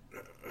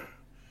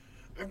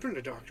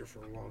a doctor for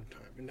a long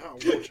time, and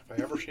not once have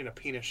I ever seen a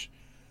penis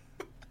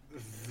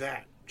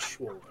that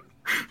swollen.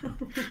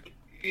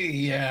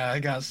 Yeah, I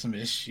got some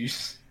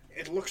issues.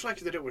 It looks like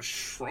that it was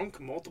shrunk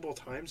multiple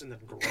times and then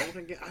grown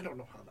again. I don't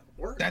know how that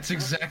works. That's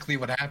exactly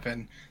what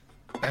happened.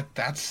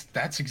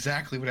 That's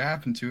exactly what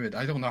happened to it.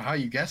 I don't know how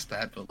you guessed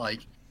that, but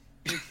like.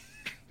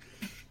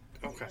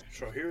 Okay,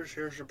 so here's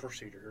the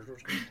procedure. Here's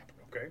what's gonna happen.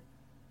 Okay,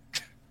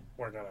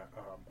 we're gonna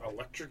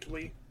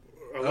electrically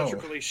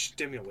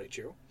stimulate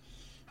you.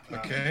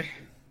 Okay.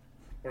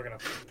 We're gonna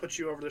put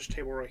you over this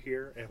table right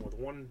here, and with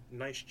one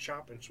nice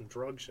chop and some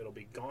drugs, it'll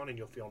be gone, and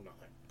you'll feel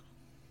nothing.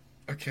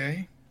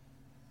 Okay.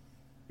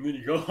 And then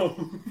you go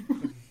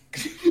home.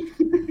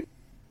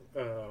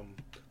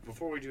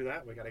 Before we do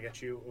that, we gotta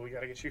get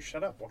you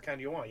shut up. What kind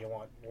do you want? You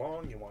want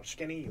long? You want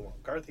skinny? You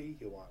want girthy?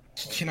 You want?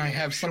 Can I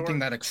have something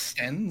that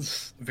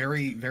extends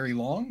very, very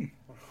long?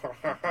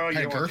 Kind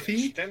of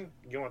girthy?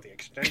 You want the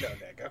extendo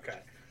deck? Okay.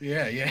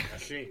 Yeah. I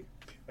see.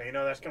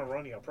 Well, that's gonna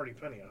run you a pretty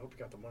penny. I hope you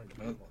got the money to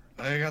pay more.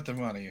 I got the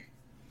money.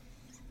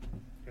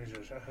 He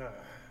says,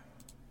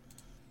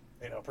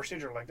 a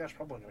procedure like that's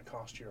probably gonna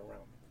cost you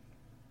around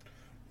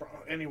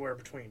anywhere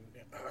between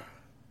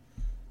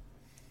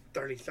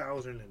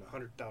 30,000 and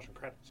 100,000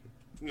 credits.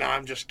 No,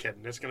 I'm just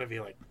kidding. It's gonna be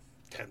like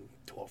 10,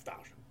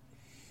 12,000.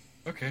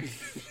 Okay.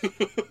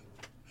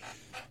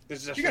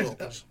 This is just You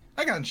guys,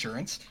 I got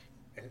insurance.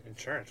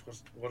 Insurance.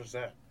 What is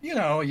that?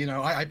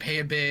 I pay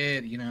a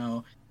bit,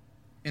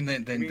 and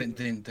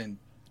then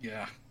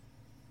yeah.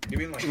 You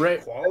mean like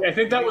Right. quality? I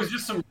think that was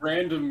just some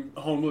random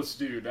homeless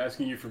dude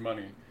asking you for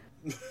money.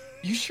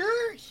 You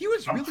sure? He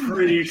was I'm really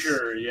pretty nice.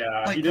 sure,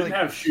 yeah. Like- he didn't like,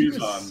 have he shoes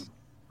was- on.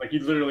 Like, he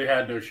literally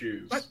had no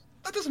shoes. But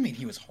that doesn't mean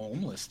he was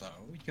homeless, though.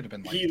 He could have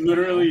been like. He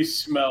literally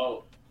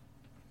smelled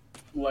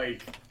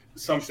like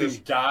something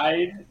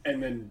died,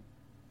 and then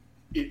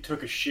it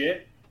took a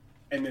shit,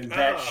 and then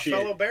that shit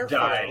fellow barefooter.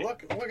 died.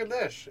 Look at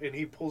this. And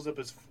he pulls up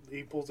his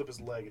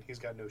leg, and he's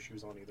got no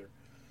shoes on either.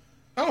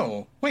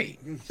 Oh wait,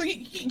 so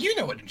you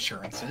know what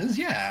insurance is,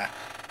 yeah?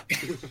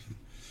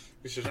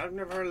 He says, "I've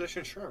never heard of this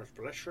insurance,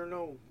 but I sure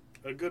know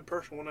a good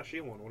person when I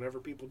see one. Whenever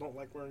people don't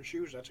like wearing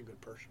shoes, that's a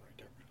good person right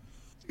there."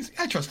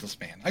 I trust this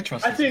man. I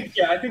think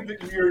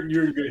that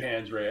you're in good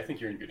hands, Ray. I think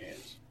you're in good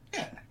hands.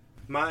 Yeah.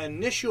 My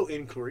initial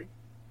inquiry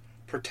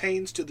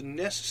pertains to the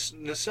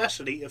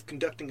necessity of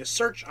conducting a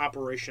search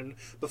operation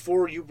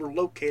before you were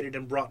located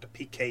and brought to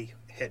PK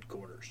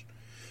headquarters.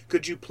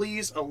 Could you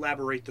please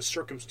elaborate the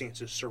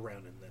circumstances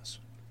surrounding this?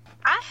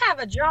 I have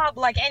a job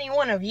like any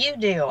one of you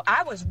do.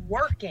 I was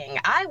working.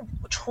 I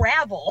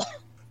travel.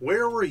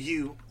 Where were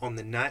you on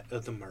the night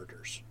of the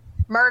murders?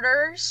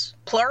 Murders,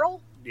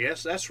 plural?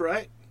 Yes, that's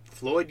right.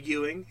 Floyd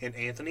Ewing and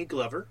Anthony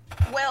Glover.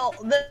 Well,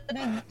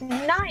 the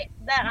night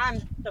that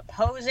I'm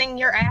supposing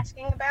you're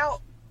asking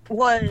about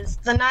was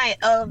the night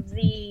of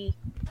the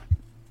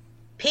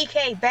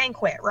PK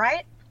banquet,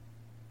 right?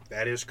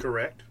 That is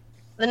correct.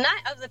 The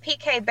night of the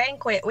PK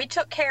banquet, we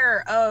took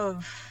care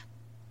of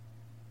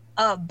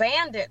a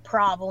bandit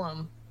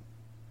problem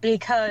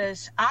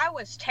because I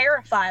was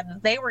terrified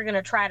that they were going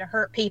to try to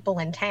hurt people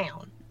in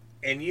town.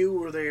 And you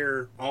were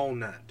there all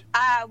night.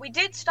 We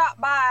did stop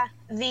by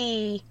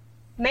the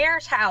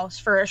mayor's house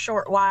for a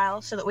short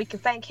while so that we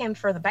could thank him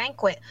for the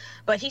banquet,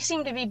 but he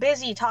seemed to be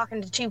busy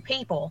talking to two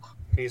people.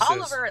 He says,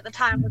 Oliver at the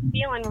time was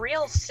feeling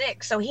real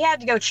sick, so he had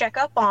to go check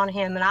up on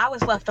him, and I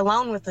was left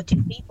alone with the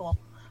two people.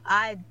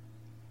 I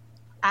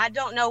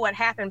don't know what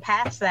happened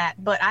past that,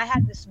 but I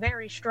had this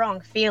very strong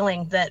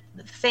feeling that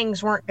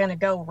things weren't going to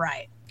go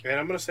right. and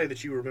I'm going to say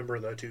that you remember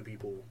the two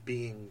people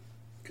being,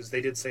 because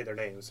they did say their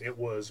names. It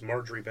was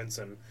Marjorie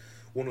Benson,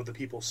 one of the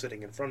people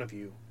sitting in front of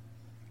you,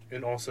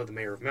 and also the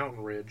mayor of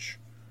Mountain Ridge,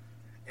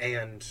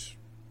 and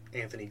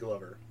Anthony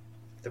Glover,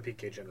 the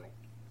PK general,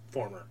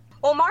 former.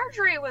 Well,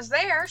 Marjorie was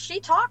there. She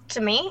talked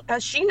to me.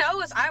 She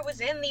knows I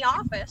was in the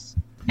office.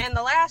 And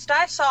the last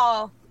I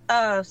saw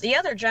the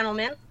other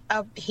gentleman,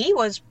 he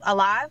was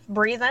alive,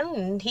 breathing,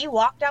 and he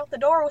walked out the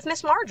door with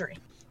Miss Marjorie.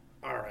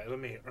 All right, let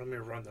me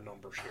run the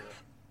numbers here.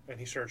 And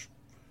he starts.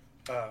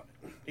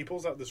 He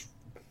pulls out this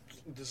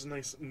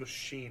nice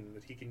machine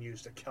that he can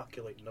use to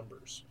calculate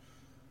numbers.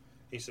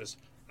 He says,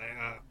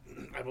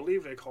 I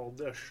believe they call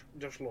this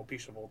little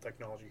piece of old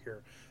technology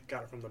here.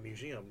 Got it from the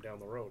museum down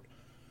the road.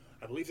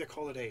 I believe they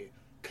call it a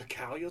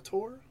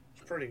calculator.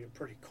 It's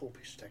pretty cool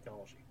piece of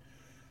technology.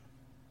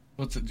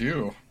 What's it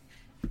do?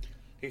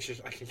 He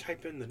says, I can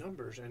type in the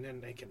numbers and then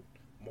they can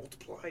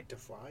multiply,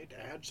 divide,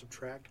 add,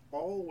 subtract,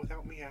 all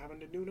without me having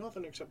to do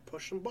nothing except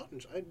push some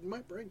buttons.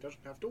 My brain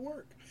doesn't have to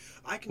work.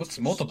 I can. What's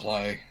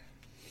multiply?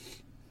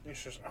 He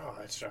says,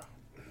 it's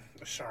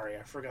sorry,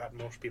 I forgot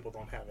most people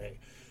don't have a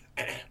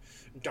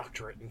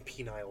doctorate in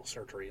penile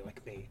surgery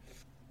like me.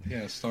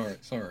 Yeah, sorry.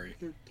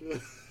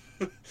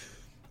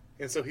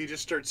 And so he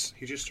just starts.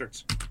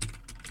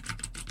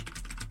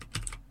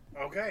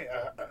 Okay,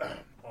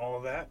 all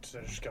of that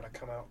is going to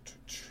come out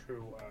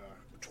to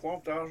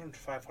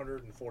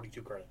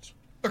 12,542 credits.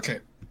 Okay.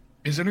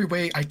 Is there any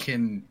way I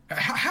can...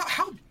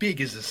 How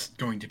big is this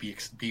going to be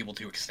able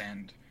to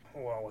extend?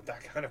 Well, with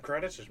that kind of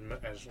credits, as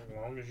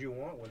long as you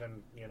want,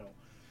 within,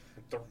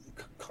 the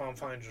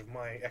confines of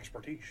my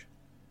expertise.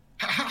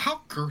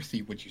 How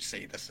girthy would you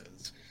say this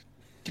is?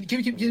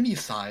 Give me a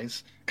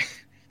size.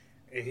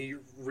 And he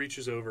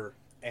reaches over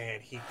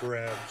and he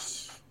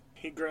grabs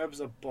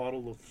a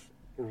bottle of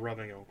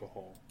rubbing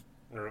alcohol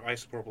or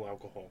isopropyl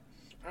alcohol.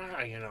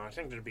 I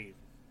think it'd be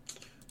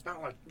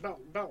about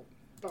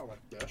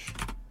like this.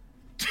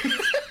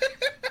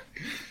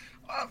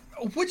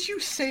 Would you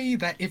say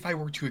that if I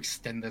were to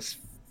extend this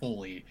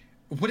fully,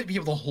 would it be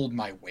able to hold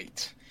my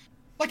weight?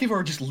 Like if I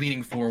were just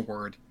leaning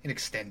forward and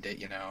extend it,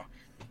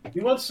 He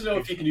wants to know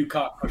if he can do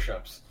cock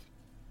push-ups.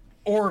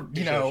 Or,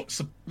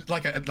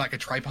 like a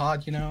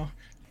tripod, I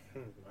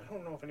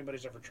don't know if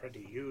anybody's ever tried to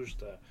use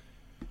the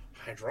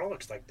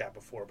hydraulics like that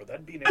before, but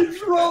that'd be an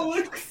interesting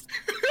Hydraulics!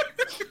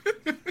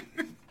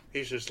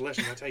 He says,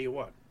 listen, I tell you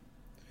what.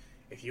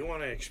 If you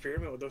want to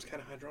experiment with those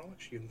kind of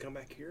hydraulics, you can come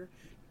back here,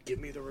 give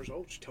me the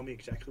results, tell me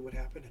exactly what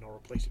happened, and I'll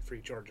replace it free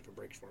of charge if it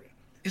breaks for you.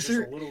 Is Just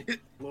there a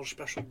little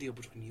special deal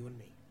between you and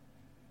me?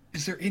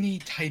 Is there any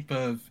type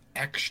of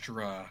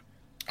extra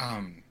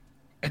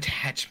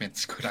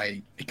attachments could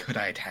I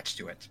attach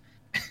to it?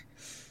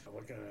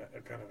 What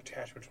kind of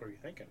attachments were you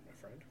thinking, my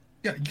friend?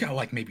 Yeah, you got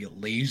like maybe a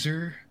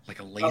laser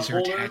Holder,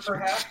 attachment,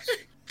 perhaps?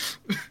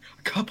 a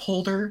cup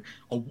holder,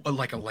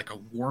 like a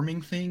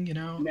warming thing,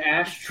 An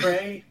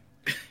ashtray?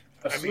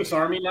 A Swiss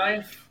Army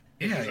knife?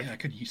 Yeah, I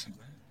could use some of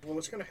that. Well,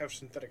 it's going to have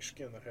synthetic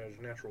skin that has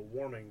natural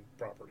warming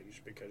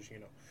properties because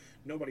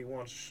nobody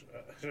wants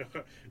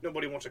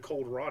a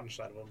cold rod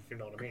inside of them. If you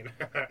know what I mean.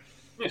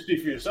 You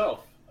speak for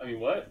yourself. I mean,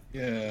 what?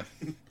 Yeah.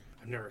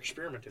 I've never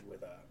experimented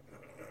with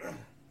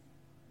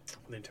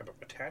any type of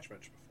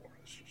attachments before.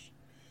 It's just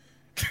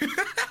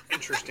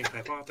interesting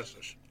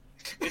hypothesis,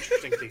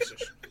 interesting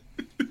thesis.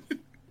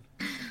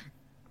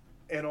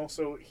 And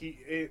also,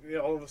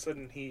 all of a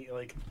sudden he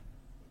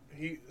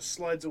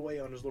slides away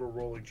on his little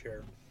rolling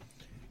chair,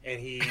 and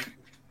he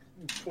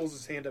pulls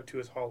his hand up to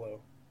his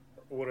hollow,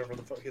 or whatever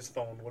the fuck, his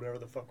phone, whatever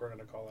the fuck we're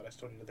gonna call it. I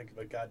still need to think of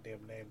a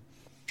goddamn name.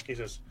 He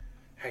says,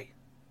 "Hey,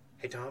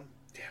 Tom.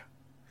 Yeah,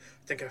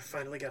 I think I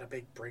finally got a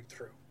big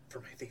breakthrough for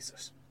my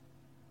thesis.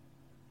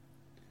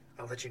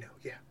 I'll let you know.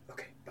 Yeah,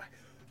 okay, bye."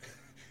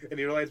 And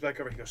he lies back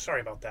over and he goes,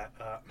 "Sorry about that.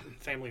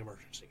 Family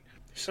emergency."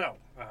 So,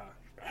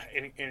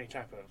 any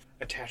type of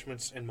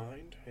attachments in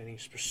mind? Any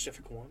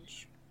specific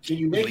ones? Can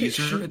you make it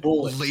shoot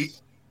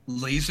bullets?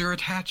 Laser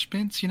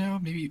attachments,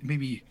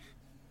 maybe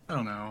I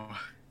don't know,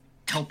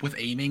 help with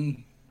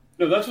aiming.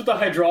 No, that's what the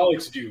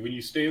hydraulics do. When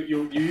you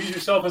use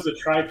yourself as a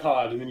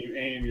tripod and then you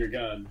aim your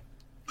gun.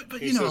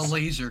 But a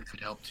laser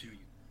could help too.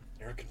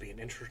 There could be an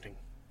interesting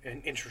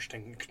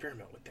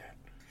experiment with that.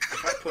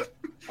 If I put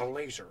a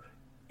laser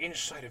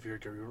inside of your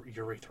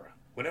urethra,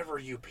 whenever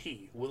you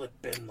pee, will it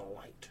bend the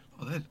light?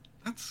 Oh,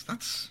 that's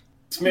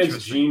This man's a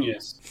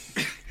genius.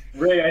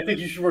 Ray, I think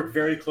you should work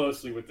very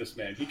closely with this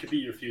man. He could be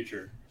your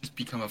future. Just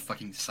become a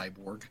fucking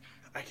cyborg.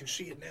 I can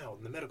see it now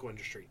in the medical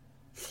industry.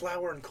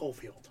 Flower and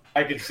Coalfield.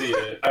 I can see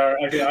it.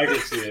 I can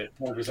see it.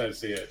 100%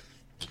 see it.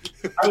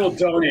 I will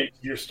donate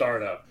to your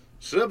startup.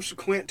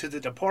 Subsequent to the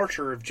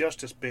departure of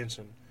Justice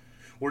Benson,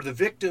 were the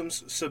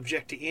victims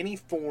subject to any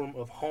form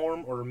of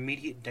harm or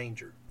immediate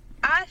danger?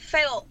 I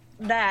felt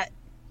that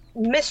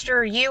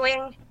Mr.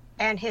 Ewing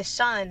and his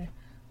son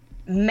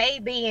may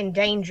be in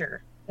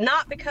danger,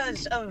 not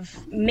because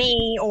of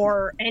me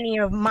or any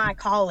of my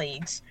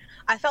colleagues.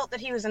 I felt that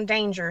he was in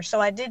danger,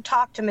 so I did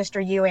talk to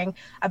Mr. Ewing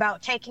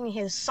about taking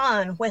his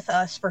son with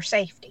us for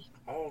safety.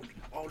 I'll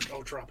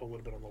drop a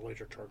little bit on the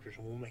laser charges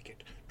and we'll make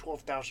it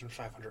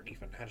 12,500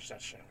 even. How does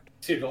that sound?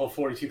 Saved all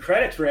 42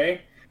 credits,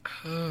 Ray.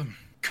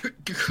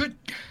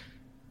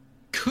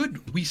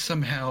 Could we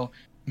somehow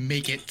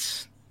make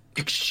it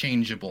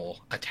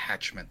exchangeable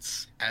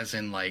attachments? As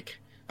in, like,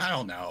 I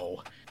don't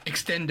know,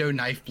 extendo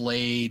knife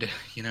blade,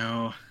 you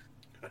know?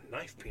 A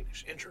knife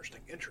penis.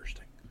 Interesting.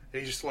 And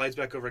he just slides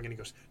back over again and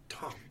goes,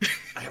 Tom,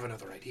 I have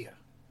another idea.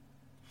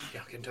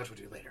 Yeah, I'll get in touch with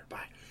you later.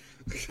 Bye.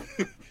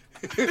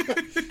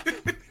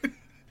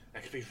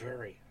 That could be a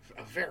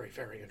very,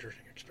 very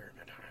interesting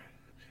experiment.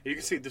 You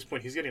can see at this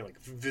point he's getting, like,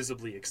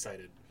 visibly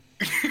excited.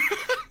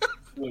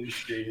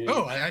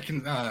 Oh, I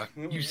can,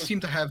 you seem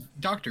to have,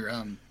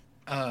 Doctor,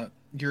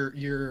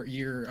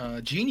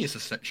 your genius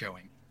is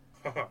showing.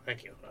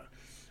 Thank you.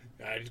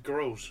 It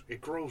grows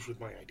with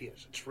my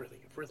ideas. It's really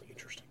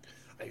interesting.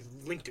 I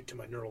linked it to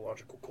my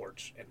neurological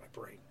cords in my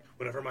brain.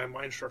 Whenever my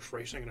mind starts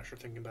racing and I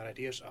start thinking about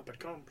ideas, up it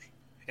comes.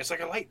 It's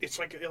like a light. It's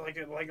like a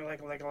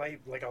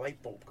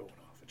light bulb going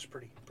off. It's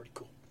pretty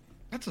cool.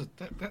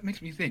 That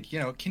makes me think. You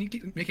know, can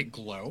you make it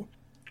glow?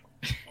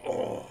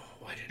 Oh,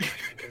 why didn't I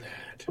think of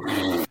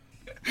that?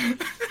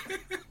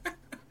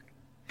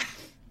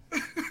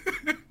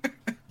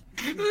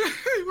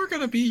 We're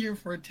gonna be here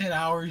for 10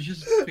 hours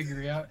just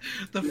figuring out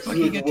the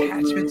fucking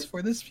attachments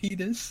for this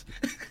penis.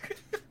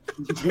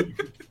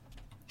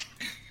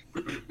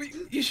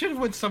 You should have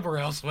went somewhere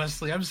else,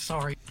 Wesley. I'm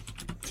sorry.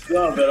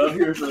 No, man, I'm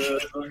here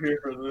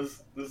for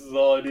this. This is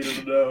all I needed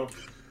to know.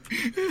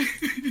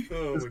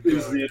 Oh my This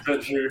is god. the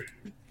adventure.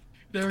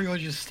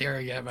 Everyone's just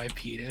staring at my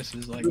penis.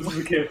 Is like, This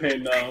is the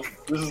campaign now.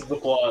 This is the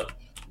plot.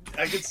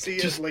 I could see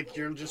Just it like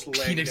you're just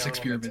laying penis down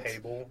experiments. on the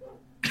table.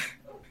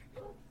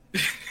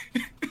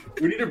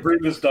 We need to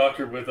bring this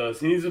doctor with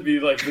us. He needs to be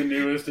like the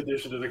newest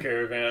addition to the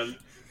caravan.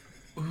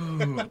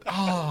 ooh,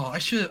 oh, I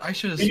should have He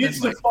spent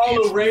needs my to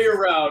follow pants- Ray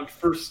around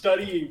for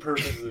studying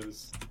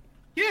purposes.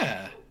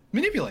 Yeah,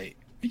 manipulate.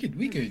 We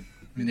could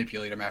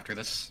manipulate him after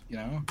this. You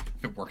know,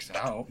 if it works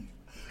out.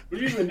 What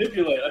do you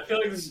manipulate? I feel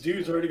like this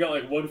dude's already got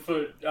like 1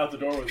 foot out the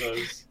door with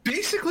us.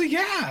 Basically,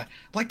 yeah,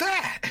 like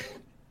that.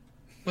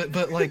 But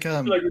like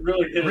Like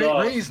really hit it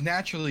off. Ray's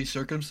naturally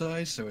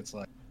circumcised, so it's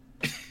like.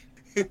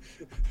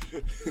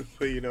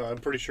 Well, you know, I'm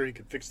pretty sure you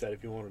could fix that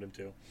if you wanted him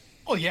to.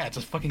 Oh yeah, it's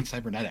a fucking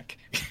cybernetic.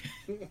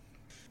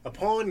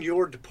 Upon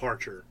your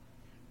departure,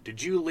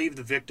 did you leave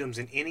the victims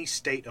in any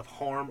state of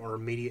harm or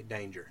immediate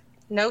danger?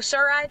 No,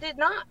 sir, I did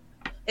not.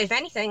 If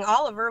anything,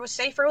 Oliver was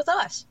safer with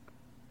us.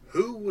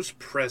 Who was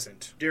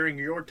present during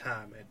your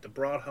time at the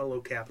Broad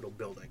Hollow Capitol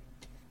building?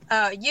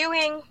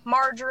 Ewing,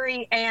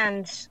 Marjorie,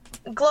 and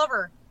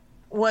Glover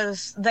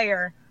was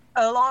there,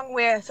 along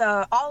with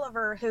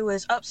Oliver, who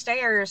was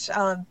upstairs.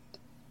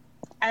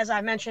 As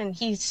I mentioned,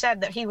 he said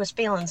that he was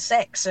feeling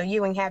sick, so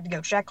Ewing had to go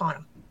check on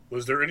him.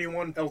 Was there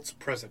anyone else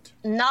present?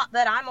 Not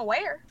that I'm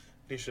aware.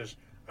 He says,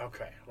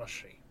 okay, let's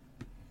see.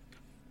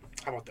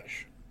 How about this?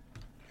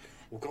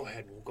 We'll go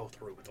ahead and we'll go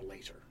through with the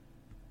laser.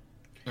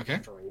 Okay.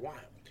 For a while,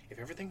 if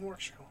everything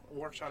works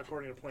out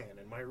according to plan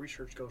and my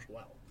research goes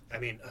well, I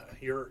mean,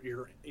 your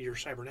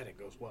cybernetic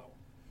goes well,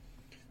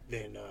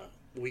 then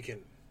you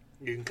can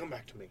come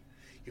back to me.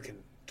 You can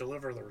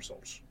deliver the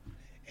results,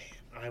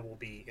 and I will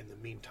be in the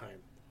meantime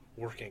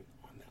working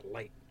on that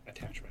light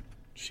attachment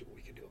to see what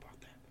we can do about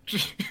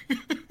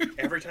that.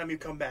 Every time you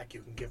come back,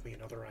 you can give me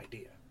another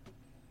idea.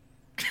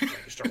 I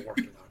can start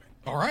working on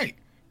it. All right.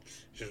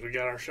 Says we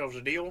got ourselves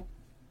a deal.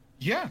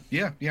 Yeah.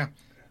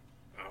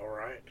 All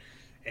right.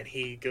 And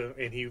he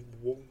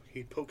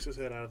pokes his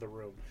head out of the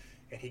room,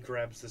 and he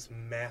grabs this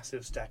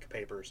massive stack of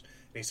papers,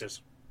 and he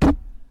says,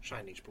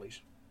 "Sign these,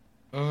 please."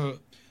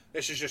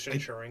 This is just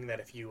ensuring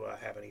that if you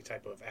have any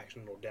type of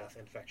accidental death,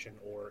 infection,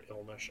 or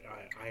illness,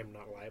 I am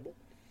not liable.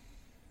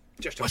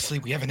 Just a Wesley,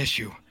 we have an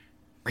issue.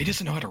 Ray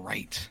doesn't know how to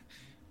write.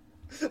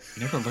 He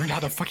never learned how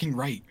to fucking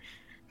write.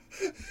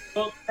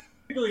 Well,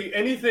 technically,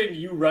 anything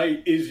you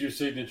write is your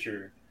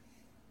signature.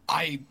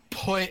 I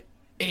put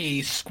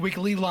a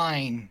squiggly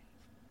line.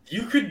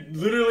 You could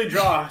literally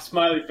draw a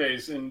smiley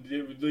face, and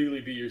it would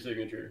legally be your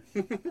signature.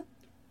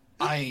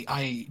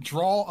 I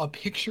draw a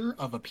picture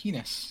of a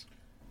penis.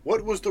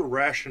 What was the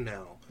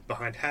rationale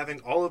behind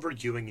having Oliver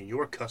Ewing in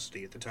your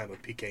custody at the time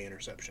of PK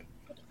interception?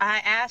 I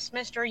asked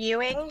Mr.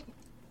 Ewing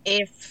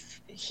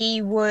if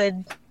he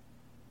would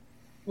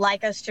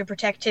like us to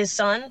protect his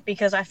son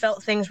because I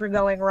felt things were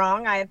going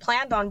wrong. I had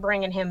planned on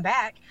bringing him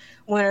back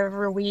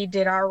whenever we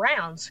did our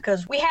rounds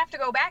because we have to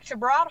go back to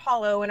Broad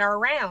Hollow in our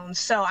rounds.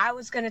 So I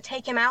was going to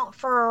take him out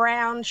for a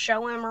round,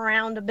 show him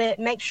around a bit,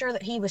 make sure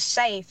that he was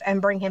safe,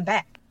 and bring him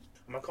back.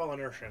 I'm gonna call on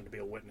Urshan to be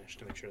a witness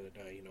to make sure that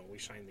we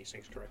sign these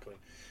things correctly.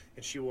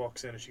 And she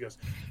walks in and she goes,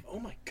 "Oh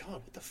my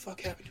God, what the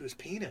fuck happened to his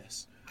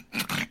penis?"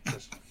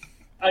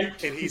 And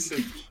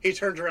he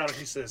turns around and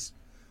he says,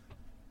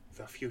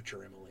 "The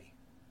future, Emily.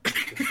 The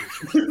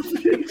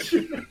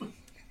future."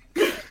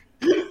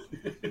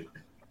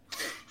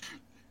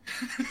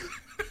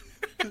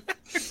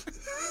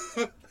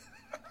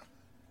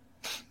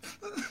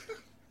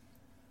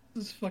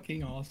 This is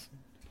fucking awesome.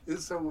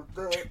 So with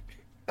that,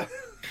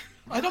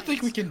 I don't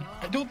think we can.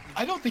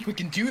 I don't think we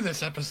can do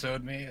this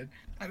episode, man.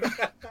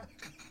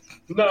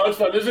 No, it's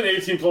fine. There's an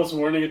 18+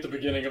 warning at the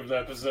beginning of the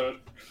episode.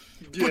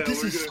 But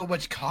this is so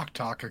much cock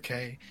talk,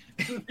 okay?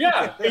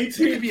 Yeah, 18+. It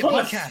could be a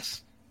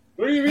podcast.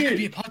 What do you mean? It could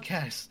be a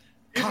podcast.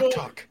 Cock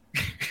talk.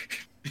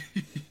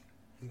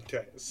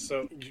 Okay,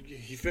 so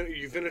you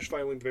finish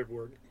filing the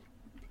paperwork.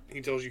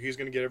 He tells you he's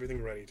going to get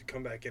everything ready to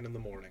come back in the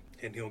morning,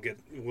 and they'll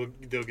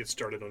get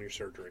started on your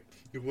surgery.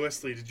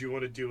 Wesley, did you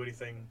want to do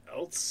anything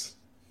else?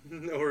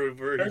 Or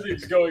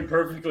Everything's going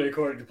perfectly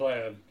according to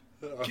plan.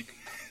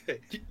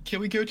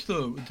 Can we go to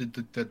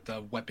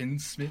the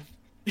weaponsmith?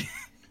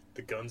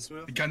 The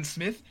gunsmith? The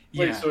gunsmith?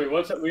 Wait, Yeah. so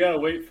we gotta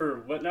wait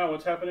for what now?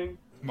 What's happening?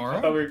 Tomorrow?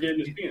 I thought we were getting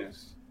his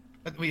penis.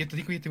 We have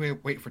to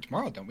wait for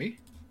tomorrow, don't we?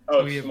 Oh,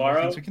 Do we have more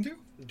tomorrow? things we can do?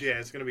 Yeah,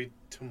 it's going to be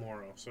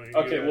tomorrow. So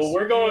Okay, well,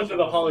 we're going to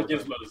the Hall of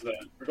Gizmos then.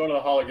 We're going to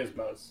the Hall of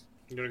Gizmos.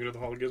 You're going to go to the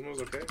Hall of Gizmos?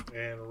 Okay.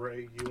 And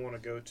Ray, you want to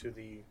go to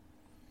the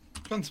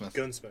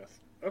Gunsmith.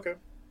 Okay.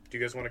 Do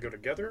you guys want to go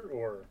together,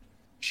 or?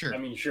 Sure. I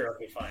mean, sure,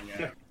 okay, fine,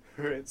 yeah.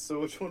 Alright, so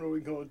which one are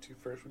we going to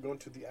first? We're going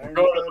to the Iron We're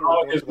going to the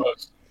Hall of Bed or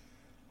Gizmos.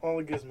 Hall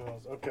of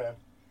Gizmos, okay.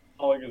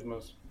 Hall of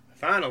Gizmos.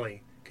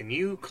 Finally, can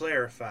you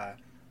clarify,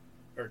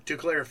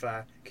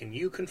 can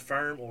you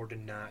confirm or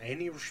deny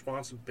any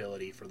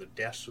responsibility for the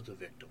deaths of the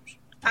victims?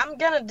 I'm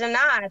going to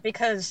deny it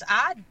because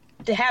I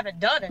haven't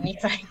done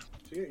anything.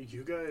 So yeah,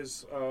 you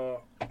guys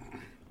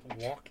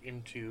walk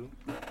into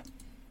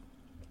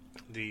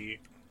the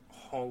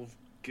Hall of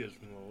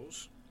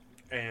Gizmos,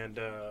 and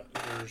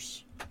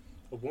there's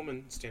a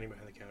woman standing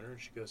behind the counter, and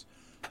she goes,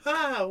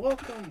 "Ah,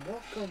 welcome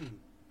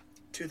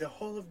to the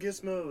Hall of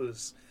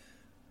Gizmos.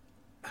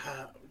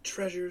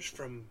 Treasures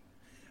from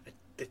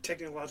the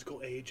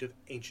technological age of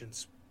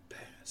ancients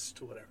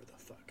past, whatever the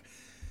fuck.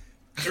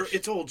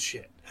 It's old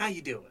shit. How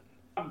you doing?"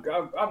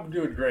 I'm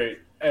doing great.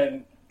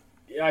 And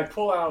I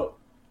pull out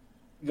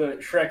the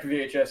Shrek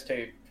VHS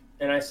tape,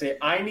 and I say,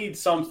 I need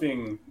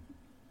something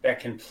that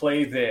can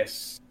play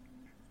this.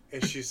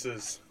 And she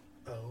says,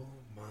 "Oh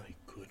my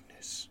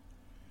goodness.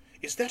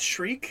 Is that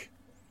Shriek?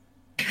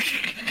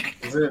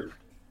 Is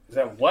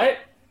that what?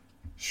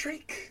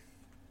 Shriek.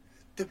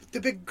 The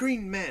big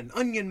green man,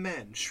 onion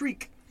man,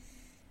 Shriek."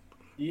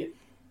 Yeah,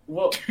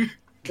 well,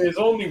 there's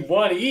only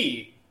one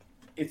E.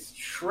 It's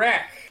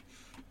Shrek.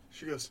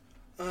 She goes,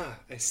 "Ah,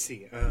 I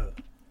see.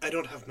 I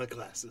don't have my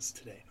glasses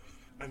today.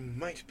 I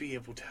might be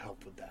able to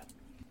help with that."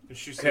 And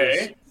she says,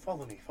 Okay.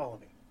 Follow me.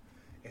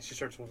 And she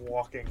starts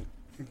walking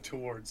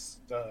towards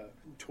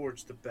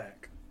the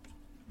back.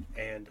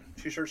 And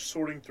she starts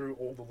sorting through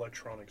old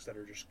electronics that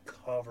are just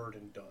covered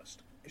in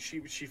dust. She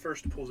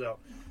first pulls out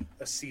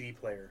a CD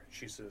player.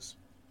 She says,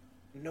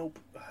 "Nope.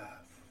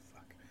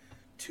 Fuck.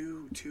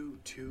 Too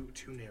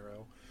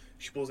narrow."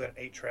 She pulls out an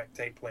 8-track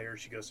tape player.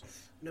 She goes,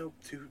 "Nope,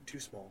 too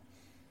small."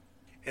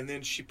 And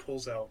then she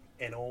pulls out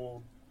an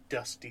old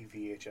dusty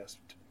VHS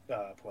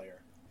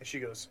player. And she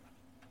goes,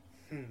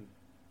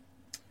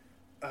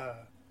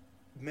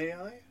 "May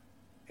I?"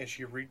 And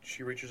she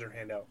reaches her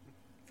hand out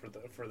for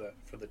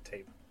the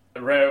tape.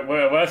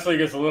 Wesley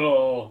gets a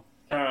little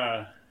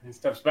he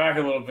steps back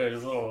a little bit.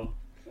 He's a little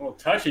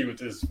touchy with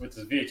his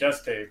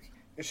VHS tape.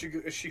 And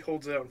she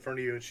holds it out in front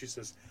of you, and she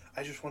says,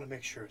 "I just want to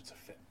make sure it's a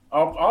fit."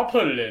 I'll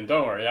put it in.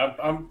 Don't worry.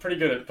 I'm pretty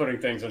good at putting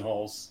things in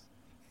holes.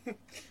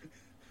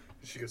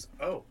 She goes,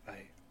 "Oh,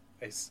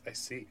 I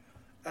see.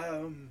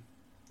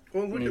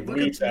 Well, look at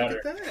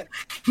that."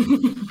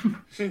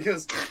 She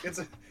goes,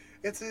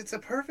 "It's a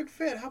perfect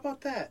fit. How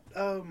about that?"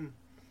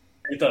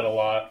 We've done a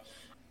lot.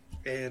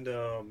 And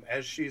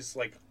as she's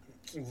like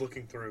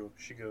looking through,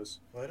 she goes,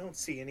 "Well, I don't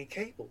see any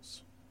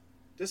cables.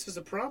 This is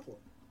a problem.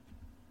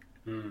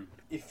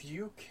 If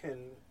you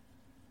can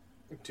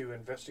do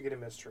investigate a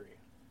mystery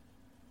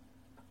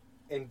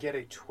and get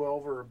a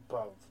 12 or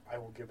above, I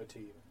will give it to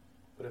you.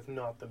 But if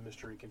not, the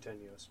mystery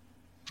continues."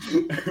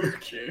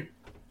 Okay.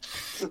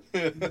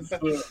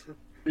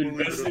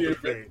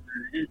 Investigate.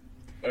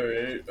 All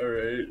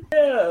right.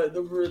 Yeah,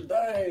 number of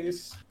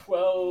dice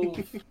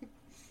 12.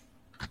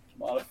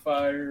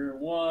 Modifier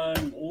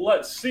 1.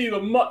 Let's see the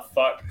mutt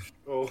fuck.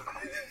 Oh.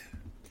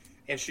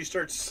 And she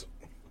starts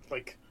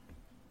like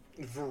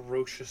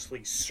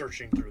ferociously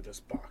searching through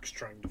this box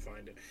trying to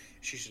find it.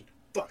 She said,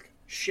 "Fuck,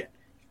 shit,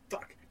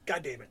 fuck,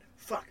 goddamn it,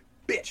 fuck,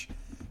 bitch."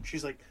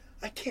 She's like,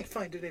 "I can't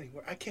find it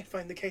anywhere. I can't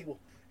find the cable.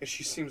 And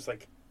she seems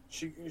like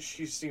she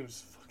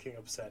seems fucking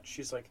upset.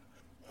 She's like,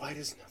 why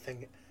does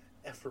nothing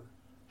ever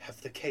have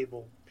the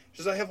cable? She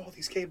says, I have all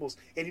these cables,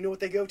 and you know what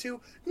they go to?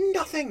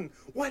 Nothing!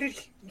 Why did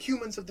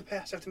humans of the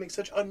past have to make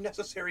such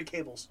unnecessary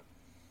cables?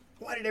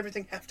 Why did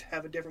everything have to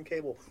have a different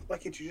cable? Why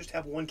can't you just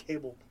have one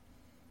cable?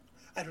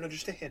 I don't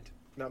understand.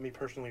 Not me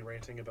personally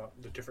ranting about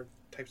the different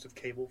types of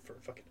cable for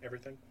fucking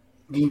everything.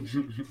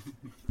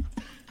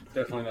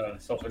 Definitely not a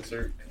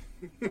self-insert.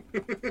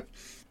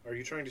 Are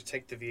you trying to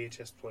take the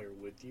VHS player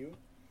with you?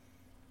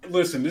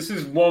 Listen, this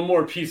is one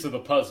more piece of the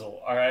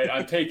puzzle, alright?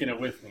 I'm taking it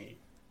with me.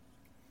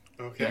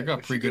 Okay. Yeah, I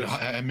got pretty good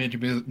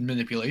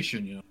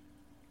manipulation, you know.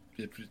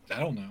 I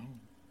don't know.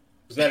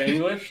 Was that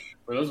English?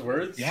 Were those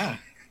words? Yeah.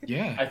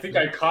 I think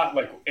I caught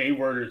like a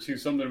word or two,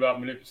 something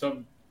about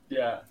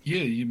yeah.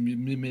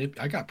 Yeah,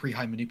 I got pretty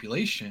high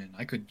manipulation.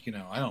 I could,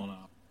 I don't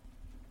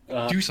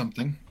know. Do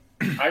something.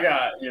 I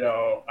got,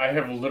 I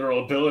have a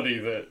literal ability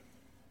that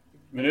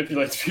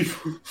manipulates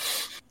people.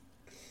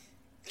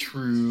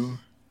 True.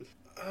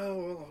 Oh,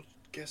 well, I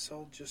guess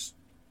I'll just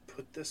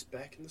put this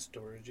back in the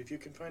storage. If you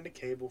can find a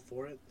cable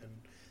for it, then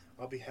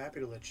I'll be happy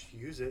to let you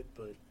use it,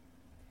 but,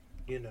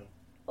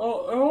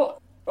 Oh,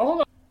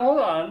 hold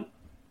on.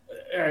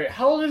 Alright,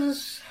 how old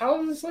is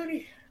this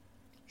lady?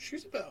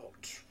 She's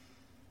about,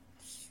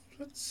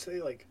 let's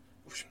say,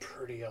 she's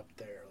pretty up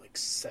there,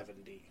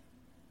 70.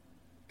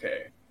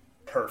 Okay,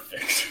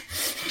 perfect.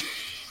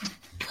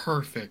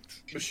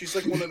 Perfect. But she's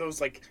one of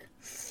those,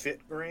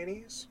 fit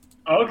grannies.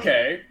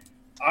 Okay.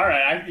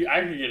 Alright,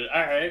 I can get it.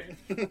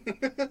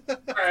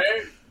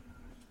 Alright.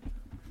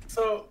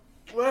 So,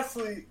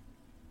 Wesley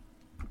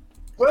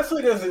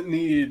doesn't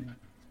need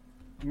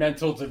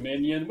mental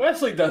dominion.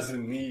 Wesley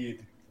doesn't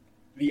need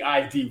the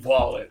ID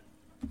wallet.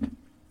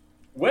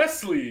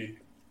 Wesley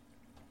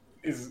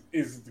is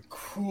the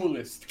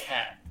coolest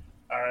cat.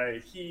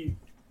 Alright,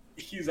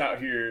 he's out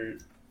here.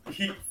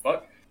 He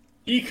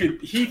could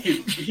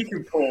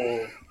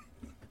pull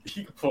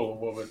a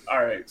woman.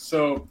 Alright,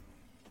 so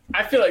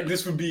I feel like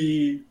this would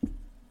be,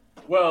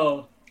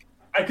 well,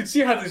 I could see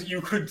how you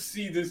could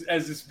see this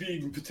as this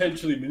being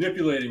potentially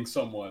manipulating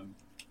someone.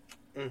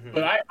 Mm-hmm.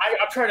 But I'm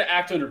trying to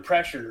act under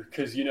pressure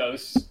because,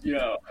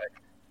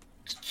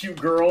 cute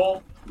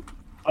girl,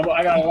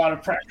 I got a lot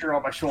of pressure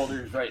on my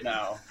shoulders right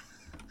now.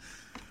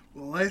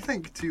 Well, I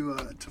think to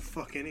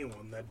fuck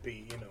anyone, that'd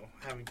be,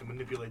 having to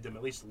manipulate them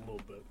at least a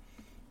little bit.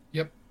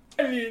 Yep.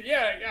 I mean,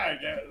 yeah, I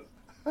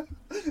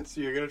guess.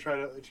 So you're gonna try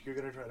to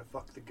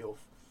fuck the gilf.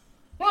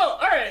 Well,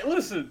 all right.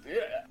 Listen,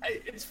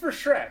 it's for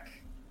Shrek.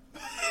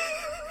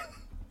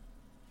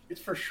 It's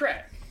for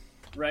Shrek,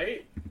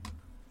 right?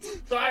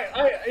 So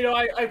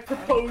I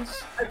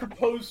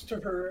propose to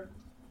her.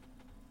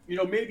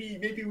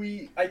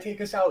 Maybe I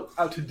take us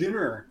out to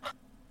dinner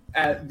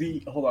at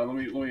the. Hold on,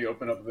 let me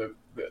open up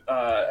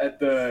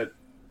the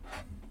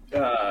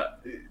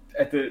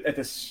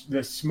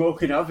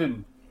smoking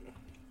oven.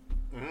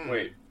 Mm.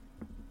 Wait.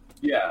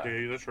 Yeah.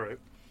 Yeah, that's right.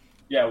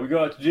 Yeah, we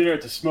go out to dinner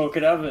at the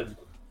smoking oven.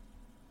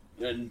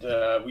 And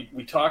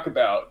we talk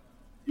about,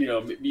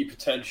 me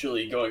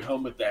potentially going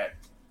home with that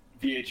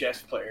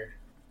VHS player.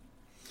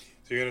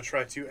 So you're gonna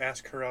try to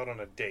ask her out on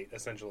a date,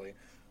 essentially.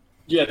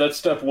 Yeah, that's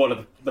step one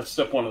of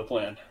the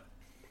plan.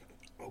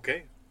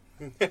 Okay.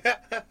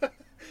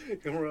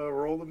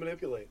 Roll to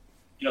manipulate.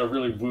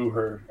 Really woo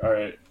her. All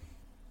right.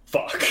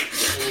 Fuck.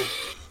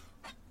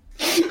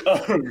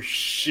 Oh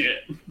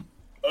shit.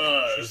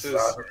 She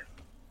says,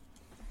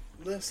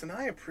 listen,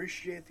 I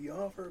appreciate the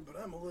offer, but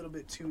I'm a little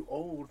bit too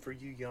old for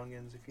you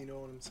youngins, if you know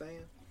what I'm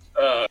saying.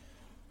 Oh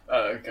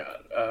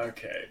god.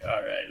 Okay.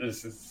 All right.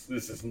 This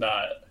is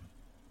not.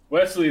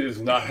 Wesley does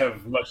not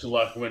have much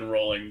luck when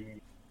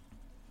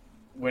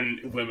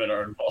women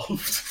are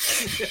involved.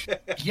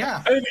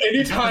 Yeah. I think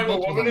anytime a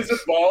woman is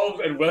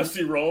involved and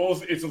Wesley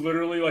rolls, it's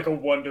literally like a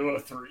 1 to a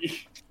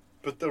 3.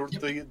 But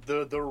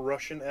the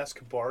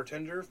Russian-esque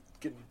bartender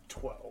getting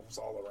 12s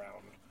all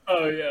around.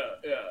 Oh yeah,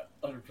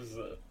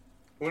 100%.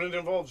 When it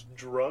involves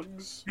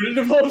drugs,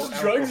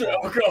 or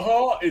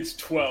alcohol, it's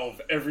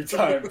 12 every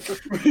time.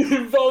 When it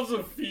involves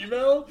a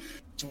female,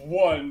 it's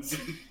 1s.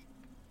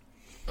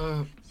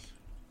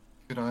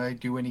 Could I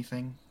do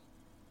anything?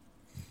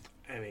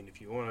 I mean, if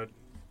you want to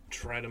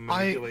try to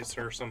manipulate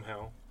her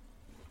somehow.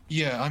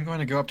 Yeah, I'm going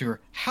to go up to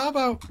her. How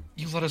about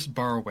you let us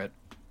borrow it?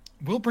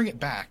 We'll bring it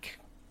back,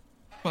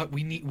 but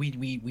we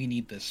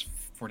need this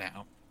for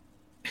now.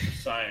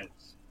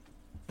 Science.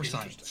 For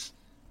science.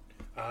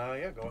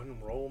 Yeah, go ahead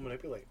and roll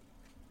manipulate.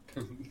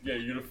 Yeah,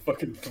 you're gonna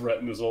fucking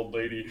threaten this old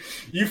lady.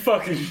 You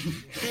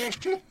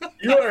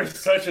are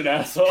such an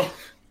asshole.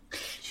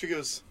 She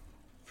goes,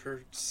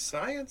 for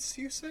science,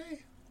 you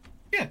say?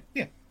 Yeah.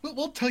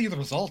 We'll tell you the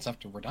results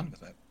after we're done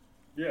with it.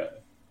 Yeah.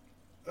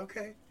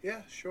 Okay,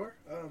 yeah, sure.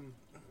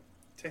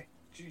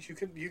 You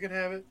can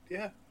have it.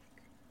 Yeah,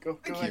 go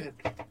ahead.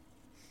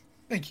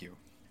 Thank you.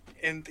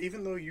 And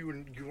even though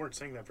you weren't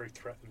saying that very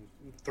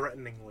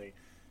threateningly,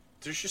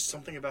 there's just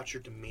something about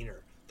your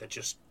demeanor that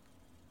just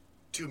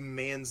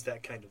demands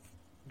that kind of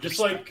Just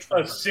like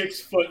a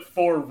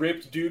 6'4"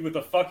 ripped dude with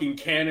a fucking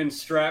cannon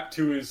strapped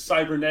to his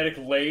cybernetic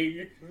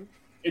leg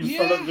in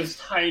front of this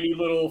tiny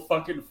little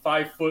fucking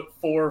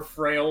 5'4"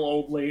 frail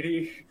old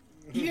lady.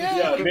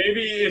 Yeah.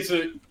 Maybe he's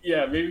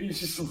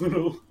just a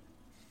little.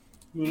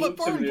 But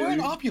we're in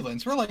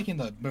opulence. We're like in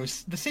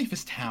the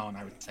safest town,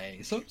 I would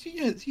say. So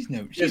he's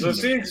no. So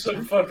seeing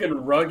some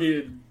fucking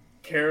rugged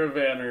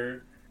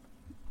caravaner,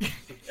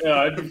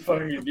 I'd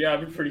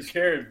be pretty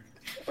scared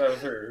if I was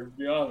her. To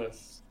be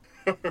honest.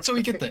 So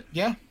we get that,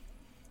 yeah.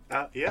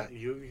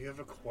 You have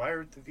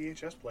acquired the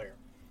VHS player,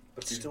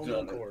 but still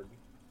no cord.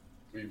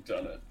 We've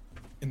done it,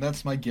 and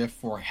that's my gift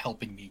for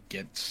helping me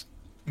get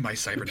my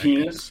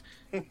cybernetics.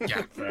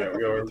 Yeah.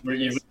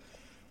 Right,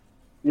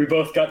 we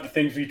both got the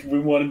things we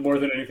wanted more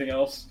than anything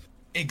else.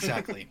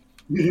 Exactly.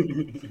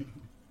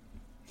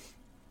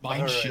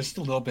 Mine's just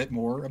a little bit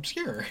more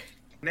obscure.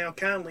 Now,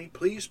 kindly,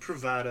 please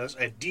provide us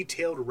a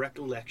detailed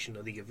recollection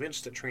of the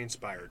events that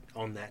transpired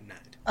on that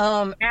night.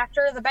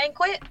 After the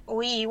banquet,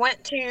 we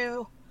went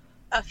to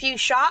a few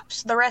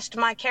shops. The rest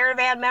of my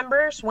caravan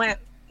members went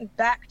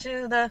back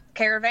to the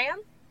caravan.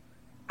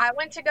 I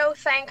went to go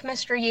thank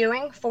Mr.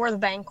 Ewing for the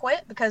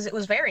banquet because it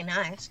was very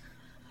nice.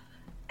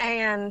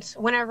 And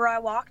whenever I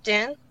walked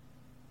in,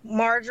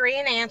 Marjorie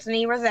and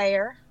Anthony were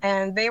there,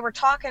 and they were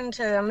talking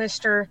to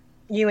Mr.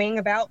 Ewing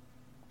about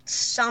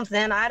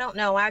something. I don't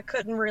know. I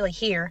couldn't really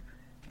hear.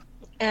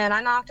 And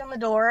I knocked on the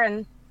door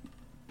and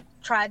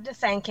tried to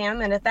thank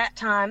him, and at that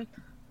time,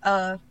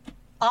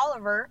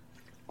 Oliver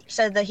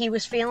said that he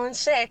was feeling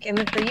sick, and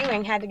Mr.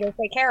 Ewing had to go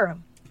take care of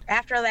him.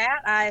 After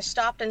that, I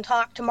stopped and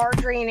talked to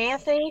Marjorie and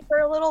Anthony for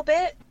a little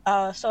bit,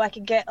 so I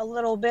could get a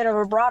little bit of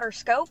a broader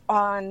scope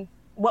on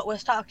what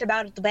was talked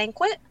about at the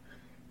banquet.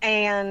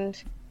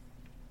 And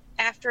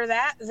after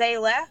that, they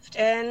left,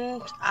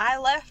 and I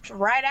left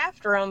right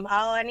after them.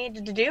 All I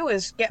needed to do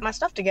was get my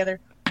stuff together.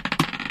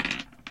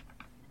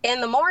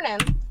 In the morning,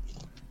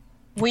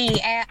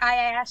 I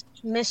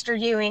asked Mr.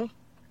 Ewing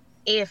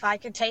if I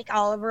could take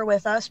Oliver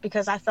with us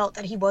because I felt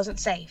that he wasn't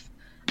safe.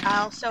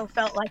 I also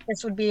felt like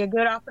this would be a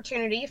good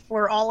opportunity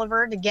for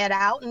Oliver to get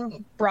out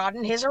and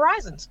broaden his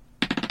horizons.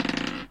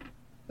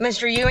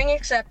 Mr. Ewing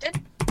accepted,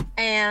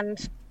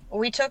 and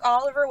we took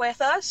Oliver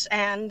with us,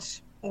 and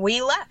we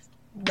left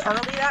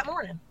early that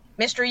morning.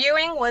 Mr.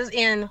 Ewing was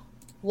in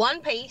one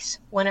piece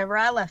whenever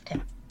I left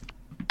him.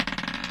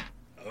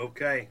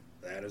 Okay,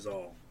 that is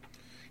all.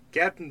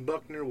 Captain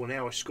Buckner will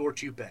now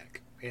escort you back.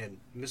 And,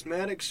 Miss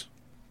Maddox,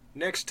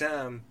 next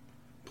time,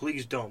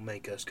 please don't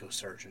make us go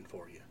searching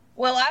for you.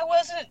 Well, I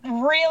wasn't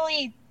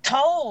really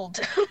told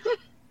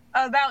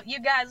about you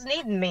guys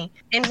needing me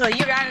until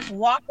you guys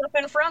walked up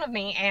in front of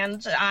me,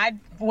 and I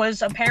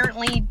was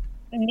apparently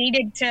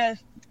needed to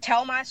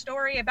tell my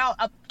story about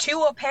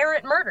 2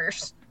 apparent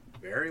murders.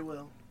 Very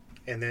well.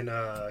 And then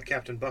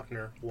Captain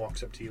Buckner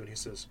walks up to you and he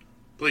says,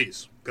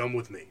 "Please, come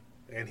with me."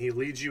 And he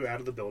leads you out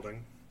of the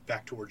building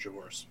back towards your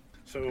horse.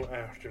 So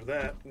after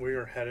that, we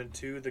are headed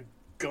to the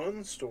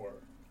gun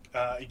store.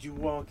 You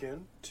walk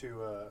in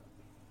to a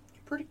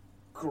pretty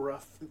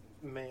gruff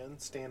man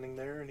standing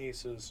there, and he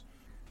says,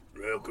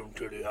 "Welcome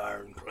to the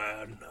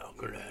Ironclad. How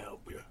can I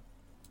help you?"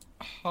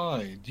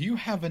 Hi, do you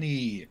have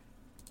any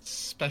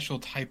special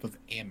type of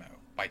ammo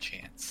by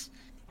chance?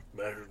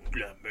 Better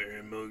not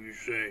ammo, you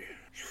say?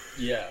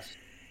 Yes.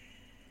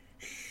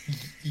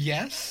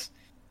 Yes?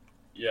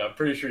 Yeah, I'm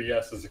pretty sure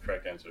yes is the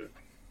correct answer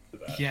to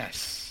that.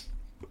 Yes.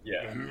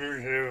 Yeah.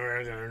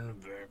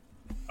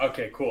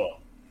 Okay, cool.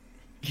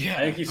 Yeah. I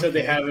think he said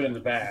they have it in the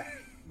back.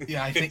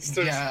 Yeah, I think.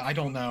 Yeah, I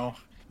don't know.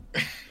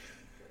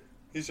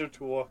 He starts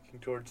walking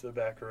towards the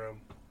back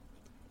room,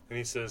 and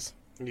he says,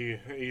 "You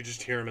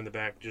just hear him in the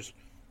back, just."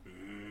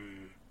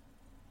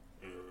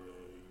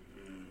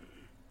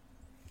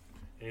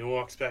 And he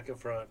walks back up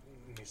front,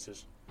 and he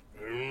says,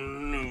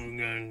 One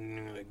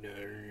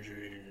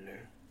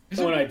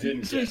I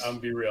didn't get. I'm gonna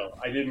be real.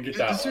 I didn't get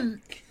that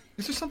one.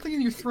 Is there something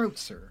in your throat,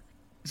 sir?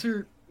 Is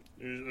there?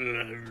 You're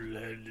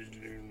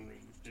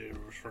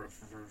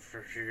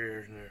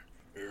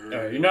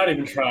not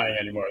even trying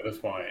anymore at this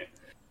point.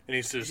 And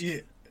he says, Yeah.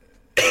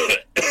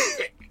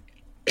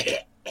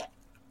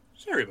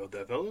 "Sorry about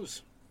that,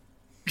 fellas."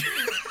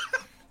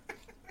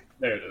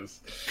 There it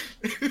is.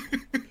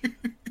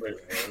 Wait.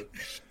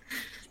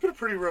 It's been a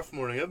pretty rough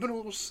morning. I've been a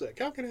little sick.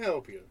 How can I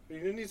help you?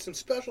 You need some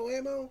special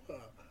ammo?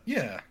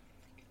 Yeah.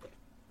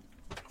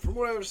 From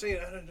what I've seen,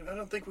 I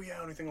don't think we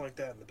have anything like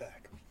that in the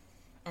back.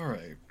 All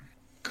right.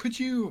 Could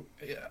you?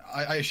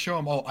 I show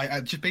him all.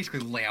 I just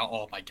basically lay out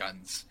all my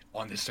guns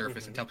on the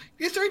surface and tell him,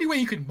 is there any way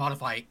you could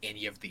modify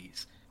any of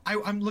these?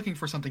 I'm looking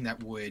for something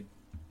that would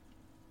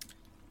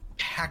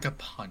pack a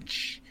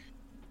punch.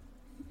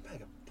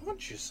 Pack a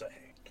punch, you say?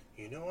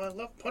 You know I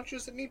love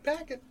punches that need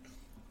packing.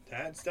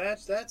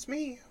 That's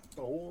me.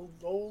 Old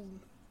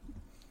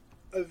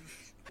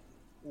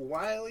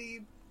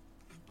Wiley.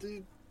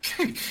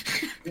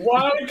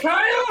 Wile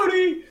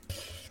Coyote!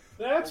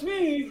 That's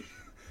me!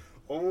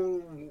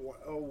 Old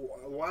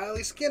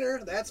Wiley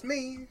Skinner, that's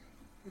me.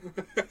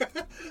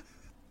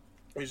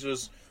 He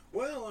says,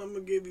 Well, I'm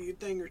gonna give you a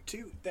thing or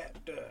two. That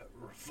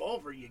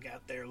revolver you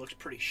got there looks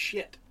pretty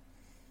shit.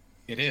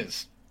 It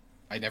is.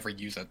 I never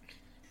use it.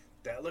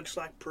 That looks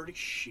like pretty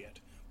shit,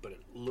 but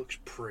it looks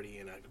pretty,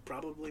 and I could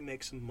probably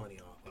make some money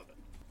off of it.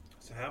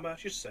 So how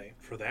about you say,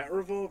 for that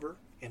revolver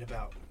and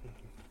about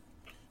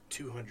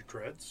 200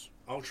 creds,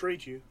 I'll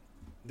trade you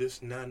this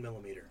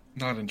 9mm.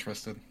 Not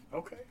interested.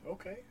 Okay,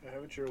 I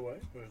have it your way.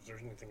 If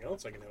there's anything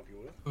else I can help you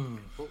with, Ooh.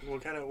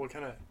 what kind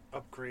of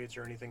upgrades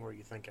or anything were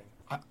you thinking?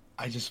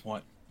 I just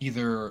want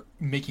either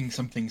making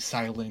something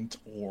silent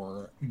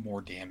or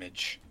more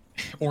damage,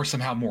 or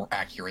somehow more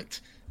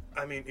accurate.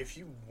 I mean, if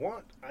you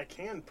want, I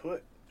can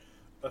put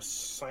a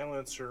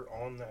silencer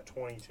on that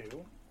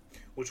 22,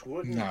 which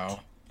wouldn't. No.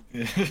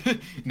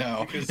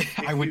 No, Because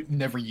I would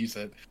never use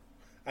it.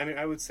 I mean,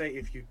 I would say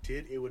if you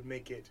did, it would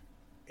make it,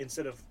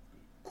 instead of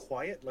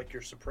quiet like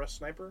your suppressed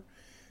sniper,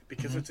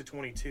 because it's a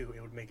 22,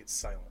 it would make it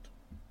silent.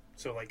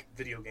 So, like,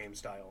 video game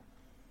style.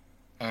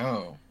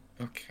 Oh,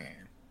 okay.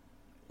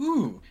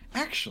 Ooh,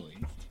 actually.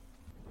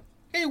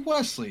 Hey,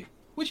 Wesley,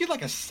 would you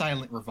like a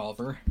silent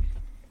revolver?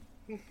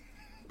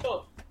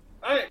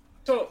 I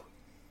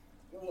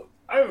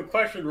have a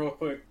question real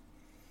quick.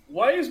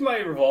 Why is my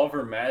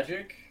revolver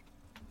magic?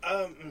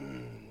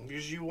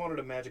 Because you wanted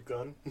a magic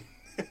gun.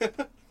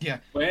 Yeah.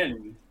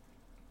 When?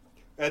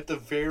 At the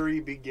very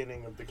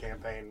beginning of the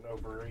campaign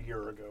over a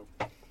year ago.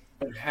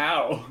 And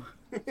how?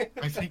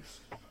 I think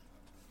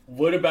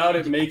What about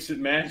it makes it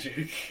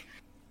magic?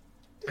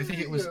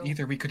 it was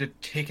either we could have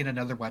taken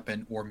another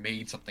weapon or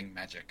made something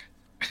magic.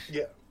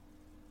 Yeah.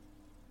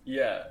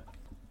 Yeah.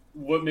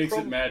 What makes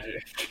it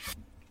magic?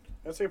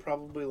 I'd say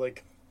probably,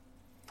 like,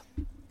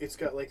 it's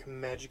got, like,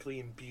 magically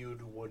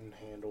imbued wooden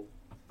handle.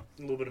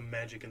 A little bit of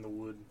magic in the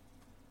wood.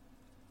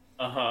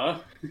 Uh-huh.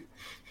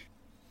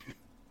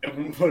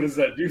 And what does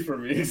that do for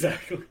me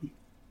exactly?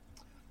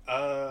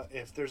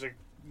 If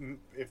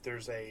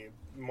there's a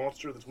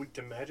monster that's weak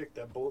to magic,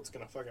 that bullet's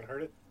gonna fucking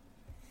hurt it.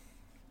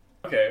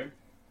 Okay.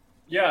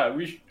 Yeah,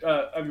 we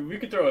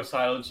could throw a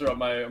silencer on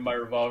my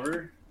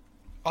revolver.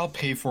 I'll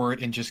pay for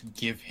it and just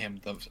give him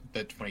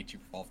the 22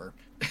 revolver,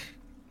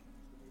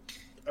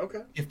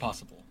 Okay. if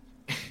possible.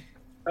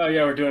 Oh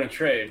yeah, we're doing a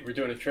trade. You're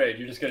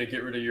just gonna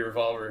get rid of your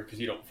revolver because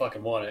you don't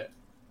fucking want it.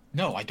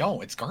 No, I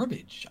don't. It's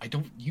garbage. I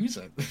don't use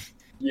it.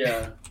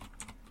 Yeah.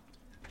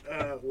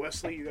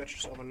 Wesley, you got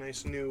yourself a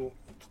nice new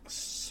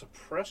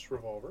suppressed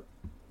revolver.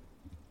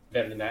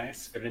 Very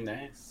nice. Very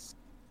nice.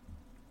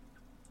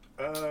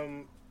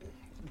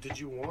 Did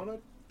you want to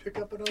pick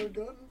up another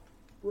gun,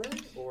 Ray?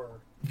 Or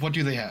What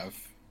do they have?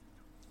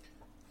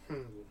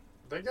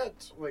 they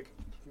got, like,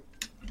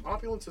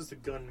 Opulence is the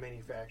gun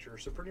manufacturer,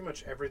 so pretty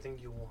much everything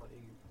you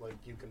want,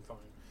 you can find.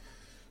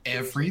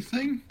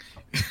 Everything?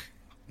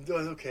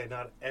 Okay,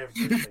 not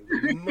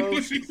everything.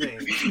 Most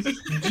things.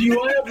 Do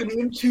you have an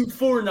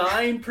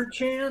M249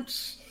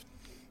 perchance?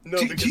 No,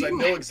 because I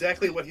know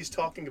exactly what he's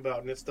talking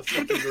about, and it's the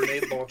fucking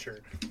grenade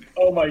launcher.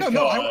 Oh my No,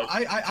 god.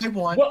 I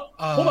want What?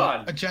 Hold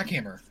on. a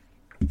jackhammer.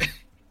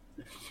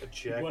 A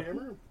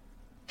jackhammer?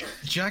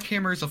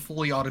 Jackhammer is a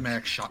fully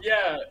automatic shotgun.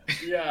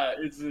 Yeah,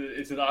 it's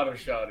an auto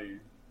shotty.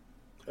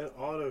 An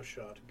auto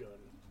shotgun.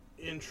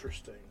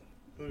 Interesting.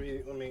 Let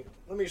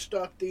me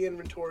stock the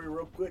inventory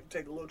real quick.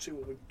 Take a look, see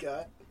what we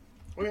got.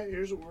 Okay,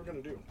 here's what we're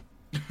gonna do.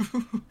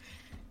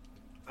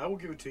 I will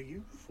give it to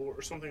you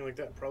for something like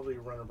that. Probably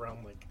run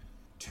around like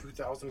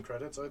 2,000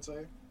 credits, I'd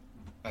say.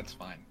 That's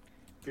fine.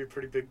 Be a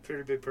pretty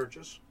big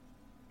purchase.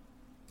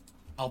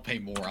 I'll pay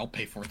more. I'll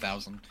pay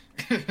 4,000.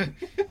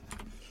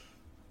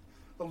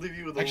 I'll leave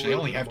you with a Actually, I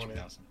little only bit have of money.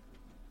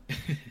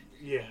 2,000.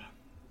 Yeah.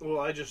 Well,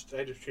 I just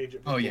changed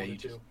it. Oh, yeah, 4 to you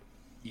 2. just-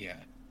 Yeah.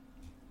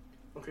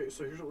 Okay,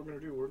 so here's what we're gonna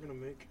do. We're gonna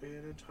make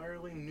an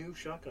entirely new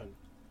shotgun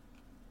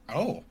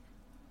Oh.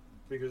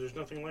 because there's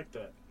nothing like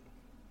that.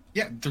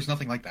 Yeah, there's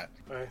nothing like that.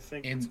 I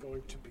think And- it's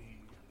going to be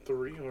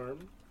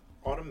 3-arm,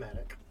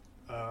 automatic,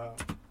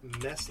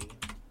 messy,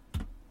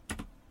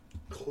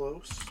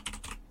 close.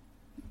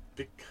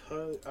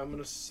 Because I'm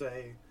gonna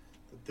say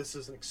that this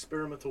is an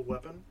experimental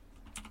weapon,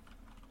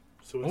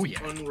 so it's Oh,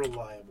 yeah.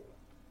 unreliable.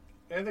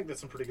 And I think that's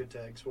some pretty good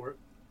tags for it.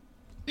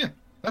 Yeah,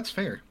 that's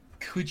fair.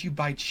 Could you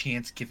by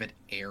chance give it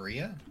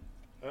area?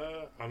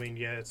 I mean,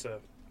 yeah, it's a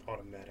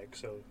automatic,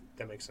 so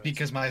that makes sense.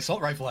 Because my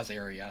assault rifle has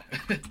area.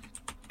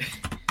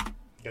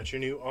 Got your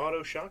new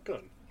auto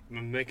shotgun,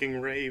 making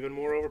Ray even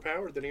more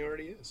overpowered than he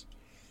already is.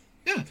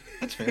 Yeah,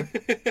 that's fair.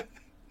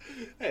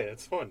 Hey,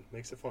 it's fun.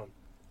 Makes it fun.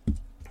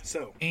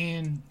 So,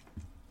 And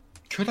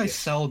could I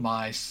sell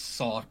my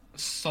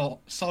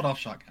sawed-off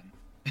shotgun?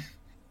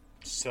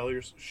 sell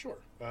your... Sure.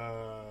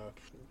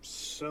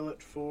 Sell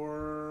it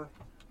for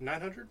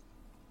 900?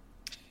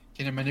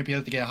 Can I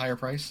manipulate to get a higher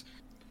price?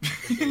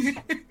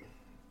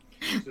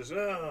 Says,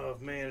 oh,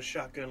 man, a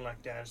shotgun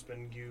like that has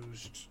been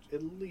used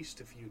at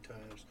least a few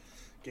times.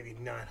 Give you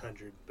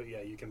 900, but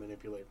yeah, you can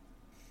manipulate.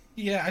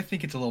 Yeah, I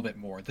think it's a little bit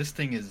more. This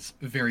thing is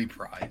very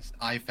prized.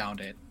 I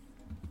found it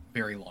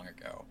very long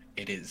ago.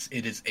 It is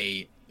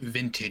a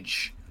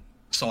vintage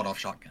sawed-off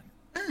shotgun.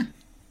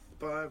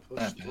 5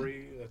 plus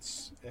 3,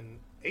 that's an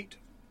 8.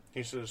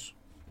 He says,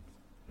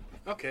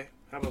 Okay,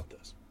 how about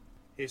this?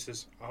 He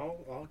says,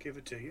 I'll give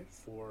it to you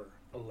for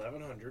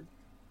 1,100.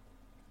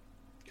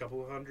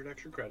 Couple of hundred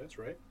extra credits,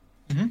 right?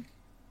 Mm-hmm.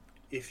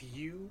 If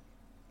you,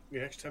 the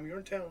next time you're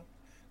in town,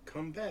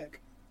 come back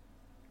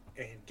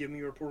and give me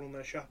a report on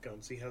that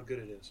shotgun, see how good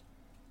it is.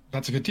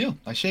 That's a good deal.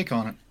 I shake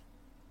on it.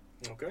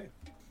 Okay.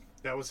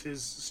 That was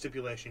his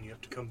stipulation. You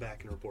have to come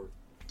back and report.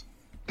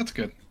 That's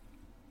good.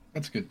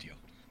 That's a good deal.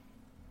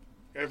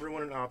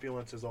 Everyone in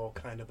Opulence is all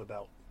kind of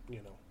about,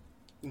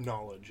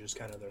 knowledge is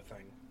kind of their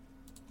thing.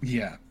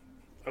 Yeah.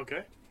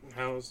 Okay.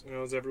 How's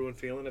everyone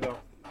feeling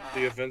about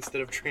the events that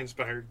have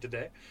transpired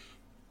today?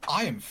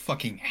 I am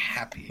fucking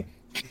happy.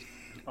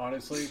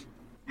 Honestly,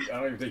 I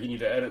don't even think you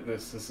need to edit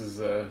this. This is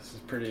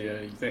pretty.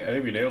 I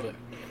think we nailed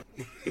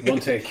it.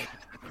 One take.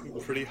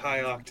 Pretty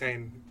high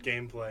octane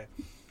gameplay.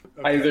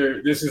 Okay.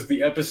 Either this is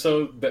the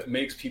episode that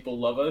makes people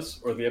love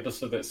us, or the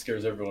episode that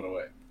scares everyone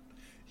away.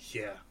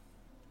 Yeah.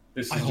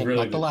 This I is hope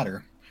really not the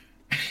latter.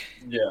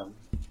 Yeah.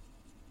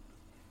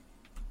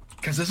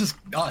 Because this is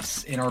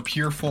us in our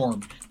pure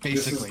form,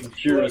 basically. This is the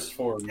purest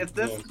form. If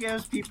this Yeah.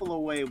 scares people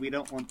away, we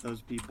don't want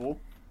those people.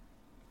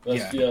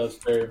 That's, Yeah. that's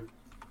fair.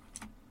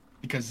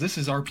 Because this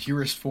is our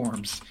purest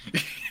forms.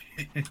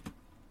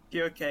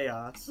 Pure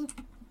chaos.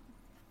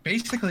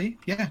 Basically,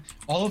 yeah.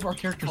 All of our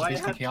characters are Why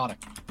basically have- chaotic.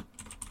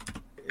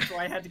 So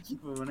I had to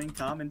keep a running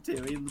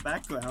commentary in the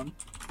background.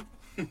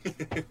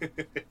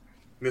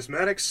 Miss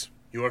Maddox,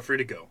 you are free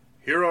to go.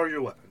 Here are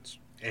your weapons.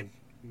 And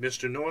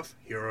Mr. North,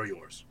 here are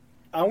yours.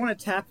 I want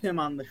to tap him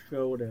on the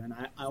shoulder, and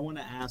I want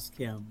to ask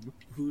him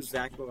who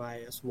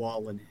Zacharias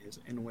Wallen is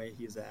and where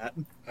he's at.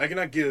 I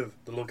cannot give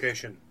the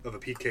location of a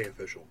PK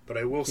official, but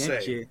I will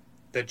Can't say you?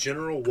 that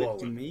General Good to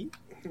Wallen, me,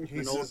 he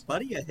an old says,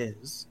 buddy of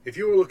his. if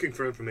you are looking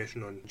for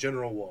information on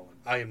General Wallen,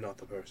 I am not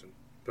the person.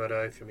 But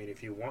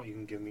if you want, you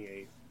can give me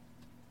a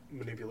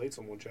manipulate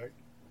someone check.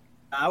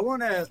 I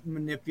want to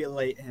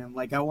manipulate him.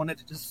 Like, I wanted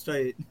to just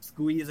start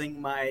squeezing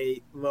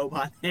my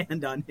robot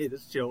hand on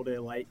his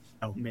shoulder, like,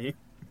 help me.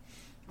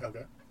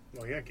 Okay.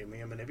 Well, yeah, give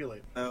me a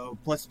manipulate. So,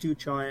 +2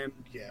 charm.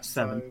 Yeah,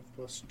 7. 5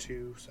 plus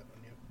 2, 7,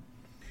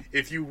 yeah.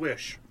 If you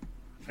wish,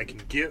 I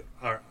can give,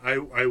 or I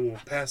will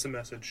pass a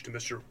message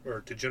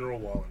to General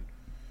Wallen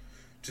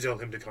to tell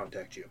him to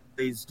contact you.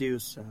 Please do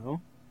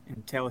so,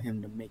 and tell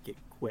him to make it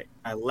quick.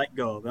 I let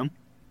go of him.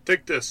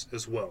 Take this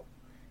as well.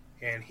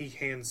 And he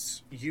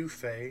hands you,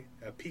 Faye,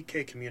 a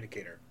PK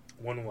communicator,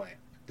 one way.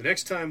 The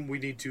next time we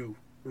need to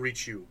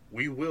reach you,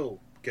 we will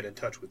get in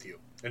touch with you.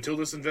 Until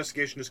this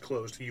investigation is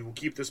closed, you will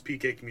keep this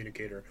PK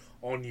communicator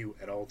on you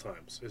at all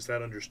times. Is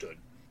that understood?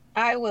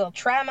 I will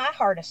try my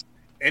hardest.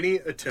 Any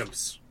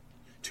attempts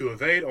to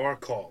evade our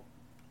call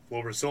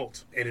will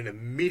result in an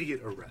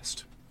immediate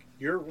arrest.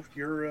 You're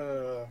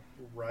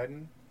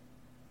riding,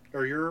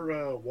 or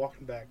you're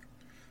walking back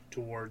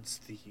towards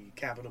the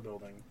Capitol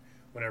building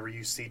whenever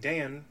you see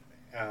Dan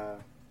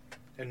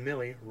and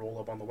Millie roll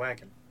up on the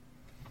wagon.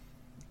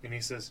 And he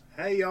says,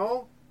 "Hey,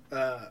 y'all,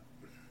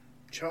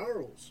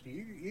 Charles,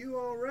 you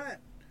all right?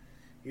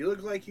 You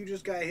look like you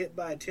just got hit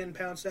by a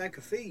 10-pound sack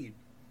of feed."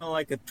 Not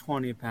like a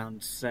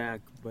 20-pound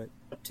sack, but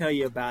I'll tell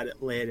you about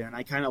it later. And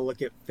I kind of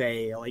look at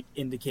Faye, like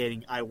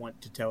indicating I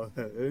want to tell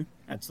her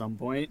at some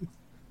point.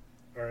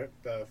 All right,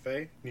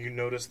 Faye, you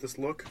notice this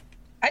look?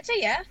 I'd say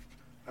yeah.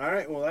 All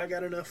right, well, I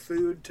got enough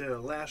food to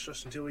last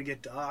us until we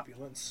get to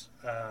Opulence.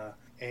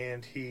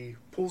 And he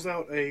pulls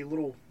out a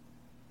little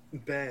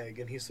bag,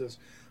 and he says,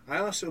 "I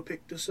also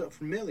picked this up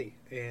from Millie."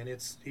 And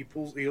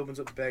he opens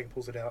up the bag and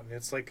pulls it out, and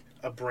it's like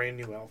a brand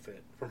new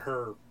outfit from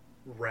her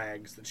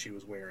rags that she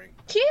was wearing.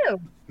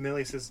 Cute.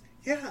 Millie says,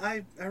 "Yeah,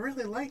 I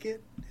really like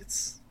it.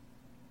 It's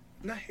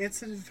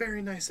a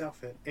very nice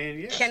outfit." And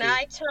yeah, Can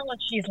I tell if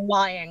she's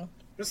lying?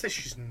 I'll say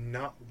she's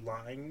not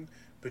lying,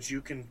 but you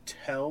can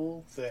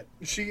tell that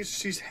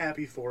she's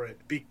happy for it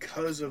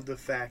because of the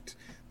fact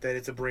that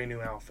it's a brand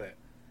new outfit.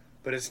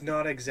 But it's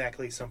not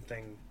exactly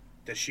something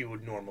that she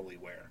would normally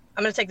wear.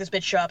 I'm gonna take this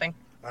bitch shopping.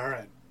 All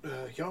right,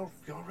 y'all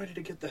ready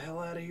to get the hell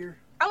out of here?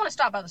 I want to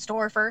stop by the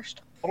store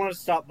first. I want to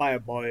stop by a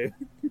boy.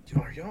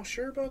 Are y'all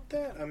sure about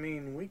that?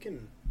 We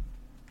can,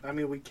 but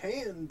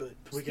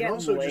we It's can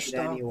also getting just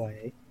late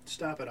anyway.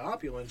 stop at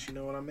Opulence. You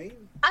know what I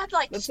mean? I'd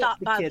like to Let's stop let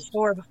the by the kids-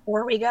 store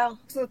before we go.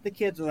 Let's let the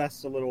kids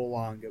rest a little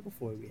longer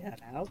before we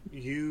head out.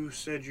 You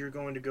said you're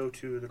going to go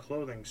to the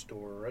clothing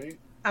store, right?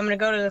 I'm gonna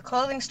go to the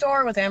clothing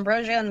store with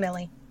Ambrosia and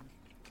Millie.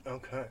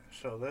 Okay,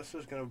 so this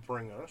is going to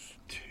bring us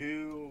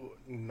to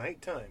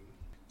nighttime.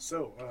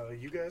 So,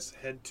 you guys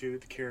head to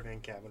the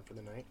caravan cabin for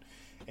the night,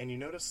 and you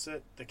notice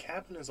that the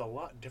cabin is a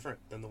lot different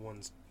than the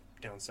ones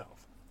down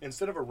south.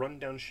 Instead of a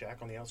rundown shack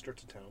on the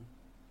outskirts of town,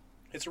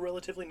 it's a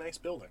relatively nice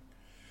building.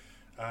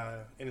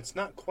 And it's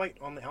not quite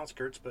on the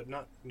outskirts, but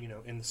not,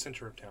 in the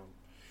center of town.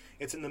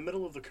 It's in the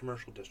middle of the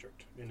commercial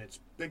district, and it's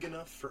big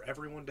enough for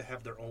everyone to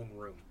have their own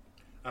room.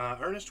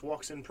 Ernest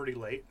walks in pretty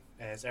late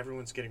as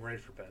everyone's getting ready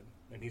for bed,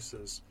 and he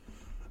says,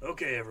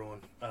 "Okay,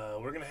 everyone,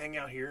 we're going to hang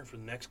out here for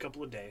the next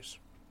couple of days.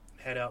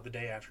 Head out the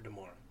day after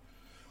tomorrow.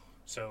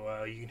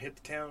 So you can hit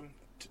the town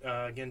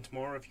again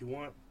tomorrow if you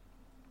want,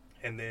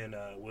 and then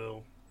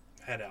we'll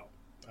head out.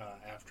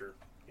 after,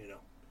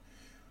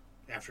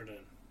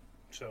 afternoon.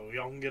 So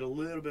y'all can get a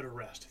little bit of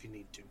rest if you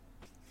need to.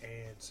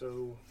 And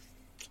so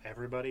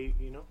everybody,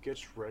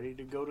 gets ready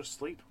to go to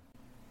sleep.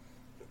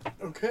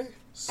 Okay,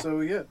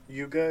 so yeah,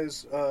 you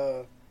guys,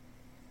 are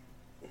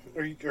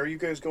you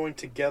guys going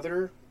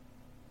together,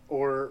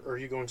 or are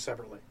you going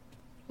separately?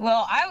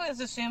 Well, I was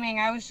assuming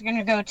I was going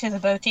to go to the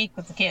boutique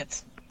with the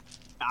kids.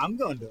 I'm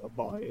going to a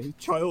bar.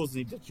 Charles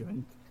needs a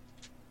drink.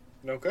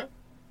 Okay.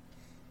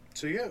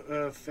 So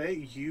yeah,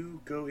 Faye,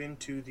 you go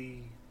into the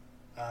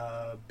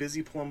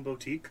Busy Plum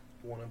Boutique,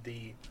 one of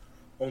the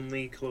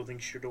only clothing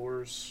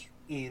stores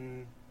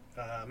in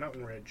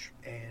Mountain Ridge,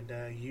 and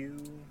you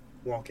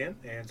walk in,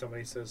 and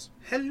somebody says,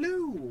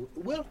 "Hello,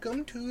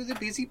 welcome to the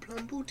Busy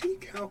Plum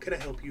Boutique. How can I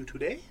help you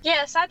today?"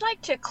 Yes, I'd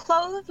like to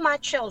clothe my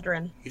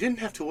children. You didn't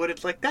have to word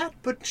it like that,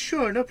 but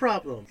sure, no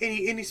problem.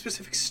 Any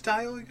specific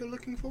style you're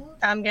looking for?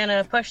 I'm going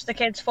to push the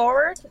kids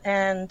forward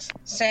and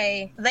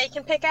say they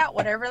can pick out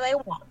whatever they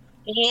want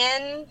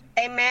in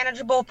a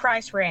manageable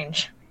price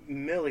range.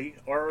 Millie,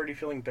 already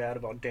feeling bad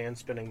about Dan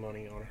spending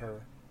money on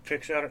her,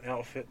 picks out an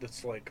outfit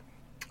that's like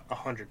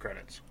 100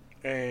 credits.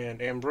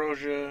 And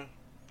Ambrosia,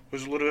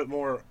 who's a little bit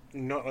more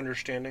not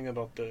understanding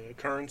about the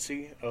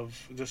currency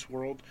of this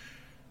world,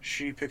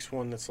 she picks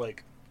one that's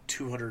like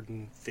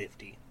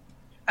 250.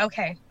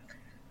 Okay.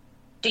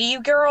 Do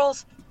you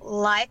girls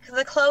like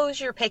the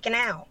clothes you're picking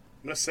out?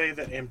 I'm going to say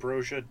that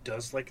Ambrosia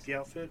does like the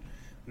outfit.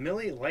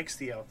 Millie likes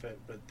the outfit,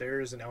 but there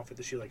is an outfit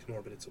that she likes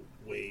more, but it's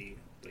way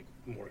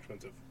more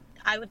expensive.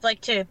 I would like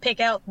to pick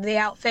out the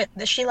outfit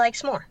that she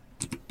likes more.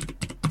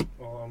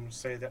 Well, I'm going to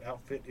say that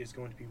outfit is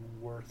going to be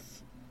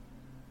worth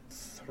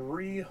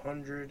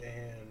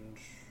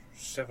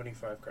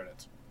 375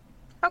 credits.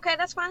 Okay,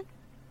 that's fine.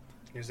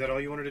 Is that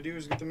all you wanted to do,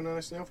 is get them a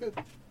nice outfit?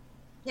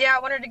 Yeah, I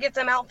wanted to get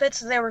them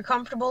outfits that they were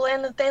comfortable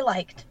in that they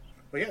liked.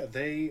 Well, yeah,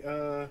 they,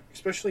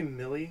 especially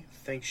Millie,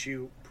 thanks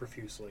you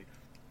profusely.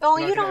 Oh,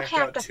 I'm not you gonna don't act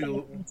have out to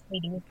too- thank me,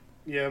 sweetie.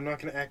 Yeah, I'm not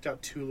going to act out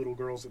two little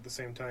girls at the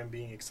same time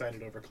being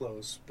excited over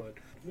clothes, but...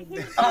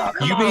 Oh,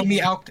 come You on. made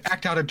me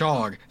act out a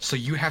dog, so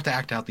you have to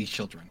act out these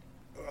children.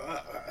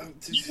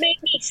 You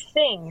made me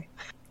sing.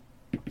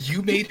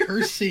 You made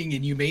her sing,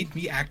 and you made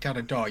me act out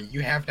a dog. You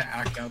have to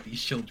act out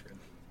these children.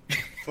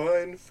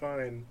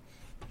 Fine.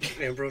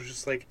 Ambrosia's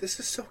just like,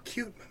 this is so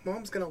cute. My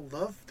mom's going to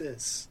love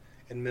this.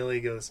 And Millie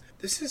goes,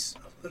 this is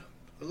a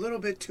little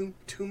bit too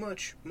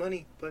much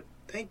money, but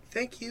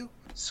thank you.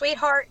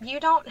 Sweetheart, you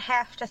don't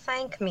have to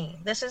thank me.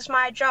 This is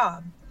my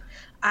job.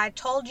 I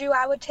told you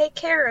I would take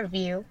care of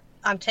you.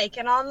 I'm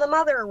taking on the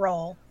mother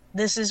role.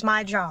 This is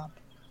my job.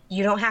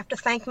 You don't have to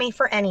thank me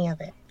for any of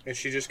it. And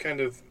she just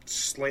kind of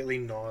slightly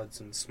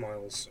nods and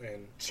smiles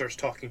and starts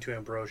talking to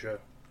Ambrosia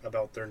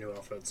about their new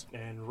outfits.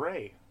 And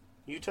Ray,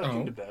 you tuck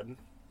into bed,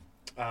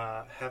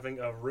 having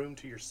a room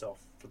to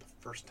yourself for the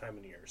first time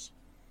in years.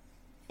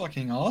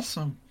 Fucking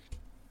awesome.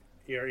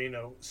 You're,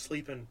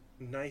 sleeping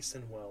nice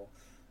and well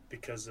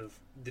because of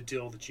the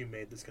deal that you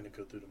made that's going to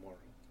go through tomorrow.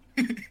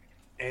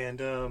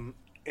 And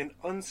an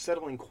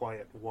unsettling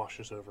quiet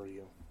washes over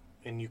you,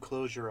 and you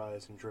close your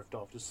eyes and drift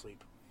off to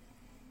sleep.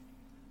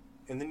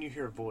 And then you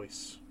hear a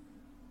voice.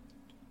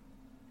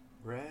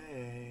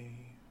 Ray.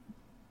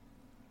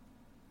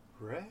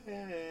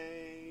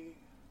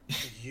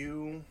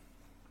 You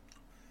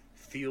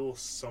feel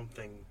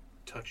something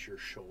touch your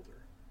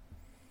shoulder.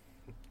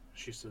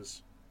 She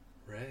says,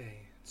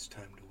 Ray, it's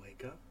time to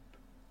wake up.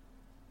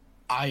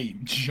 I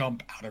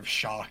jump out of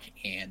shock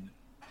and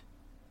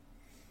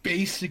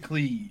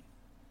basically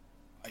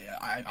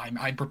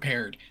I'm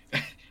prepared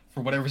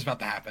for whatever's about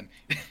to happen.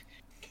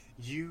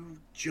 You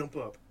jump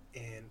up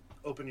and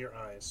open your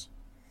eyes,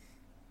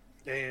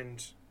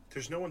 and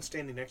there's no one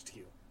standing next to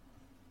you.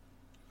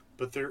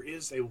 But there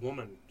is a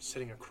woman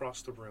sitting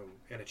across the room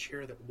in a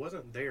chair that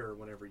wasn't there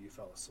whenever you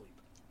fell asleep.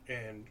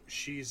 And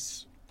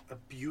she's a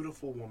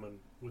beautiful woman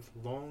with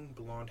long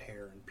blonde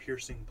hair and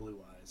piercing blue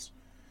eyes.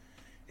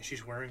 And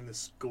she's wearing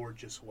this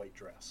gorgeous white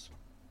dress.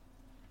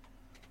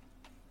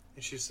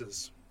 And she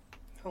says,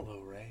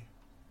 Hello, Ray.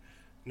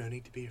 No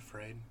need to be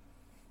afraid.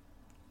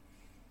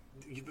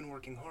 You've been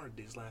working hard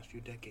these last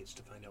few decades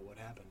to find out what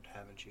happened,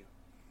 haven't you?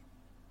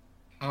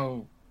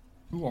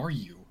 Who are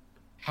you?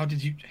 How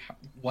did you...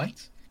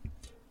 what?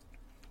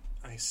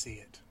 I see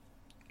it.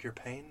 Your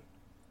pain?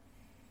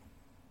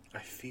 I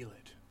feel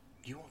it.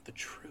 You want the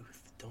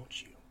truth,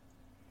 don't you?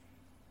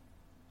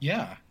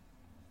 Yeah.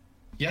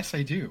 Yes,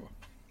 I do.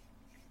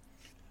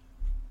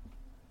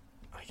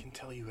 I can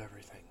tell you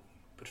everything,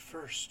 but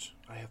first,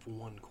 I have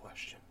one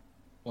question.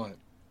 What?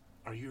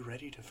 Are you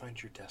ready to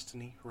find your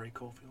destiny, Ray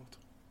Caulfield?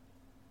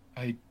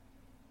 I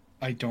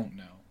don't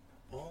know.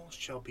 All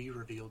shall be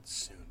revealed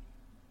soon.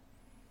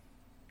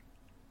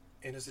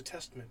 And as a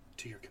testament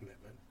to your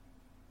commitment,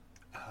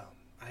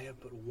 I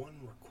have but one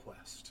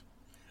request.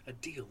 A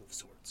deal of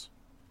sorts.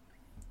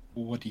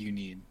 What do you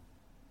need?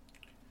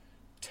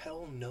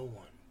 Tell no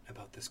one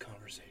about this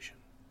conversation.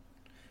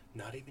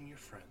 Not even your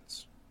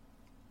friends.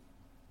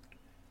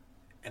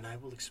 And I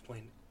will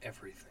explain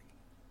everything.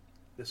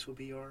 This will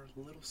be our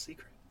little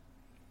secret.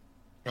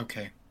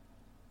 Okay.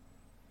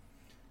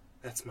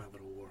 That's my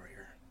little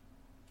warrior.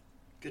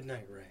 Good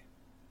night, Ray.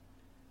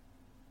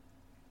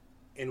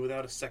 And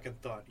without a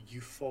second thought,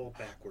 you fall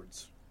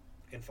backwards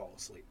and fall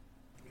asleep.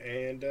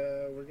 And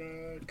we're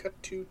gonna cut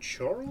to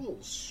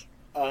Charles.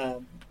 I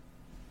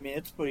mean,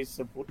 it's pretty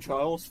simple.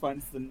 Charles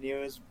finds the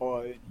nearest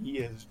bar and he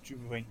is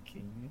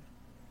drinking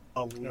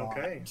a lot.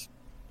 Okay.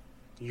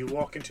 You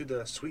walk into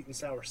the Sweet and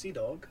Sour Sea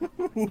Dog.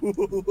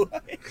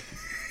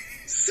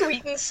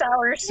 Sweet and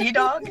sour sea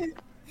dog.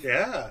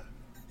 Yeah.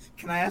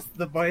 Can I ask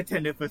the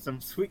bartender for some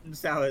sweet and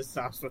sour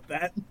sauce with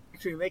that?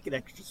 Actually, make it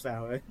extra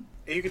sour.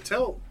 And you can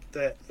tell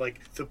that,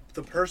 like,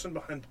 the person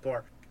behind the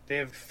bar, they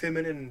have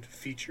feminine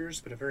features,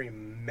 but a very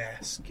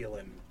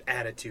masculine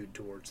attitude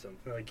towards them.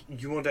 Like,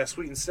 you want that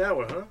sweet and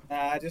sour,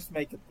 huh? Just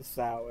make it the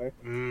sour.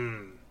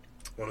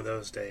 One of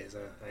those days,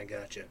 huh? I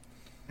gotcha.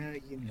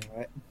 You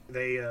know it.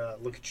 They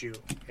look at you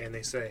and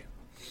they say,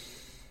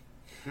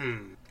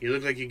 you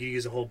look like you could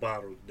use a whole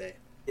bottle today.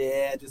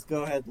 Yeah, just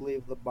go ahead and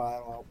leave the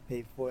bottle. I'll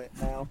pay for it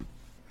now.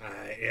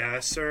 Yeah,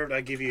 I served.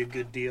 I give you a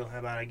good deal. How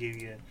about I give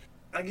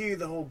you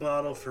the whole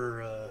bottle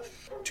for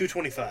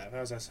 $2.25.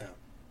 How's that sound?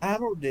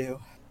 That'll do.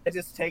 I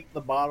just take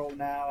the bottle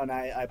now and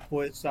I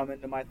pour some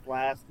into my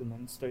flask and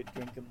then start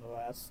drinking the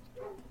rest.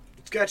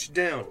 It's got you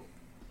down.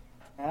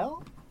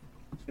 Well,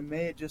 I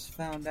may have just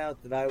found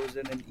out that I was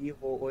in an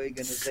evil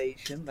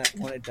organization that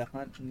wanted to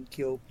hunt and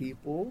kill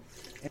people,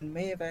 and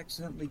may have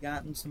accidentally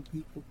gotten some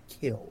people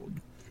killed.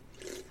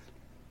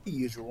 The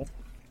usual.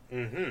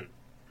 Mm-hmm.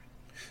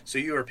 So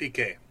you are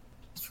PK.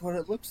 That's what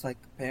it looks like,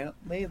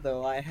 apparently,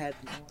 though I had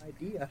no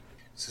idea.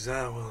 Says,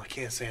 well, I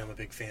can't say I'm a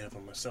big fan of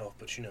him myself,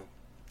 but you know,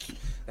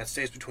 that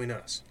stays between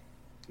us.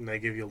 And they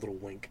give you a little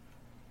wink.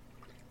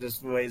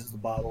 Just raises the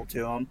bottle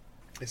to him.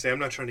 They say, I'm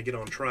not trying to get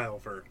on trial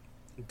for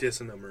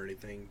dissing them or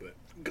anything, but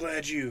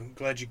glad you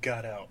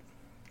got out.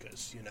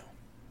 Because, you know.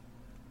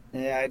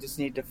 Yeah, I just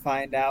need to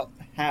find out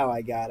how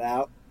I got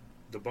out.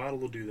 The bottle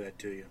will do that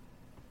to you.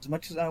 As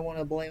much as I want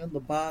to blame the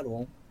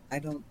bottle, I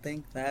don't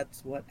think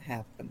that's what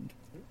happened.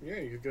 Yeah,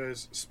 you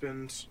guys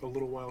spend a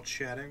little while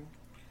chatting.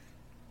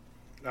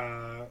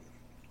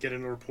 Get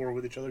in a rapport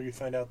with each other. You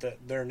find out that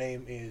their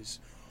name is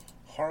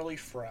Harley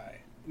Fry.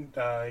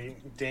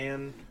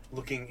 Dan,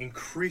 looking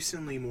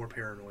increasingly more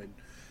paranoid,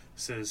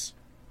 says,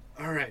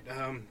 all right,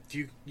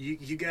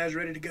 you guys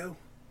ready to go?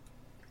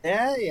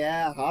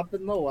 Yeah, hop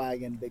in the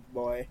wagon, big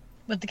boy.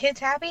 With the kids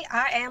happy,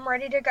 I am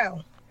ready to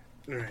go.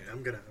 All right,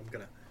 I'm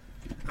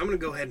gonna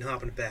go ahead and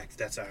hop in the back if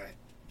that's all right.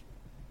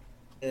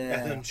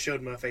 Yeah. I then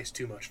showed my face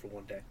too much for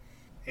one day.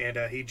 And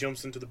he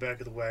jumps into the back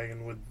of the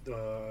wagon with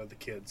the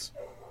kids.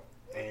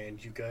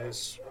 And you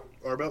guys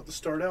are about to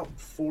start out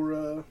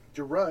for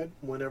your ride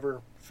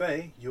whenever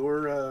Faye,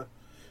 your,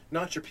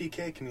 not your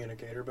PK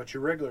communicator, but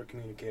your regular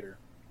communicator,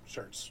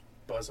 starts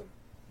buzzing.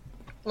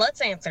 Let's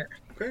answer.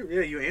 Okay,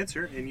 yeah, you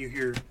answer, and you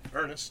hear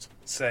Ernest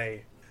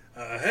say,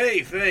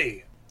 hey,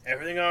 Faye,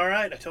 everything all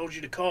right? I told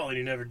you to call, and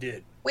you never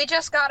did. We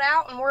just got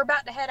out, and we're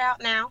about to head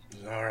out now.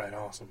 All right,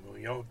 awesome. Well,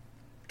 y'all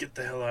get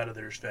the hell out of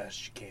there as fast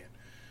as you can.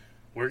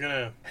 We're going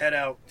to head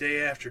out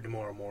day after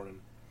tomorrow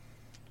morning,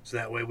 so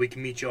that way we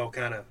can meet y'all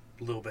kind of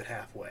a little bit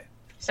halfway.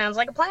 Sounds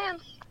like a plan.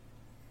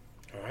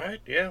 All right,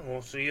 yeah,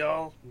 we'll see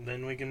y'all,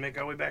 then we can make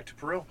our way back to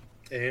Pearl.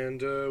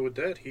 And with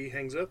that, he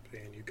hangs up,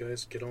 and you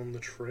guys get on the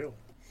trail.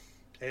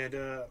 And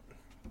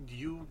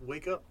you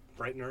wake up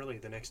bright and early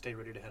the next day,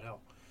 ready to head out.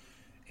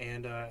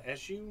 And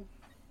as you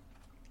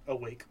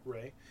awake,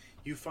 Ray,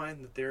 you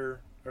find that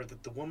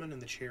that the woman in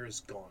the chair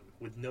is gone,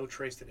 with no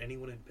trace that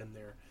anyone had been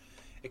there,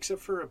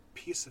 except for a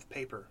piece of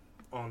paper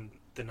on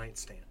the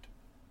nightstand.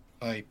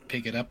 I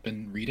pick it up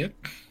and read it.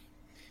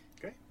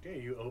 Okay, yeah,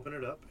 you open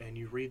it up and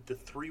you read the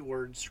 3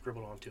 words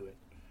scribbled onto it.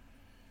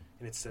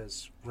 And it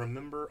says,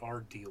 remember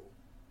our deal.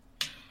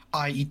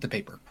 I eat the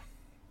paper.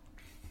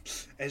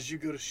 As you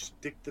go to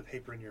stick the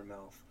paper in your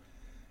mouth,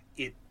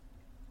 it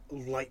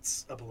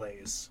lights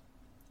ablaze,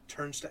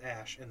 turns to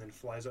ash, and then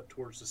flies up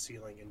towards the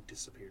ceiling and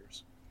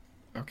disappears.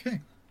 Okay.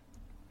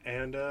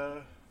 And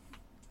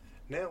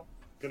now,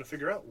 gonna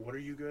figure out what are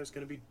you guys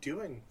gonna be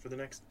doing for the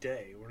next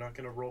day. We're not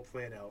gonna role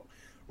play it out.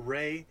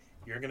 Ray,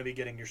 you're gonna be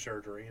getting your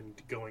surgery and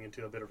going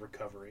into a bit of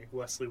recovery.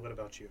 Wesley, what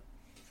about you?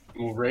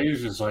 Well,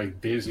 Ray's just like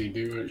busy,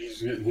 dude.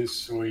 He's getting his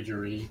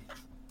surgery.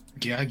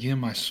 Yeah, I give him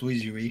my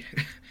surgery.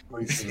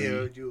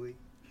 Julie.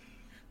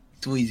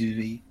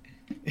 Surgery.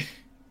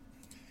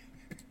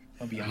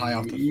 I'll be high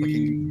off the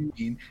fucking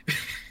bean.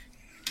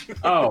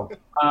 Oh,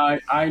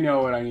 I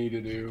know what I need to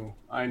do.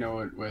 I know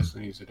what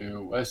Wesley needs to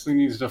do. Wesley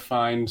needs to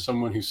find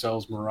someone who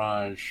sells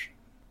Mirage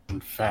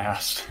and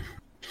fast.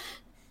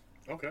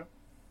 Okay.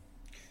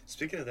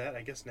 Speaking of that,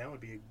 I guess now would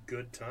be a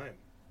good time.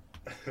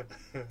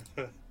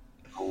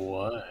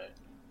 What?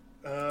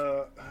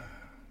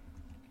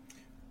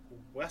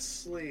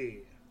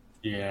 Wesley.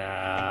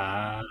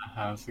 Yeah,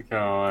 how's it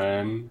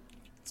going?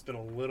 It's been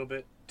a little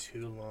bit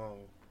too long.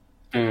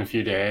 Been a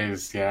few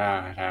days,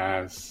 yeah, it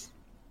has.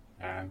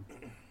 Yeah.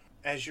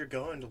 As you're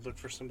going to look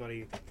for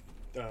somebody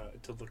to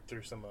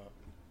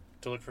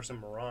look for some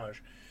Mirage,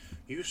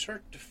 you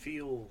start to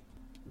feel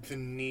the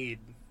need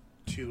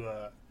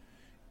to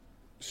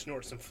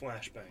snort some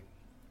flashbang.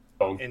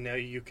 Oh. And now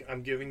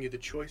I'm giving you the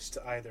choice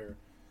to either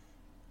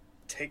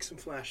take some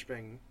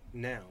flashbang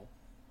now,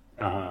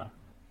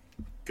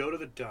 go to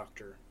the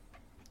doctor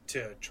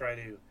to try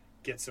to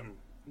get some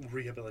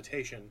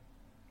rehabilitation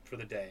for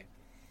the day,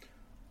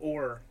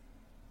 or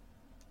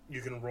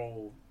you can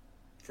roll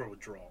for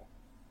withdrawal.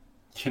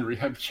 Can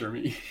rehab cure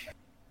me?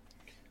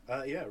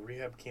 Yeah,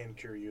 rehab can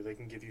cure you. They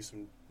can give you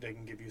some. They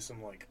can give you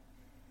some like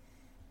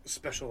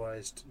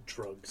specialized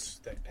drugs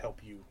that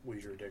help you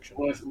with your addiction.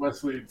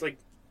 Wesley, It's like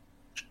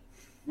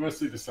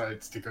Wesley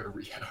decides to go to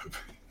rehab.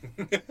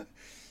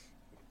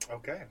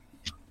 okay.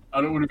 I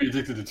don't want to be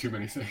addicted to too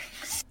many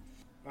things.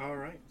 All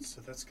right,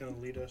 so that's going to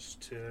lead us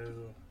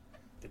to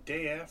the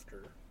day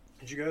after.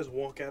 As you guys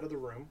walk out of the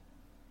room,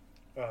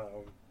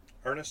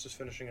 Ernest is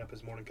finishing up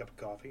his morning cup of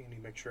coffee, and he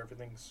makes sure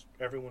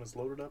everyone is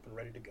loaded up and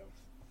ready to go.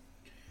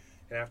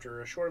 And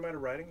after a short amount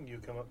of riding, you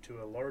come up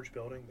to a large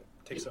building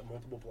that takes up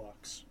multiple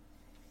blocks.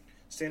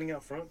 Standing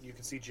out front, you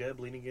can see Jeb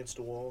leaning against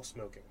a wall,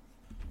 smoking.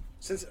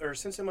 Since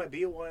it might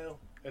be a while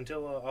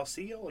until I'll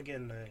see y'all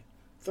again, I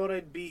thought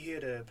I'd be here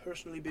to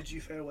personally bid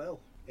you farewell.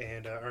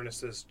 And Ernest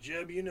says,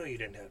 Jeb, you know you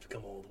didn't have to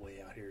come all the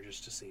way out here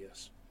just to see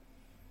us.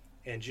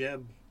 And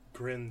Jeb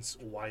grins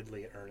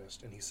widely at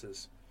Ernest, and he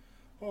says,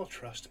 oh,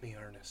 trust me,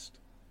 Ernest.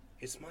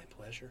 It's my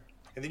pleasure.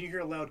 And then you hear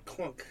a loud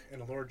clunk,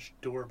 and a large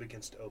door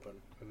begins to open.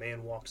 A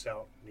man walks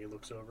out, and he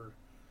looks over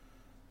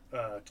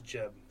to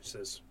Jeb. He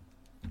says,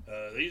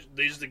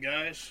 these the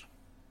guys?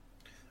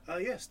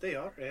 Yes, they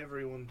are.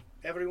 Everyone,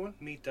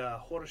 meet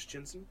Horace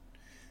Jensen,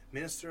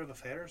 Minister of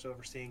Affairs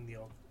overseeing the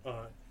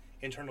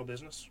internal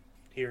business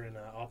here in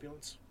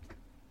Opulence.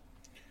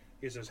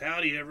 He says,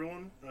 howdy,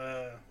 everyone.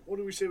 What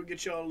do we say we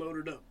get y'all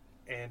loaded up?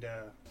 And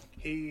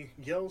he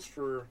yells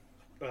for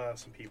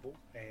some people,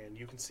 and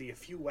you can see a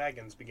few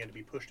wagons begin to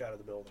be pushed out of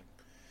the building,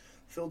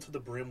 filled to the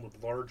brim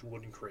with large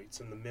wooden crates,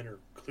 and the men are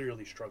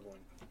clearly struggling.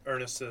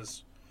 Ernest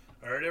says,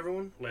 all right,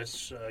 everyone,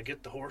 let's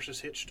get the horses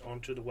hitched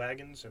onto the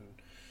wagons, and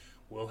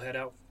we'll head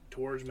out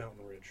towards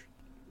Mountain Ridge.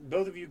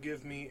 Both of you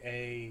give me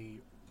a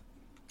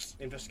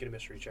investigate a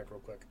mystery check real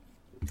quick.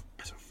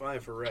 That's a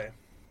 5 for Ray.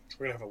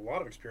 We're going to have a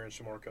lot of experience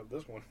to mark up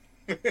this one.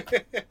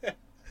 That's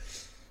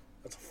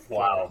a 4.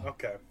 Wow.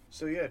 Okay.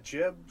 So yeah,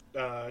 Jeb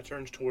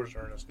turns towards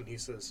Ernest and he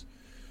says,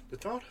 the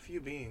thought of you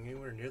being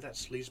anywhere near that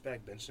sleazebag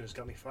Benson has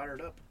got me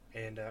fired up.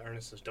 And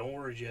Ernest says, don't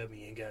worry, Jeb,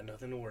 you ain't got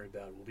nothing to worry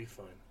about. We'll be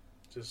fine.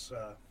 Just,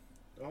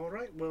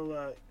 alright,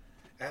 well,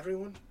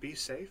 everyone, be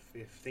safe.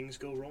 If things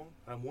go wrong,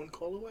 I'm one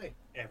call away.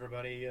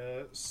 Everybody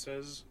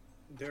says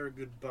their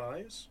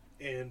goodbyes.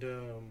 And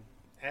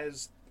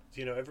as,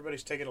 you know,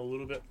 everybody's taking a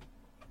little bit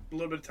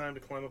of time to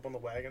climb up on the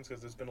wagons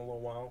because it's been a little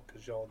while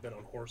because y'all have been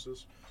on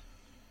horses.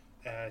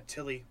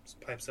 Tilly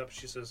pipes up.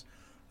 She says,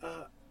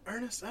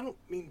 Ernest, I don't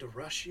mean to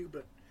rush you,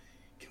 but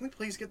can we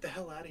please get the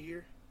hell out of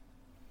here?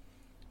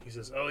 He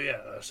says, oh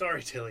yeah,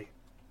 sorry, Tilly.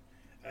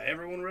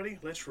 Everyone ready?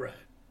 Let's ride.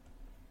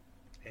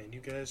 And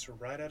you guys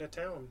ride out of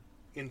town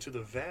into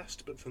the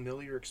vast but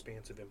familiar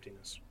expanse of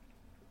emptiness.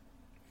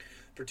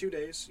 For 2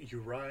 days, you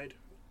ride,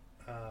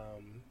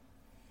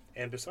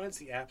 and besides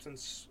the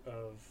absence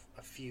of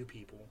a few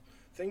people,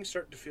 things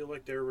start to feel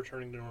like they're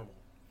returning to normal,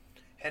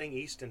 heading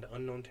east into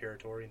unknown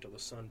territory until the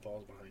sun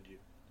falls behind you.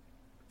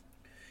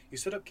 You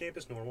set up camp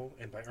as normal,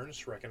 and by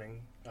Ernest's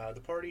reckoning,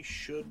 the party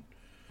should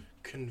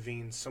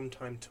convene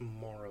sometime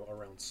tomorrow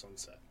around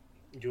sunset.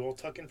 You all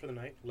tuck in for the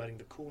night, letting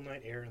the cool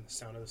night air and the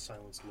sound of the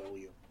silence lull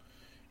you.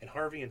 And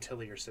Harvey and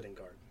Tilly are sitting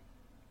guard.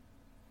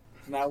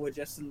 Now we're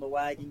just in the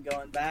wagon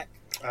going back.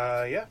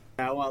 Yeah.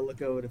 I want to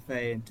look over to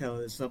Faye and tell her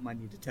there's something I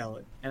need to tell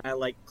her. And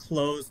I,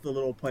 close the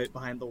little plate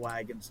behind the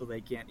wagon so they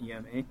can't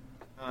hear me.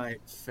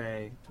 Alright,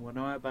 Faye, what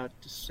I'm about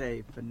to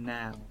say for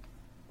now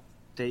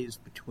stays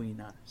between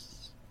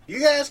us. You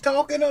guys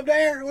talking up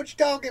there? What you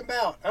talking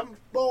about? I'm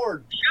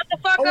bored. Shut the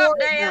fuck up,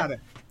 Dan.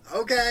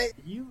 Okay.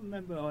 You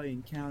remember our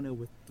encounter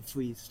with the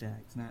Free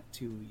Stags not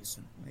too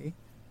recently?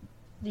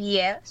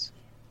 Yes.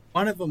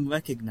 One of them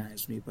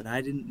recognized me, but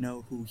I didn't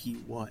know who he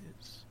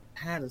was.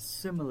 I had a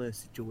similar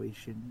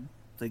situation.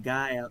 The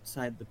guy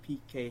outside the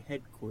PK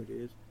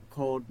headquarters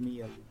called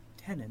me a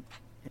lieutenant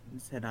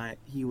and said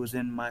he was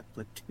in my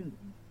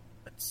platoon.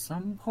 At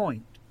some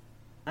point,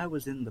 I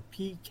was in the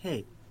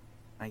PK.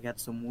 I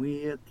got some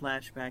weird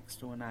flashbacks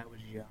to when I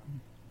was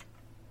young.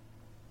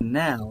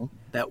 Now,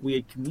 that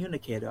weird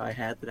communicator I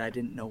had that I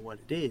didn't know what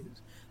it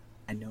is,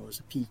 I know it's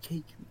a PK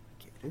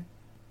communicator.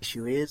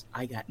 Issue is,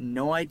 I got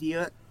no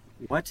idea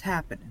what's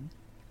happening,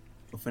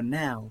 but for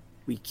now,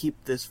 we keep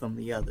this from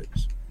the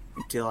others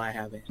until I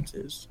have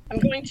answers. I'm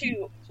going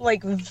to,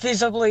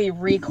 visibly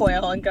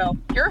recoil and go,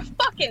 you're a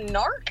fucking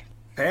narc?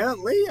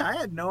 Apparently, I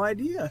had no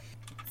idea.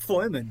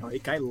 Foreman,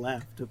 I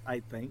left, I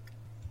think.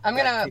 I'm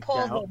Got gonna kicked pull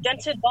out. the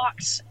dented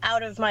box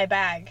out of my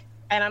bag,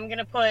 and I'm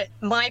gonna put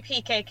my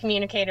PK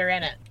communicator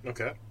in it,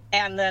 Okay.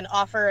 and then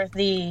offer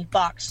the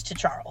box to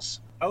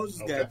Charles. I was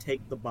just gonna Okay.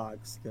 take the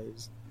box,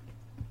 because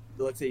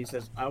let's say he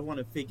says, I want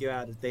to figure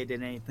out if they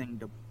did anything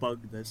to bug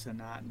this or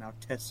not, and I'll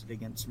test it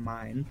against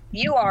mine.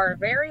 You are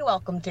very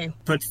welcome to.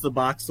 Puts the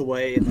box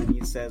away, and then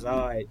he says,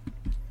 alright,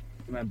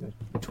 Remember,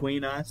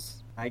 between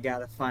us, I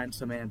gotta find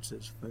some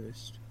answers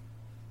first.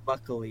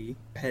 Luckily,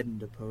 heading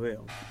to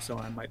Peril, so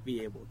I might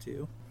be able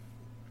to.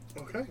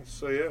 Okay,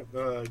 so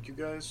yeah, you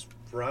guys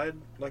ride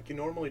like you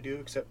normally do,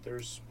 except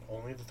there's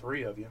only the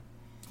three of you.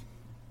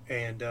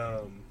 And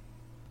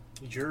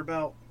you're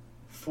about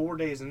 4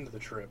 days into the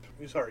trip.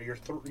 Sorry, you're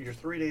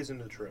 3 days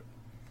into the trip,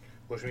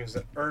 which means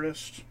that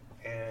Ernest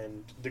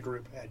and the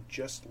group had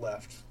just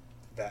left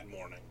that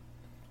morning.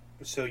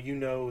 So you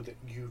know that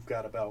you've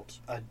got about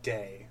a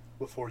day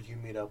before you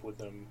meet up with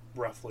them,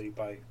 roughly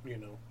by,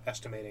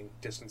 estimating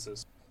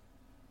distances.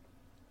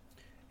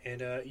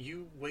 And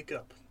you wake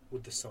up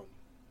with the sun,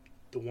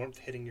 the warmth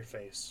hitting your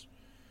face,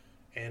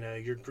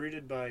 and you're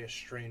greeted by a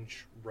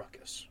strange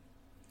ruckus.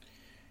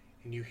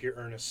 And you hear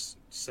Ernest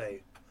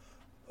say,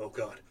 oh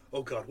God,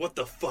 what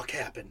the fuck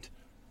happened?"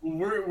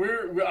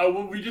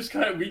 We just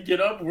we get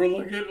up, we're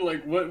looking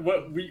like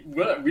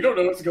we don't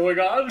know what's going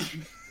on.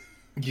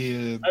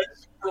 Yeah.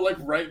 We're like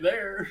right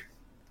there.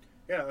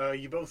 Yeah,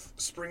 you both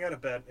spring out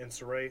of bed and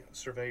survey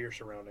your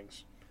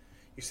surroundings.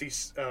 You see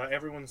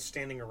everyone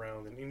standing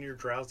around, and in your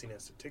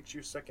drowsiness, it takes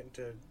you a second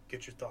to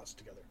get your thoughts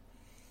together.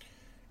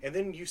 And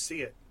then you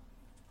see it,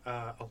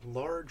 a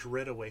large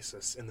red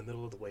oasis in the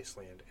middle of the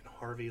wasteland, and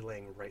Harvey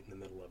laying right in the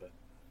middle of it.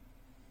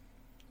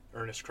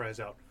 Ernest cries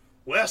out,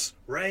 "Wes,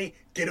 Ray,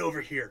 get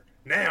over here,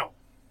 now!"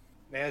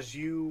 As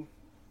you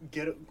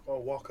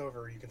walk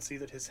over, you can see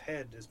that his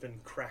head has been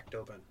cracked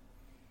open.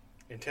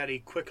 And Teddy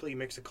quickly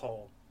makes a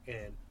call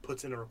and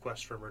puts in a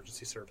request for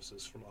emergency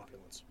services from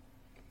Opulence.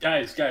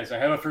 Guys, I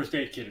have a first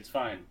aid kit, it's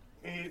fine.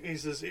 He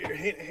says, "Here,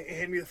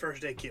 hand me the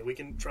first aid kit. We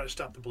can try to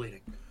stop the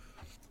bleeding."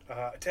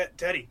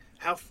 Teddy,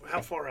 how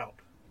far out?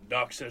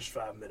 Doc says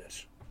 5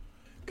 minutes.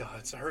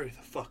 God, so hurry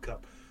the fuck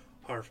up.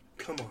 Harv,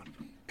 come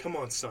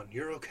on, son,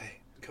 you're okay.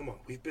 Come on,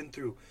 we've been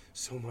through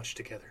so much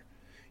together.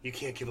 You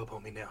can't give up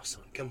on me now,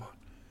 son. Come on,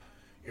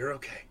 you're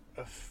okay.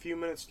 A few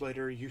minutes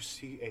later, you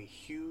see a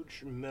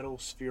huge metal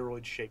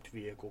spheroid-shaped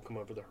vehicle come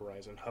over the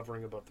horizon,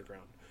 hovering above the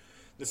ground.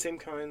 The same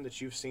kind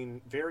that you've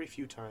seen very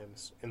few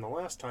times, and the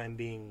last time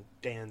being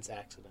Dan's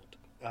accident.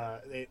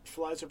 It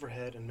flies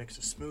overhead and makes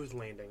a smooth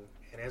landing,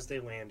 and as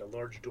they land, a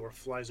large door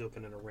flies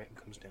open and a ramp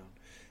comes down.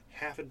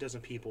 Half a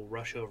dozen people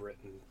rush over it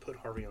and put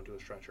Harvey onto a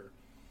stretcher.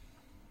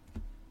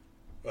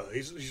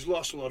 He's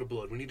lost a lot of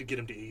blood. We need to get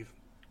him to Eve.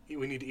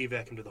 We need to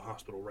evac him to the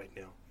hospital right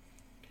now.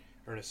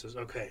 Ernest says,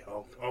 "Okay,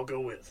 I'll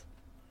go with."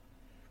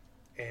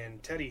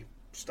 And Teddy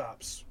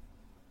stops,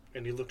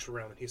 and he looks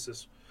around, and he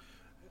says,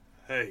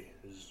 "Hey,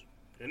 has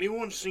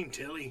anyone seen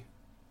Tilly?"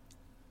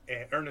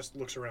 And Ernest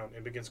looks around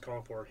and begins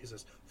calling for her. He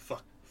says,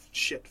 "Fuck,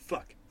 shit,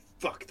 fuck,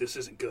 this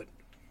isn't good.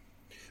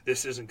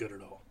 This isn't good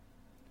at all."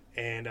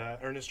 And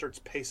Ernest starts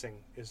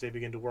pacing as they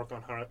begin to work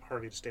on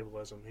Harvey to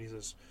stabilize him. He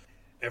says,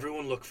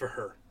 "Everyone look for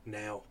her,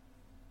 now.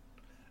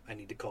 I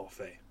need to call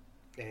Faye."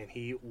 And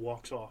he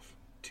walks off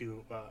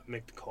to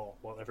make the call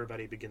while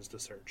everybody begins the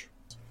search.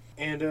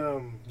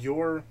 And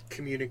your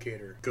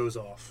communicator goes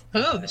off.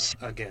 Whose?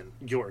 Again,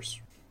 yours.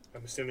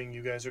 I'm assuming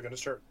you guys are going to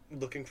start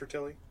looking for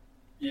Tilly?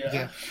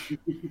 Yeah.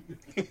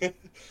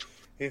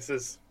 He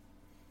says,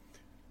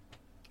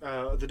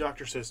 the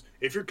doctor says,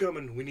 "If you're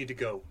coming, we need to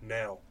go,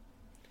 now."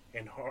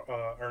 And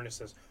Ernest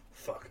says,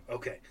 "Fuck,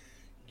 okay.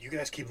 You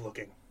guys keep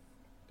looking.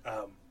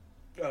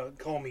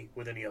 Call me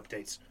with any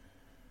updates."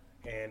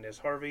 And as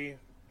Harvey,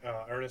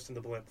 Ernest, and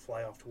the blimp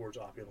fly off towards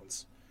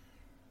Opulence,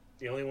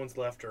 the only ones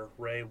left are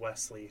Ray,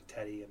 Wesley,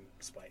 Teddy, and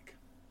Spike.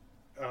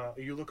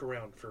 You look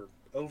around for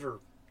over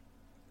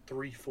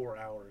 3-4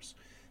 hours,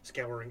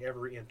 scouring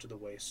every inch of the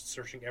waste,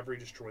 searching every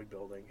destroyed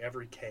building,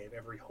 every cave,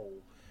 every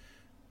hole,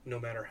 no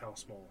matter how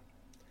small,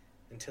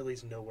 until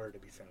he's nowhere to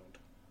be found.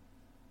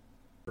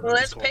 Well,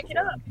 let's pick it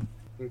up.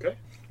 Okay.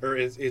 Or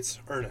it's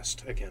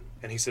Ernest again,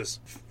 and he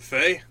says,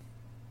 "Faye,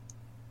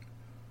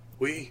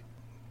 we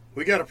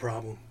got a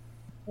problem.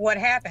 What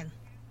happened?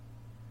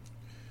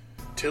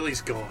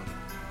 Tilly's gone."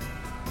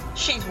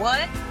 She's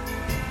what?